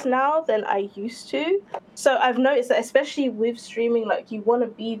hours now than I used to. So I've noticed that, especially with streaming, like, you want to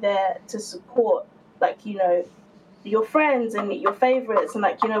be there to support, like, your friends and your favorites, and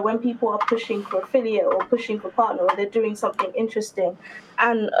like, when people are pushing for affiliate or pushing for partner, or they're doing something interesting.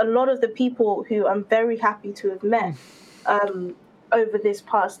 And a lot of the people who I'm very happy to have met over this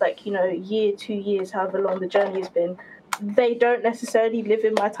past, like, year, 2 years, however long the journey has been, they don't necessarily live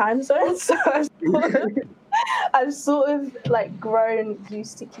in my time zone. So I've sort of like grown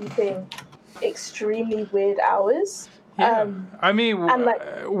used to keeping extremely weird hours. Yeah. I mean, and, like,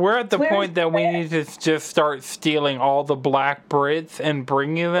 we're at the point that we need to just start stealing all the black Brits and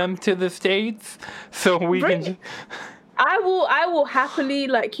bringing them to the States so we can... I will happily,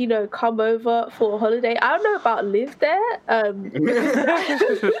 like, come over for a holiday. I don't know about live there.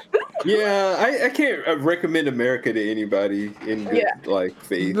 Yeah, I can't recommend America to anybody in good, like,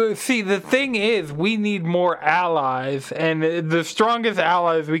 faith. See, the thing is, we need more allies, and the strongest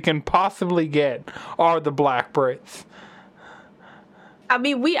allies we can possibly get are the black Brits. I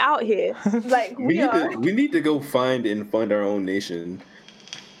mean, we out here. Like, we need to go find and fund our own nation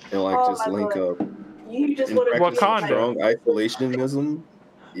and, like, just link up. You just want to Wakanda. Strong isolationism.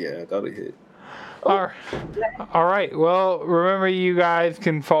 Yeah, that'll hit. All right. Well, remember, you guys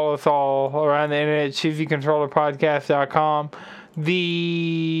can follow us all around the internet, cheesycontrollerpodcast.com.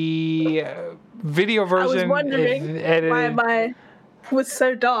 The video version is edited. why my was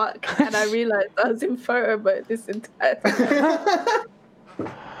so dark, and I realized I was in photo mode this entire time.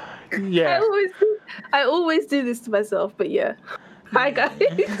 Yeah. I always do this to myself, but yeah. Hi guys.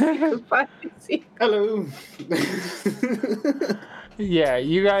 Hello. Yeah,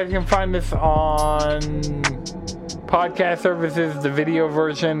 you guys can find us on podcast services. The video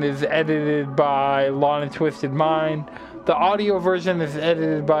version is edited by Lana Twisted Mind. The audio version is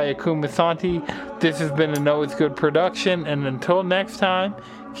edited by Akuma Santi. This has been a Know It's Good production, and until next time,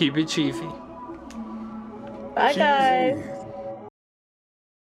 keep it cheesy. Bye guys.